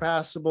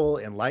 unsurpassable,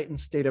 enlightened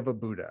state of a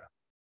Buddha.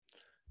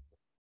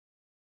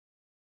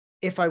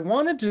 If I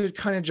wanted to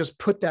kind of just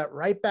put that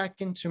right back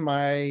into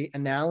my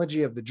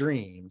analogy of the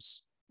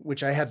dreams,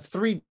 which I had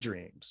 3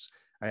 dreams.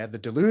 I had the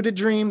deluded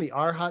dream, the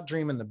arhat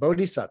dream, and the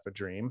bodhisattva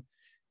dream.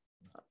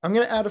 I'm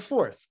going to add a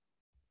 4th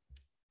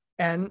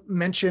and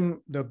mention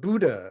the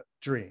Buddha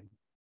dream.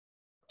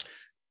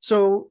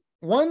 So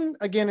one,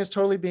 again, is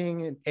totally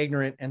being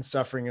ignorant and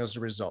suffering as a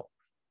result.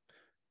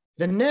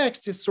 The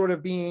next is sort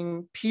of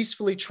being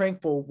peacefully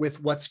tranquil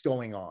with what's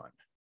going on.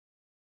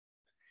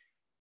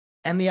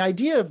 And the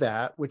idea of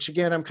that, which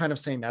again, I'm kind of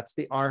saying that's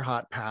the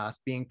arhat path,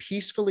 being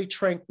peacefully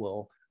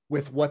tranquil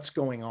with what's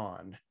going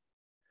on.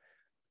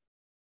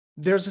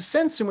 There's a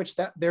sense in which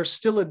that there's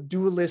still a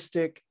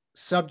dualistic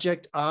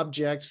subject,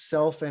 object,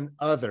 self, and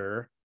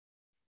other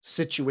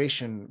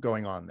situation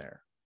going on there.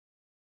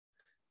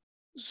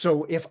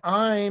 So if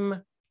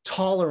I'm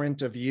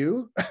tolerant of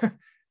you,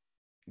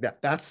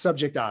 that's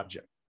subject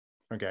object.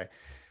 Okay.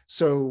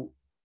 So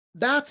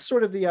that's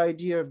sort of the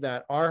idea of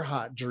that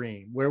arhat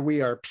dream, where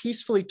we are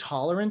peacefully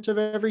tolerant of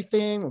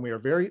everything, and we are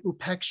very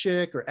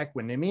upekshik or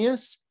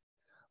equanimous,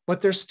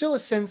 but there's still a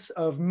sense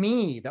of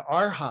me, the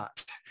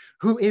arhat,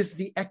 who is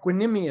the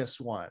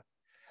equanimous one.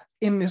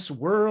 In this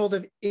world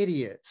of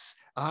idiots,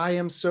 I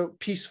am so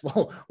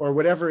peaceful, or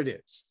whatever it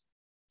is.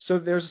 So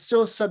there's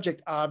still a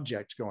subject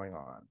object going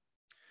on.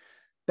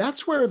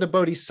 That's where the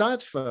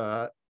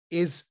bodhisattva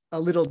is a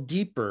little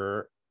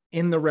deeper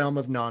in the realm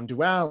of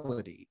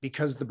non-duality,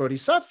 because the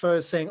bodhisattva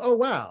is saying, oh,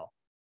 wow,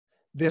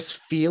 this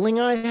feeling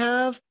I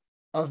have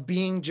of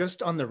being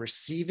just on the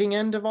receiving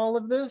end of all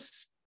of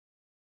this,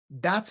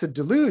 that's a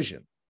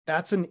delusion.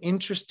 That's an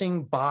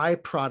interesting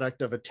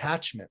byproduct of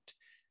attachment,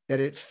 that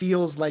it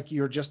feels like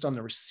you're just on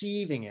the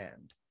receiving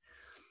end.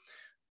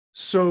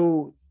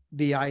 So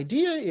the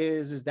idea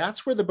is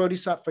that's where the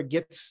bodhisattva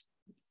gets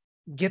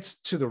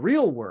to the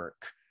real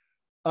work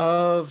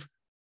of,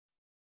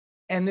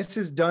 and this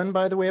is done,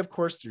 by the way, of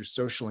course, through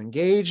social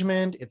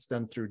engagement. It's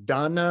done through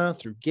dana,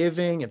 through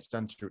giving. It's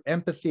done through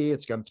empathy.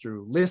 It's done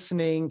through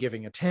listening,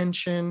 giving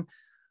attention.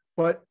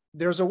 But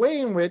there's a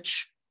way in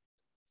which,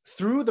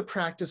 through the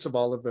practice of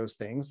all of those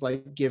things,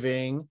 like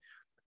giving,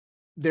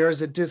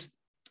 there's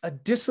a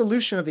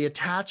dissolution of the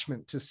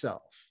attachment to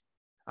self.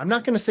 I'm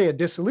not going to say a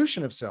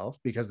dissolution of self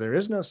because there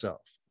is no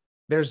self.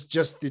 There's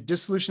just the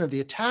dissolution of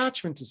the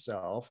attachment to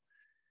self.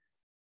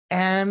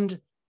 And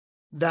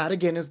that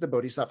again is the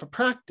bodhisattva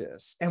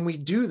practice. And we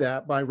do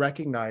that by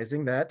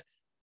recognizing that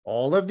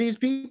all of these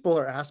people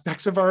are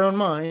aspects of our own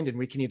mind, and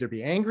we can either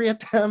be angry at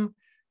them,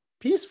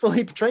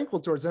 peacefully tranquil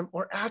towards them,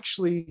 or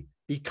actually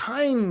be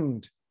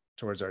kind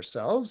towards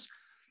ourselves.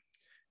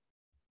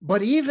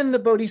 But even the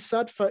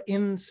bodhisattva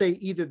in, say,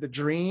 either the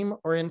dream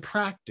or in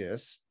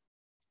practice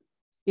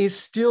is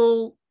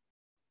still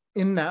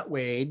in that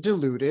way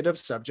deluded of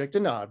subject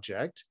and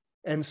object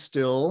and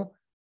still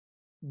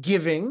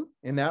giving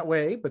in that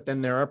way. But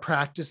then there are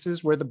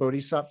practices where the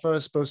bodhisattva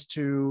is supposed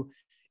to,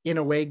 in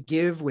a way,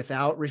 give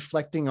without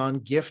reflecting on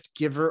gift,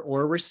 giver,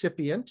 or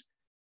recipient.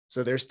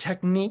 So there's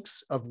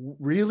techniques of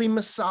really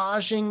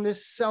massaging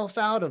this self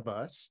out of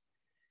us.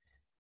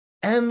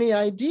 And the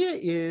idea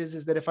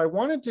is that if I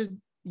wanted to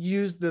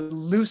use the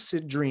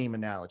lucid dream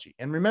analogy,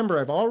 and remember,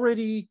 I've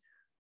already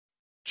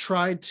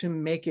tried to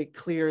make it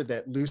clear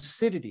that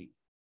lucidity,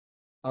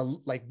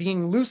 like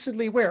being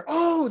lucidly aware,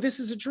 oh, this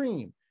is a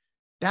dream,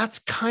 that's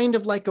kind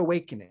of like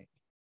awakening,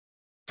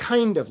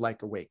 kind of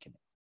like awakening.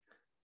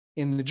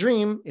 In the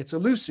dream, it's a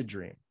lucid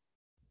dream.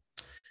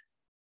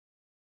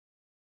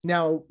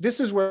 Now, this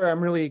is where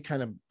I'm really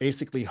kind of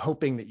basically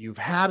hoping that you've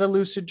had a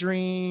lucid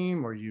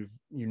dream, or you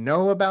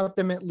know about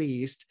them at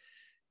least,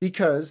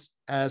 because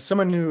as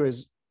someone who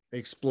has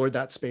explored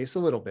that space a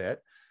little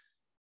bit,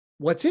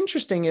 what's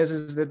interesting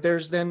is that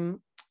there's then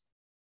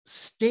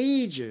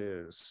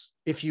stages,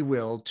 if you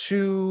will,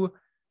 to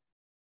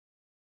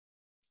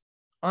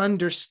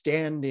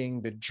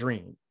understanding the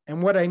dream.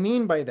 And what I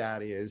mean by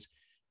that is,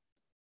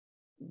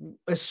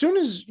 as soon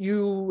as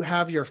you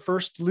have your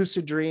first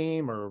lucid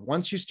dream, or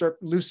once you start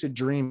lucid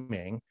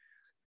dreaming,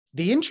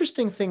 the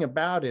interesting thing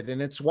about it,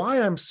 and it's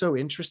why I'm so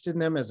interested in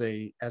them as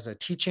a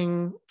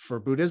teaching for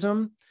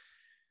Buddhism,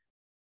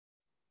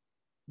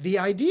 the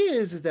idea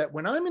is that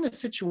when I'm in a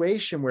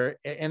situation where,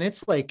 and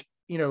it's like,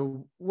 you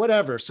know,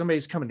 whatever,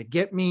 somebody's coming to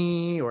get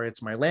me, or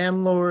it's my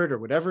landlord, or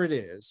whatever it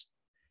is,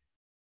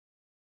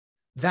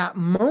 that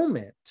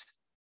moment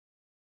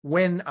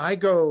when I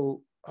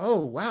go,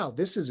 oh, wow,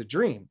 this is a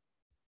dream.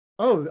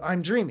 Oh,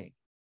 I'm dreaming.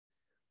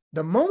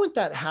 The moment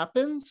that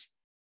happens,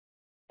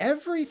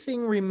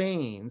 everything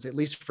remains, at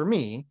least for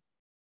me,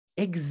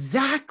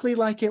 exactly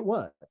like it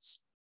was.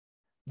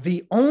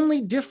 The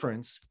only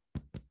difference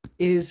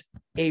is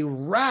a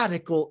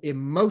radical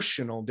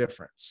emotional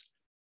difference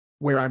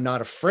where I'm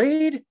not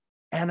afraid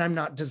and I'm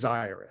not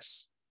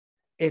desirous.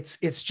 It's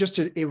just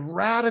a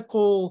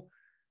radical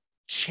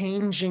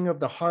changing of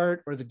the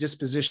heart or the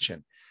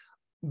disposition.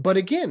 But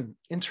again,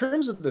 in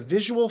terms of the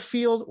visual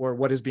field, or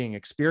what is being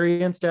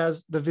experienced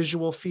as the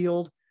visual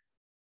field,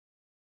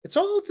 it's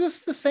all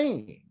just the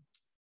same.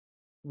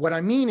 What I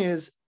mean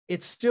is,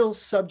 it's still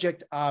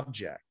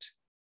subject-object.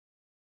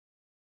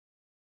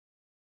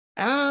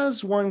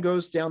 As one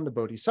goes down the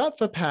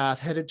bodhisattva path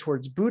headed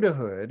towards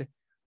Buddhahood,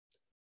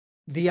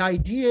 the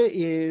idea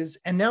is,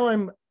 and now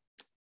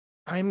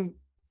I'm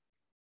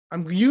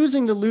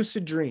using the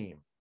lucid dream,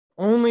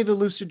 only the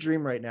lucid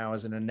dream right now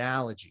as an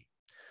analogy.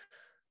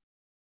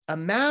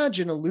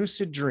 Imagine a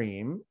lucid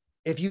dream.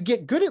 If you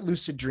get good at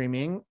lucid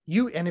dreaming,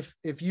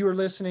 if you are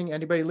listening,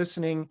 anybody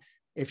listening,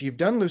 if you've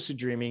done lucid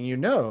dreaming, you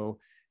know,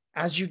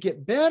 as you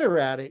get better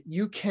at it,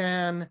 you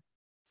can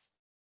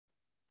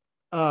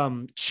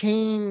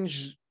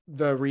change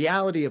the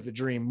reality of the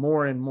dream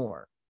more and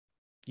more.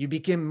 You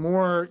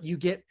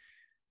get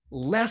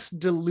less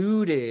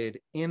deluded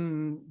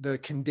in the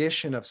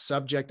condition of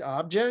subject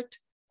object,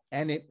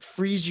 and it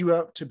frees you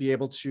up to be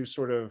able to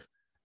sort of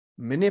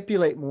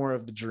manipulate more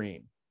of the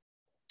dream.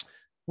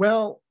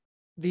 Well,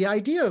 the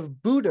idea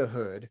of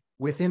Buddhahood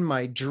within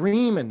my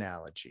dream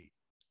analogy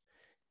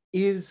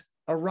is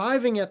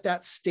arriving at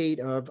that state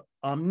of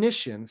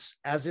omniscience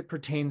as it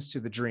pertains to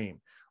the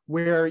dream,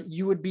 where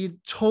you would be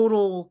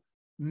total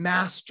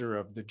master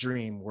of the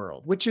dream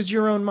world, which is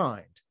your own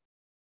mind.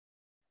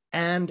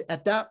 And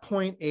at that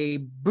point, a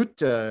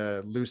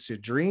Buddha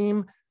lucid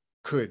dream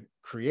could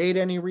create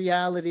any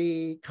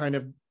reality, kind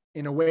of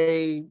in a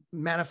way,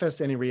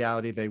 manifest any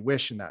reality they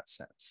wish in that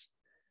sense.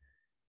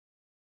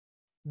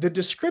 The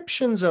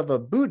descriptions of a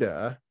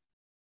Buddha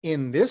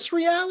in this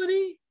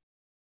reality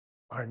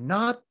are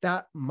not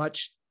that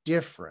much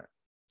different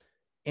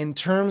in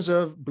terms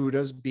of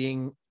Buddhas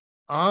being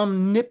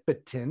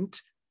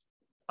omnipotent,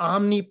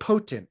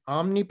 omnipotent,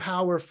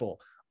 omnipowerful,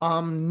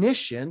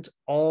 omniscient,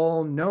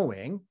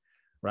 all-knowing,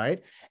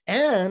 right?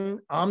 And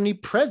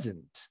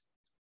omnipresent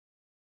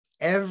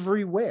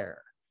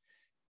everywhere.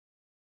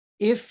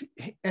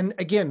 And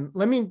again,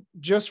 let me,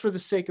 just for the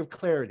sake of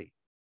clarity,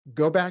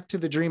 go back to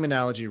the dream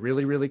analogy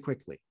really, really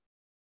quickly.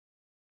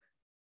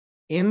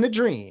 In the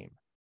dream,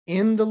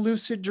 in the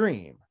lucid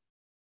dream,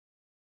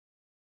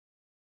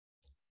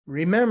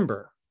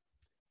 remember,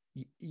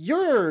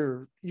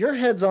 your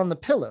head's on the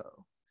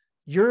pillow.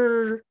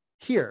 You're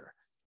here.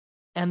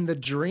 And the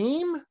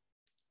dream,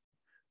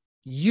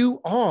 you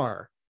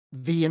are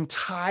the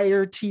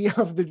entirety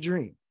of the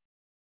dream.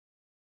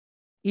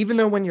 Even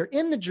though when you're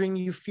in the dream,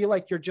 you feel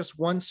like you're just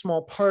one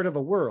small part of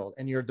a world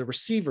and you're the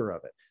receiver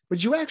of it,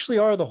 but you actually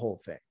are the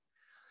whole thing.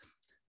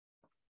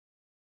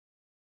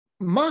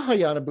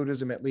 Mahayana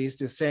Buddhism, at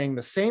least, is saying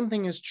the same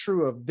thing is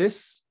true of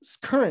this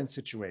current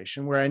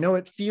situation, where I know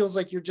it feels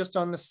like you're just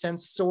on the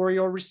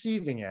sensorial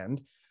receiving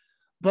end,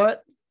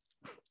 but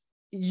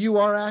you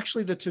are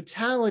actually the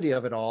totality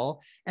of it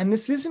all. And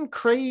this isn't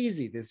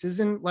crazy. This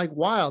isn't like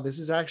wild. This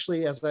is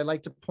actually, as I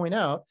like to point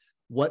out,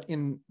 what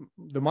in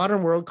the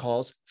modern world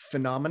calls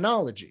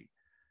phenomenology.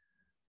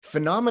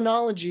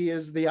 Phenomenology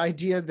is the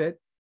idea that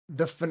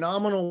the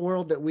phenomenal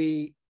world that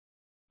we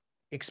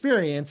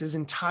experience is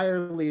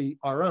entirely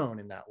our own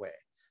in that way.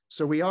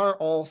 So we are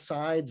all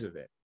sides of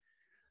it.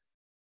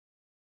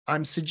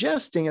 I'm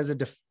suggesting, as a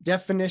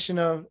definition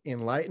of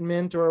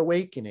enlightenment or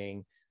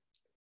awakening,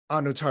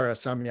 Anuttara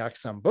Samyak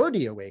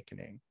Sambodhi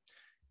awakening,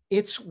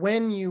 it's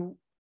when you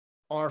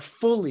are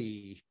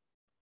fully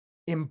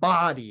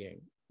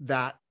embodying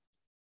that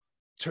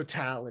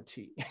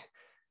totality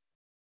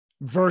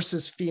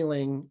versus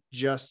feeling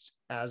just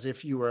as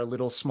if you were a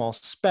little small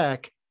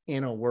speck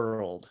in a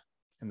world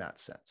in that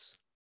sense.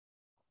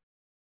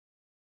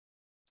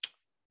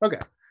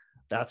 Okay,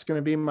 that's going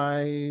to be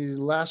my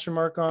last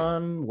remark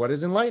on what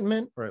is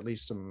enlightenment, or at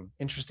least some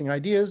interesting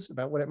ideas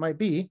about what it might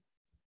be.